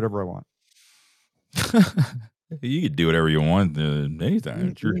I can do whatever I want. You could do whatever you want anytime.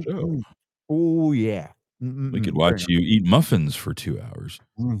 It's your show. Oh, yeah. We could watch you eat muffins for 2 hours.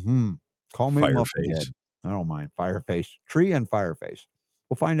 Call me Muffin Head. Fireface. I don't mind. Fireface. Tree and Fireface.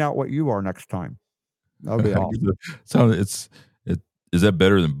 We'll find out what you are next time. That'll be awesome. So is that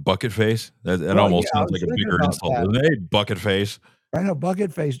better than bucket face? That almost sounds like a bigger insult. Hey, bucket face. I know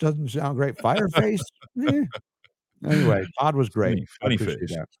bucket face doesn't sound great. Fireface. Anyway, Todd was great. Funny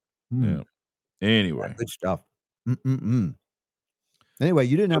face. Yeah. Anyway, good stuff. Anyway,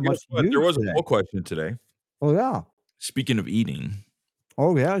 you didn't have much to do. There was a poll question today. Oh yeah. Speaking of eating.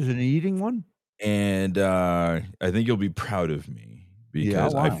 Oh yeah, is it an eating one? And I think you'll be proud of me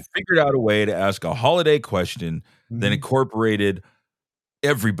because why? I figured out a way to ask a holiday question that incorporated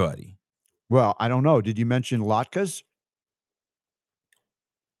everybody. Well, I don't know. Did you mention latkes?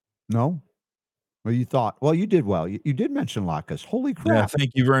 No? Well, you thought. Well, you did well. You did mention latkes. Holy crap. Yeah,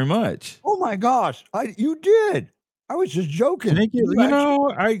 thank you very much. Oh my gosh. You did. I was just joking.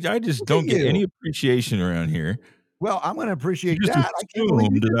 I just don't get any appreciation around here. Well, I'm going to appreciate you just that. I can't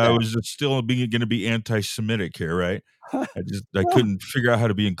believe that I was just still going to be anti-Semitic here, right? I couldn't figure out how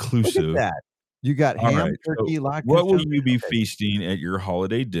to be inclusive. Look at that. You got ham, turkey, latkes. What will you be feasting at your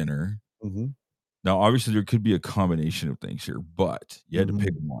holiday dinner? Now, obviously, there could be a combination of things here, but you had to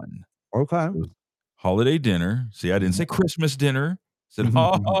pick one. Okay. Holiday dinner. See, I didn't say Christmas dinner. I said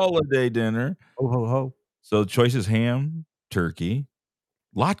holiday dinner. Ho, ho, ho. So the choice is ham, turkey,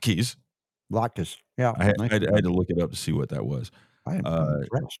 latkes. Latkes. Yeah. I had to look it up to see what that was. I am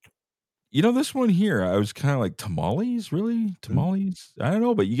impressed. This one here, I was kind of like tamales, really? Tamales? I don't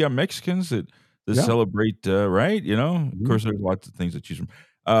know, but you got Mexicans that celebrate, right? Of course, there's lots of things to choose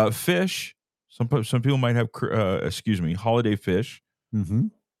from. Fish. Some people might have, holiday fish.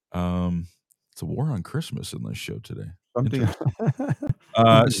 It's a war on Christmas in this show today. Something.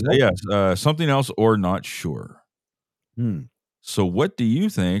 Something else or not sure. So what do you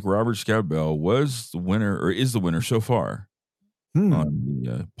think Robert Scott Bell was the winner or is the winner so far on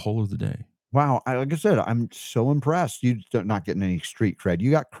the poll of the day? Wow. Like I said, I'm so impressed. You're not getting any street cred. You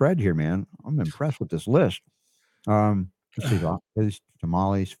got cred here, man. I'm impressed with this list. Let's see. Latkes,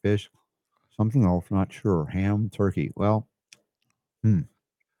 tamales, fish, something else, not sure. Ham, turkey. Well,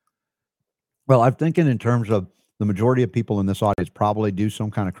 Well, I'm thinking in terms of the majority of people in this audience probably do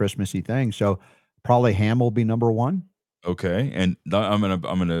some kind of Christmassy thing. So probably ham will be number one. Okay. And I'm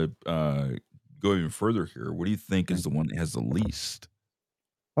gonna go even further here. What do you think is the one that has the least?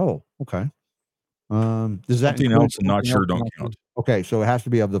 Oh, okay. Does that something else? Not sure. Don't count. Okay, so it has to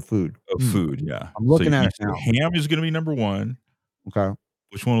be of the food. Of food, yeah. I'm looking at it now. Ham is going to be number one. Okay.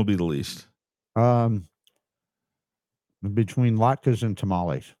 Which one will be the least? Between latkes and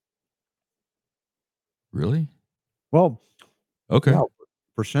tamales. Really? Well, okay. Yeah,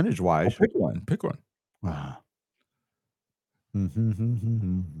 percentage wise, pick one. Pick one.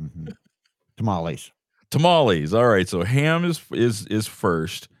 Tamales. Tamales. All right. So ham is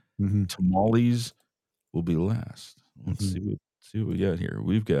first. Mm-hmm. Tamales will be last. Let's see what we got here.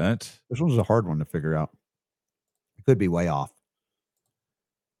 We've got this one's a hard one to figure out. It could be way off.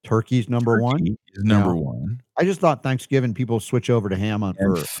 Turkey's number one. Is number one. I just thought Thanksgiving people switch over to ham on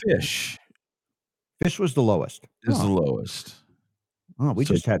And first. fish. Fish was the lowest. Is the lowest. Oh, we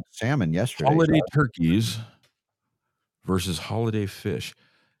just had salmon yesterday. Holiday turkeys versus holiday fish.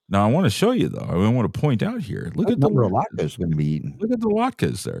 Now, I want to show you, though. I want to point out here. Look at the number of latkes going to be eaten. Look at the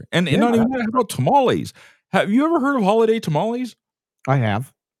latkes there. And not even that. How about tamales? Have you ever heard of holiday tamales? I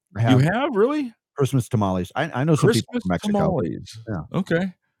have. You have? Really? Christmas tamales. I know some people from Mexico. Tamales. Yeah.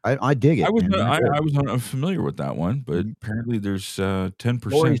 Okay. I dig it. I was unfamiliar with that one, but apparently there's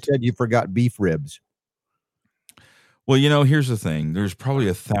 10%. Lori said you forgot beef ribs. Well, here's the thing. There's probably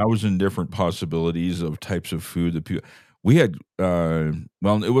 1,000 different possibilities of types of food that people. We had,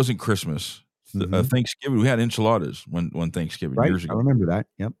 well, it wasn't Christmas. Thanksgiving, we had enchiladas when Thanksgiving years ago. I remember that.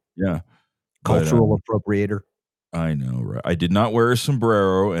 Yep. Yeah. Cultural appropriator. I know, right? I did not wear a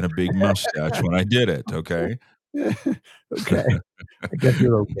sombrero and a big mustache when I did it. Okay. Okay. I guess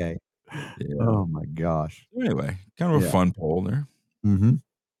you're okay. Yeah. Oh my gosh. Anyway, kind of a fun poll there.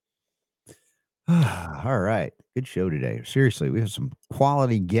 All right. Good show today. Seriously, we have some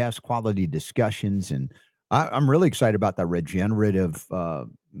quality guests, quality discussions, and I'm really excited about that regenerative, what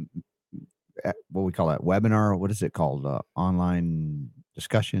we call that, webinar. What is it called? Online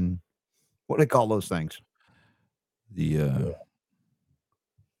discussion. What do they call those things? The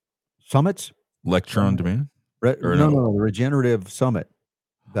summits? Lecture on demand? No, the regenerative summit.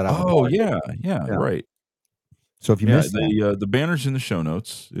 Right. So if you missed that, the banner's in the show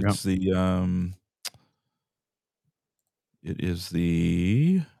notes. It's it is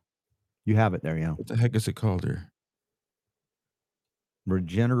the. You have it there, yeah. What the heck is it called here?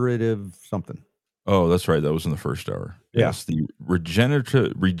 Regenerative something. Oh, that's right. That was in the first hour. Yeah. Yes, the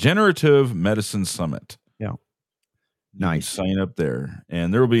regenerative medicine summit. Yeah. Nice. Sign up there,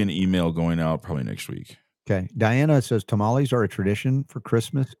 and there will be an email going out probably next week. Okay. Diana says tamales are a tradition for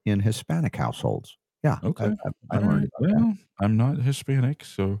Christmas in Hispanic households. Yeah. Okay. I learned about that. I'm not Hispanic,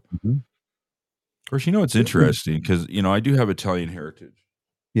 so. Of course, it's interesting because I do have Italian heritage.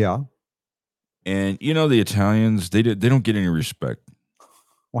 Yeah. And the Italians, they don't get any respect.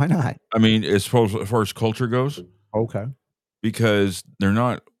 Why not? I mean, as far as culture goes. Okay. Because they're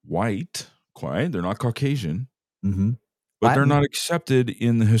not white, quite. They're not Caucasian. But they're not accepted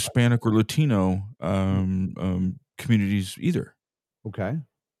in the Hispanic or Latino communities either. Okay.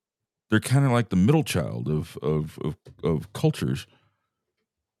 They're kind of like the middle child of cultures.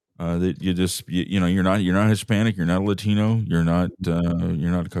 That you just you're not Hispanic, you're not Latino, you're not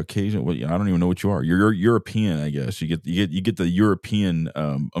a Caucasian. Well, I don't even know what you are. You're European, I guess. You get the European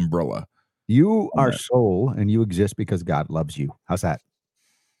umbrella. You are soul, and you exist because God loves you. How's that?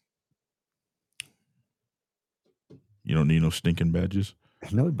 You don't need no stinking badges.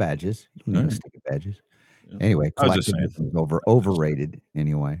 No badges. You don't need no stinking badges. Yeah. Anyway, collectivism is overrated.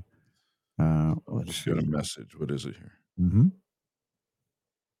 Anyway, let's get a message. What is it here?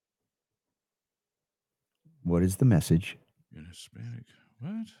 What is the message? In Hispanic.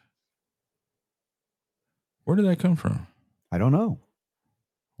 What? Where did that come from? I don't know.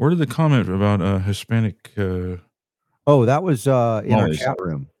 Where did the comment about Hispanic? Oh, that was in our chat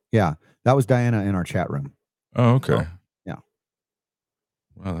room. Yeah, that was Diana in our chat room. Oh, okay. Yeah.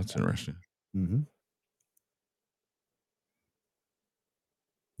 Wow, that's interesting. You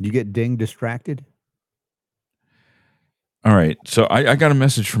get distracted? All right. So I got a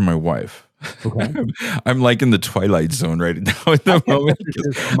message from my wife. Okay. I'm like in the twilight zone right now at the moment.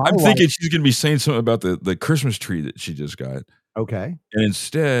 I'm thinking she's going to be saying something about the Christmas tree that she just got. Okay. And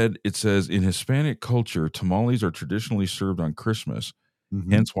instead, it says, in Hispanic culture, tamales are traditionally served on Christmas.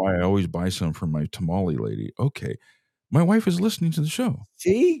 Hence why I always buy some from my tamale lady. Okay. My wife is listening to the show.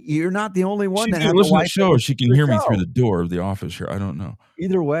 See, you're not the only one that has listen to the show. She can hear me through the door of the office here. I don't know.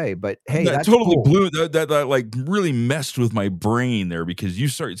 Either way, but hey, that that's totally cool. blew that like really messed with my brain there because you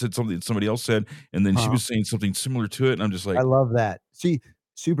said something that somebody else said, and then she was saying something similar to it, and I'm just like, I love that. See,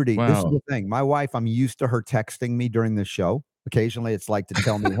 Super D, wow. This is the thing. My wife, I'm used to her texting me during the show. Occasionally, it's like to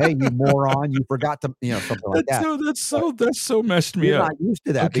tell me, "Hey, you moron, you forgot to," something like that. That's so messed me up. You're not used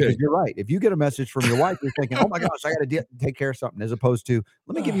to that because you're right. If you get a message from your wife, you're thinking, "Oh my gosh, I got to take care of something," as opposed to,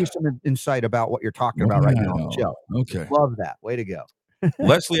 "Let me give you some insight about what you're talking about right now on the show." Okay, love that. Way to go.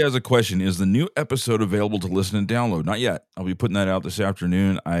 Leslie has a question. Is the new episode available to listen and download? Not yet. I'll be putting that out this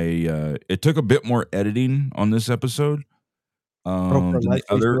afternoon. It took a bit more editing on this episode. Than the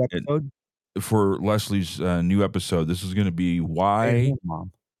other episode? for Leslie's new episode, this is going to be why.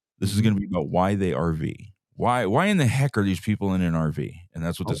 Mom. This is going to be about why they RV. Why in the heck are these people in an RV? And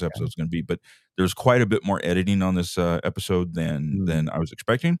that's what this episode is going to be. But there's quite a bit more editing on this episode than I was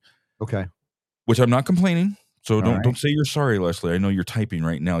expecting. Okay. Which I'm not complaining. So All don't say you're sorry, Leslie. I know you're typing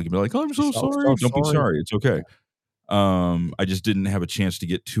right now. You can be like, oh, I'm so sorry. So don't be sorry. sorry. It's okay. I just didn't have a chance to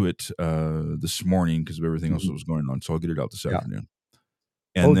get to it this morning because of everything else that was going on. So I'll get it out this afternoon.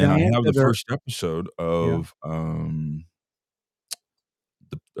 And then Diane I have the first episode of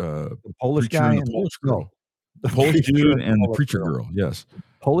the Polish preacher guy and the Polish girl. No, the Polish dude and the Polish preacher girl. Yes.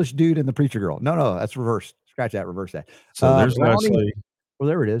 Polish dude and the preacher girl. No, that's reversed. Scratch that, reverse that. So there's Leslie. Well,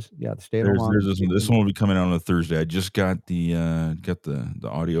 there it is. Yeah, the state there's this one will be coming out on a Thursday. I just got the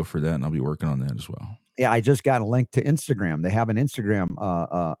audio for that, and I'll be working on that as well. Yeah, I just got a link to Instagram. They have an Instagram,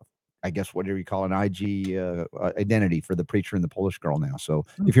 I guess, whatever you call an IG identity for the preacher and the Polish girl now. So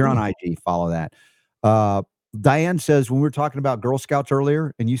if you're on IG, follow that. Diane says, when we were talking about Girl Scouts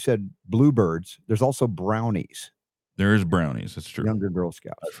earlier, and you said bluebirds, there's also brownies. There is brownies. That's true. Younger Girl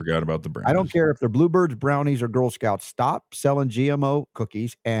Scouts. I forgot about the brownies. I don't care if they're bluebirds, brownies, or Girl Scouts. Stop selling GMO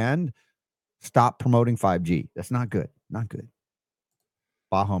cookies and stop promoting 5G. That's not good. Not good.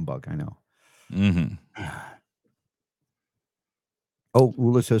 Bah humbug, I know. Mm-hmm. Oh,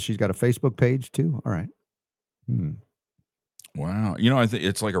 Ula says she's got a Facebook page too. All right. Wow. I think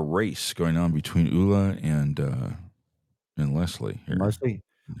it's like a race going on between Ula and Leslie here. Leslie.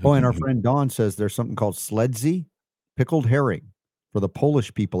 Oh, and our friend Dawn says there's something called sledzi, pickled herring for the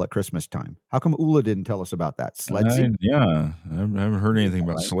Polish people at Christmas time. How come Ula didn't tell us about that? Sledzi? I haven't heard anything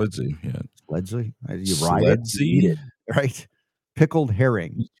about sledzi yet. Sledzi? You ride it, you eat it, right? Pickled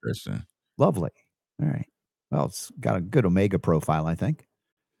herring. Interesting. Lovely. All right. Well, it's got a good omega profile, I think.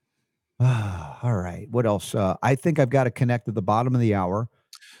 All right. What else? I think I've got to connect at the bottom of the hour.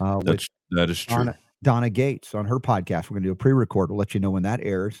 That is true. Donna Gates on her podcast. We're going to do a pre-record. We'll let you know when that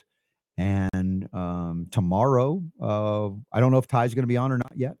airs. And tomorrow, I don't know if Ty's going to be on or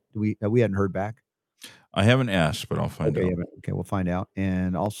not yet. We hadn't heard back. I haven't asked, but I'll find out. Okay, we'll find out.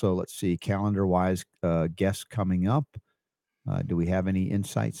 And also, let's see, calendar-wise, guests coming up. Do we have any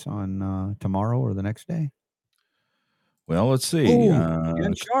insights on tomorrow or the next day? Well, let's see.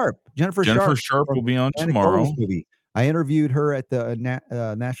 Jennifer Sharp will be on tomorrow. Movie. I interviewed her at the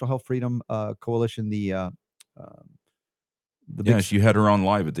National Health Freedom Coalition. You had her on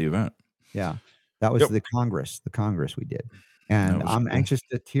live at the event. Yeah, that was the Congress we did. And I'm anxious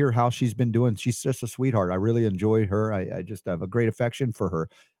to hear how she's been doing. She's just a sweetheart. I really enjoyed her. I just have a great affection for her.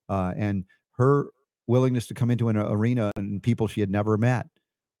 And her willingness to come into an arena and people she had never met.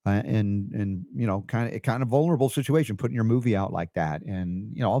 And kind of vulnerable situation, putting your movie out like that.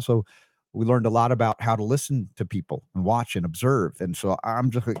 And, also we learned a lot about how to listen to people and watch and observe. And so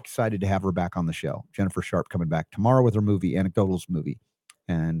I'm just excited to have her back on the show. Jennifer Sharp coming back tomorrow with her movie, Anecdotals movie.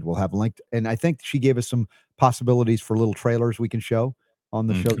 And we'll have a link. And I think she gave us some possibilities for little trailers we can show on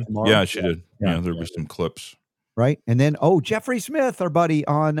the show tomorrow. Yeah, she did. Yeah, there'll be some clips. Right. And then, Jeffrey Smith, our buddy,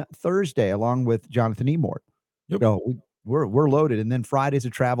 on Thursday, along with Jonathan Emort. Yep. So we're loaded. And then Friday's a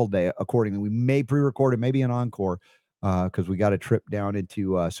travel day accordingly. We may pre-record it, maybe an encore, because we got a trip down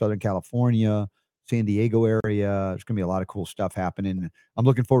into Southern California, San Diego area. There's going to be a lot of cool stuff happening. I'm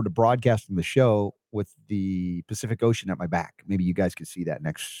looking forward to broadcasting the show with the Pacific Ocean at my back. Maybe you guys can see that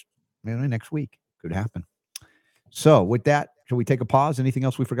next week. Could happen. So with that, shall we take a pause? Anything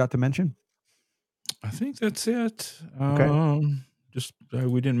else we forgot to mention? I think that's it. Okay. Just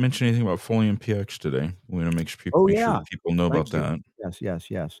we didn't mention anything about Folium PX today. We want to make sure people know about that.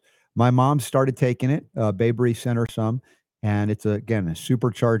 Yes. My mom started taking it. Babe Ruth sent her some, and it's a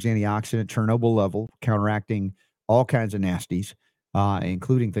supercharged antioxidant, Chernobyl level, counteracting all kinds of nasties,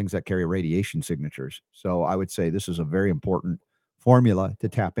 including things that carry radiation signatures. So I would say this is a very important formula to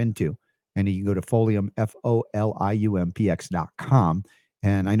tap into. And you can go to Folium, FOLIUMPX.com.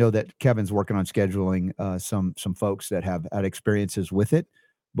 And I know that Kevin's working on scheduling some folks that have had experiences with it,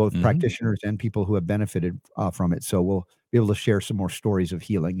 both practitioners and people who have benefited from it. So we'll be able to share some more stories of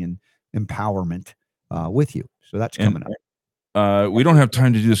healing and empowerment with you. So that's coming up. We don't have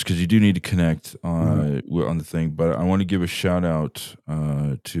time to do this because you do need to connect on the thing, but I want to give a shout out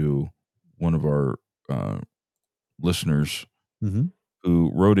to one of our listeners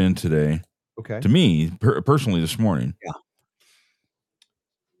who wrote in today to me personally this morning. Yeah.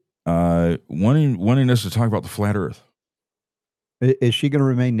 Wanting us to talk about the flat Earth. Is she going to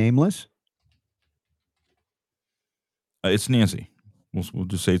remain nameless? It's Nancy. We'll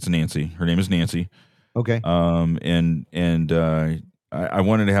just say it's Nancy. Her name is Nancy. Okay. And I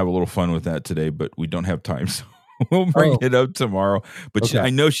wanted to have a little fun with that today, but we don't have time, so we'll bring it up tomorrow. But I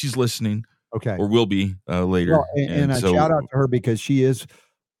know she's listening. Okay. or will be later. Well, and a so shout out to her because she is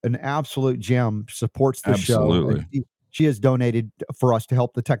an absolute gem, supports the show. And absolutely. she has donated for us to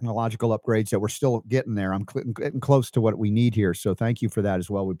help the technological upgrades that we're still getting there. I'm getting close to what we need here. So thank you for that as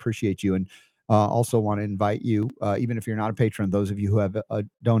well. We appreciate you. And also want to invite you, even if you're not a patron, those of you who have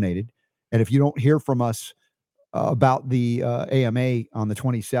donated. And if you don't hear from us about the AMA on the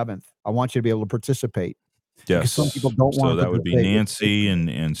 27th, I want you to be able to participate. Because some people Yes. don't want So to that would be participate. Nancy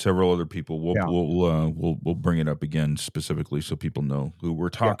and several other people. Yeah. We'll bring it up again specifically so people know who we're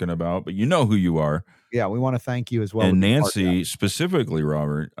talking about, but you know who you are. Yeah, we want to thank you as well. And Nancy specifically,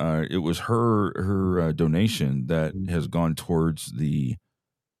 Robert, it was her donation that has gone towards the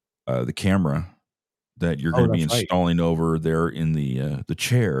camera that you're going to be installing over there in the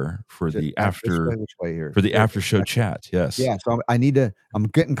chair for the after show chat. Yes. Yeah. So I'm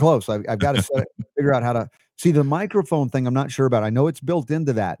getting close. I've got to figure out how to see the microphone thing. I'm not sure about. I know it's built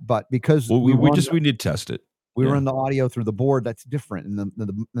into that, but because we need to test it. We run the audio through the board. That's different, and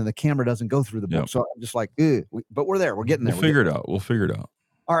the camera doesn't go through the board. Yep. So I'm just like, but we're there. We're getting there. We'll figure it out.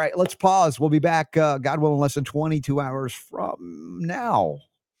 All right, let's pause. We'll be back, God willing, less than 22 hours from now.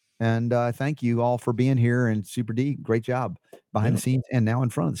 And thank you all for being here. And Super D, great job behind the scenes and now in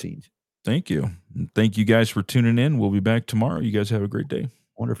front of the scenes. Thank you. And thank you guys for tuning in. We'll be back tomorrow. You guys have a great day. I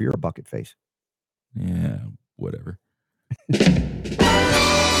wonder if you're a bucket face. Yeah, whatever.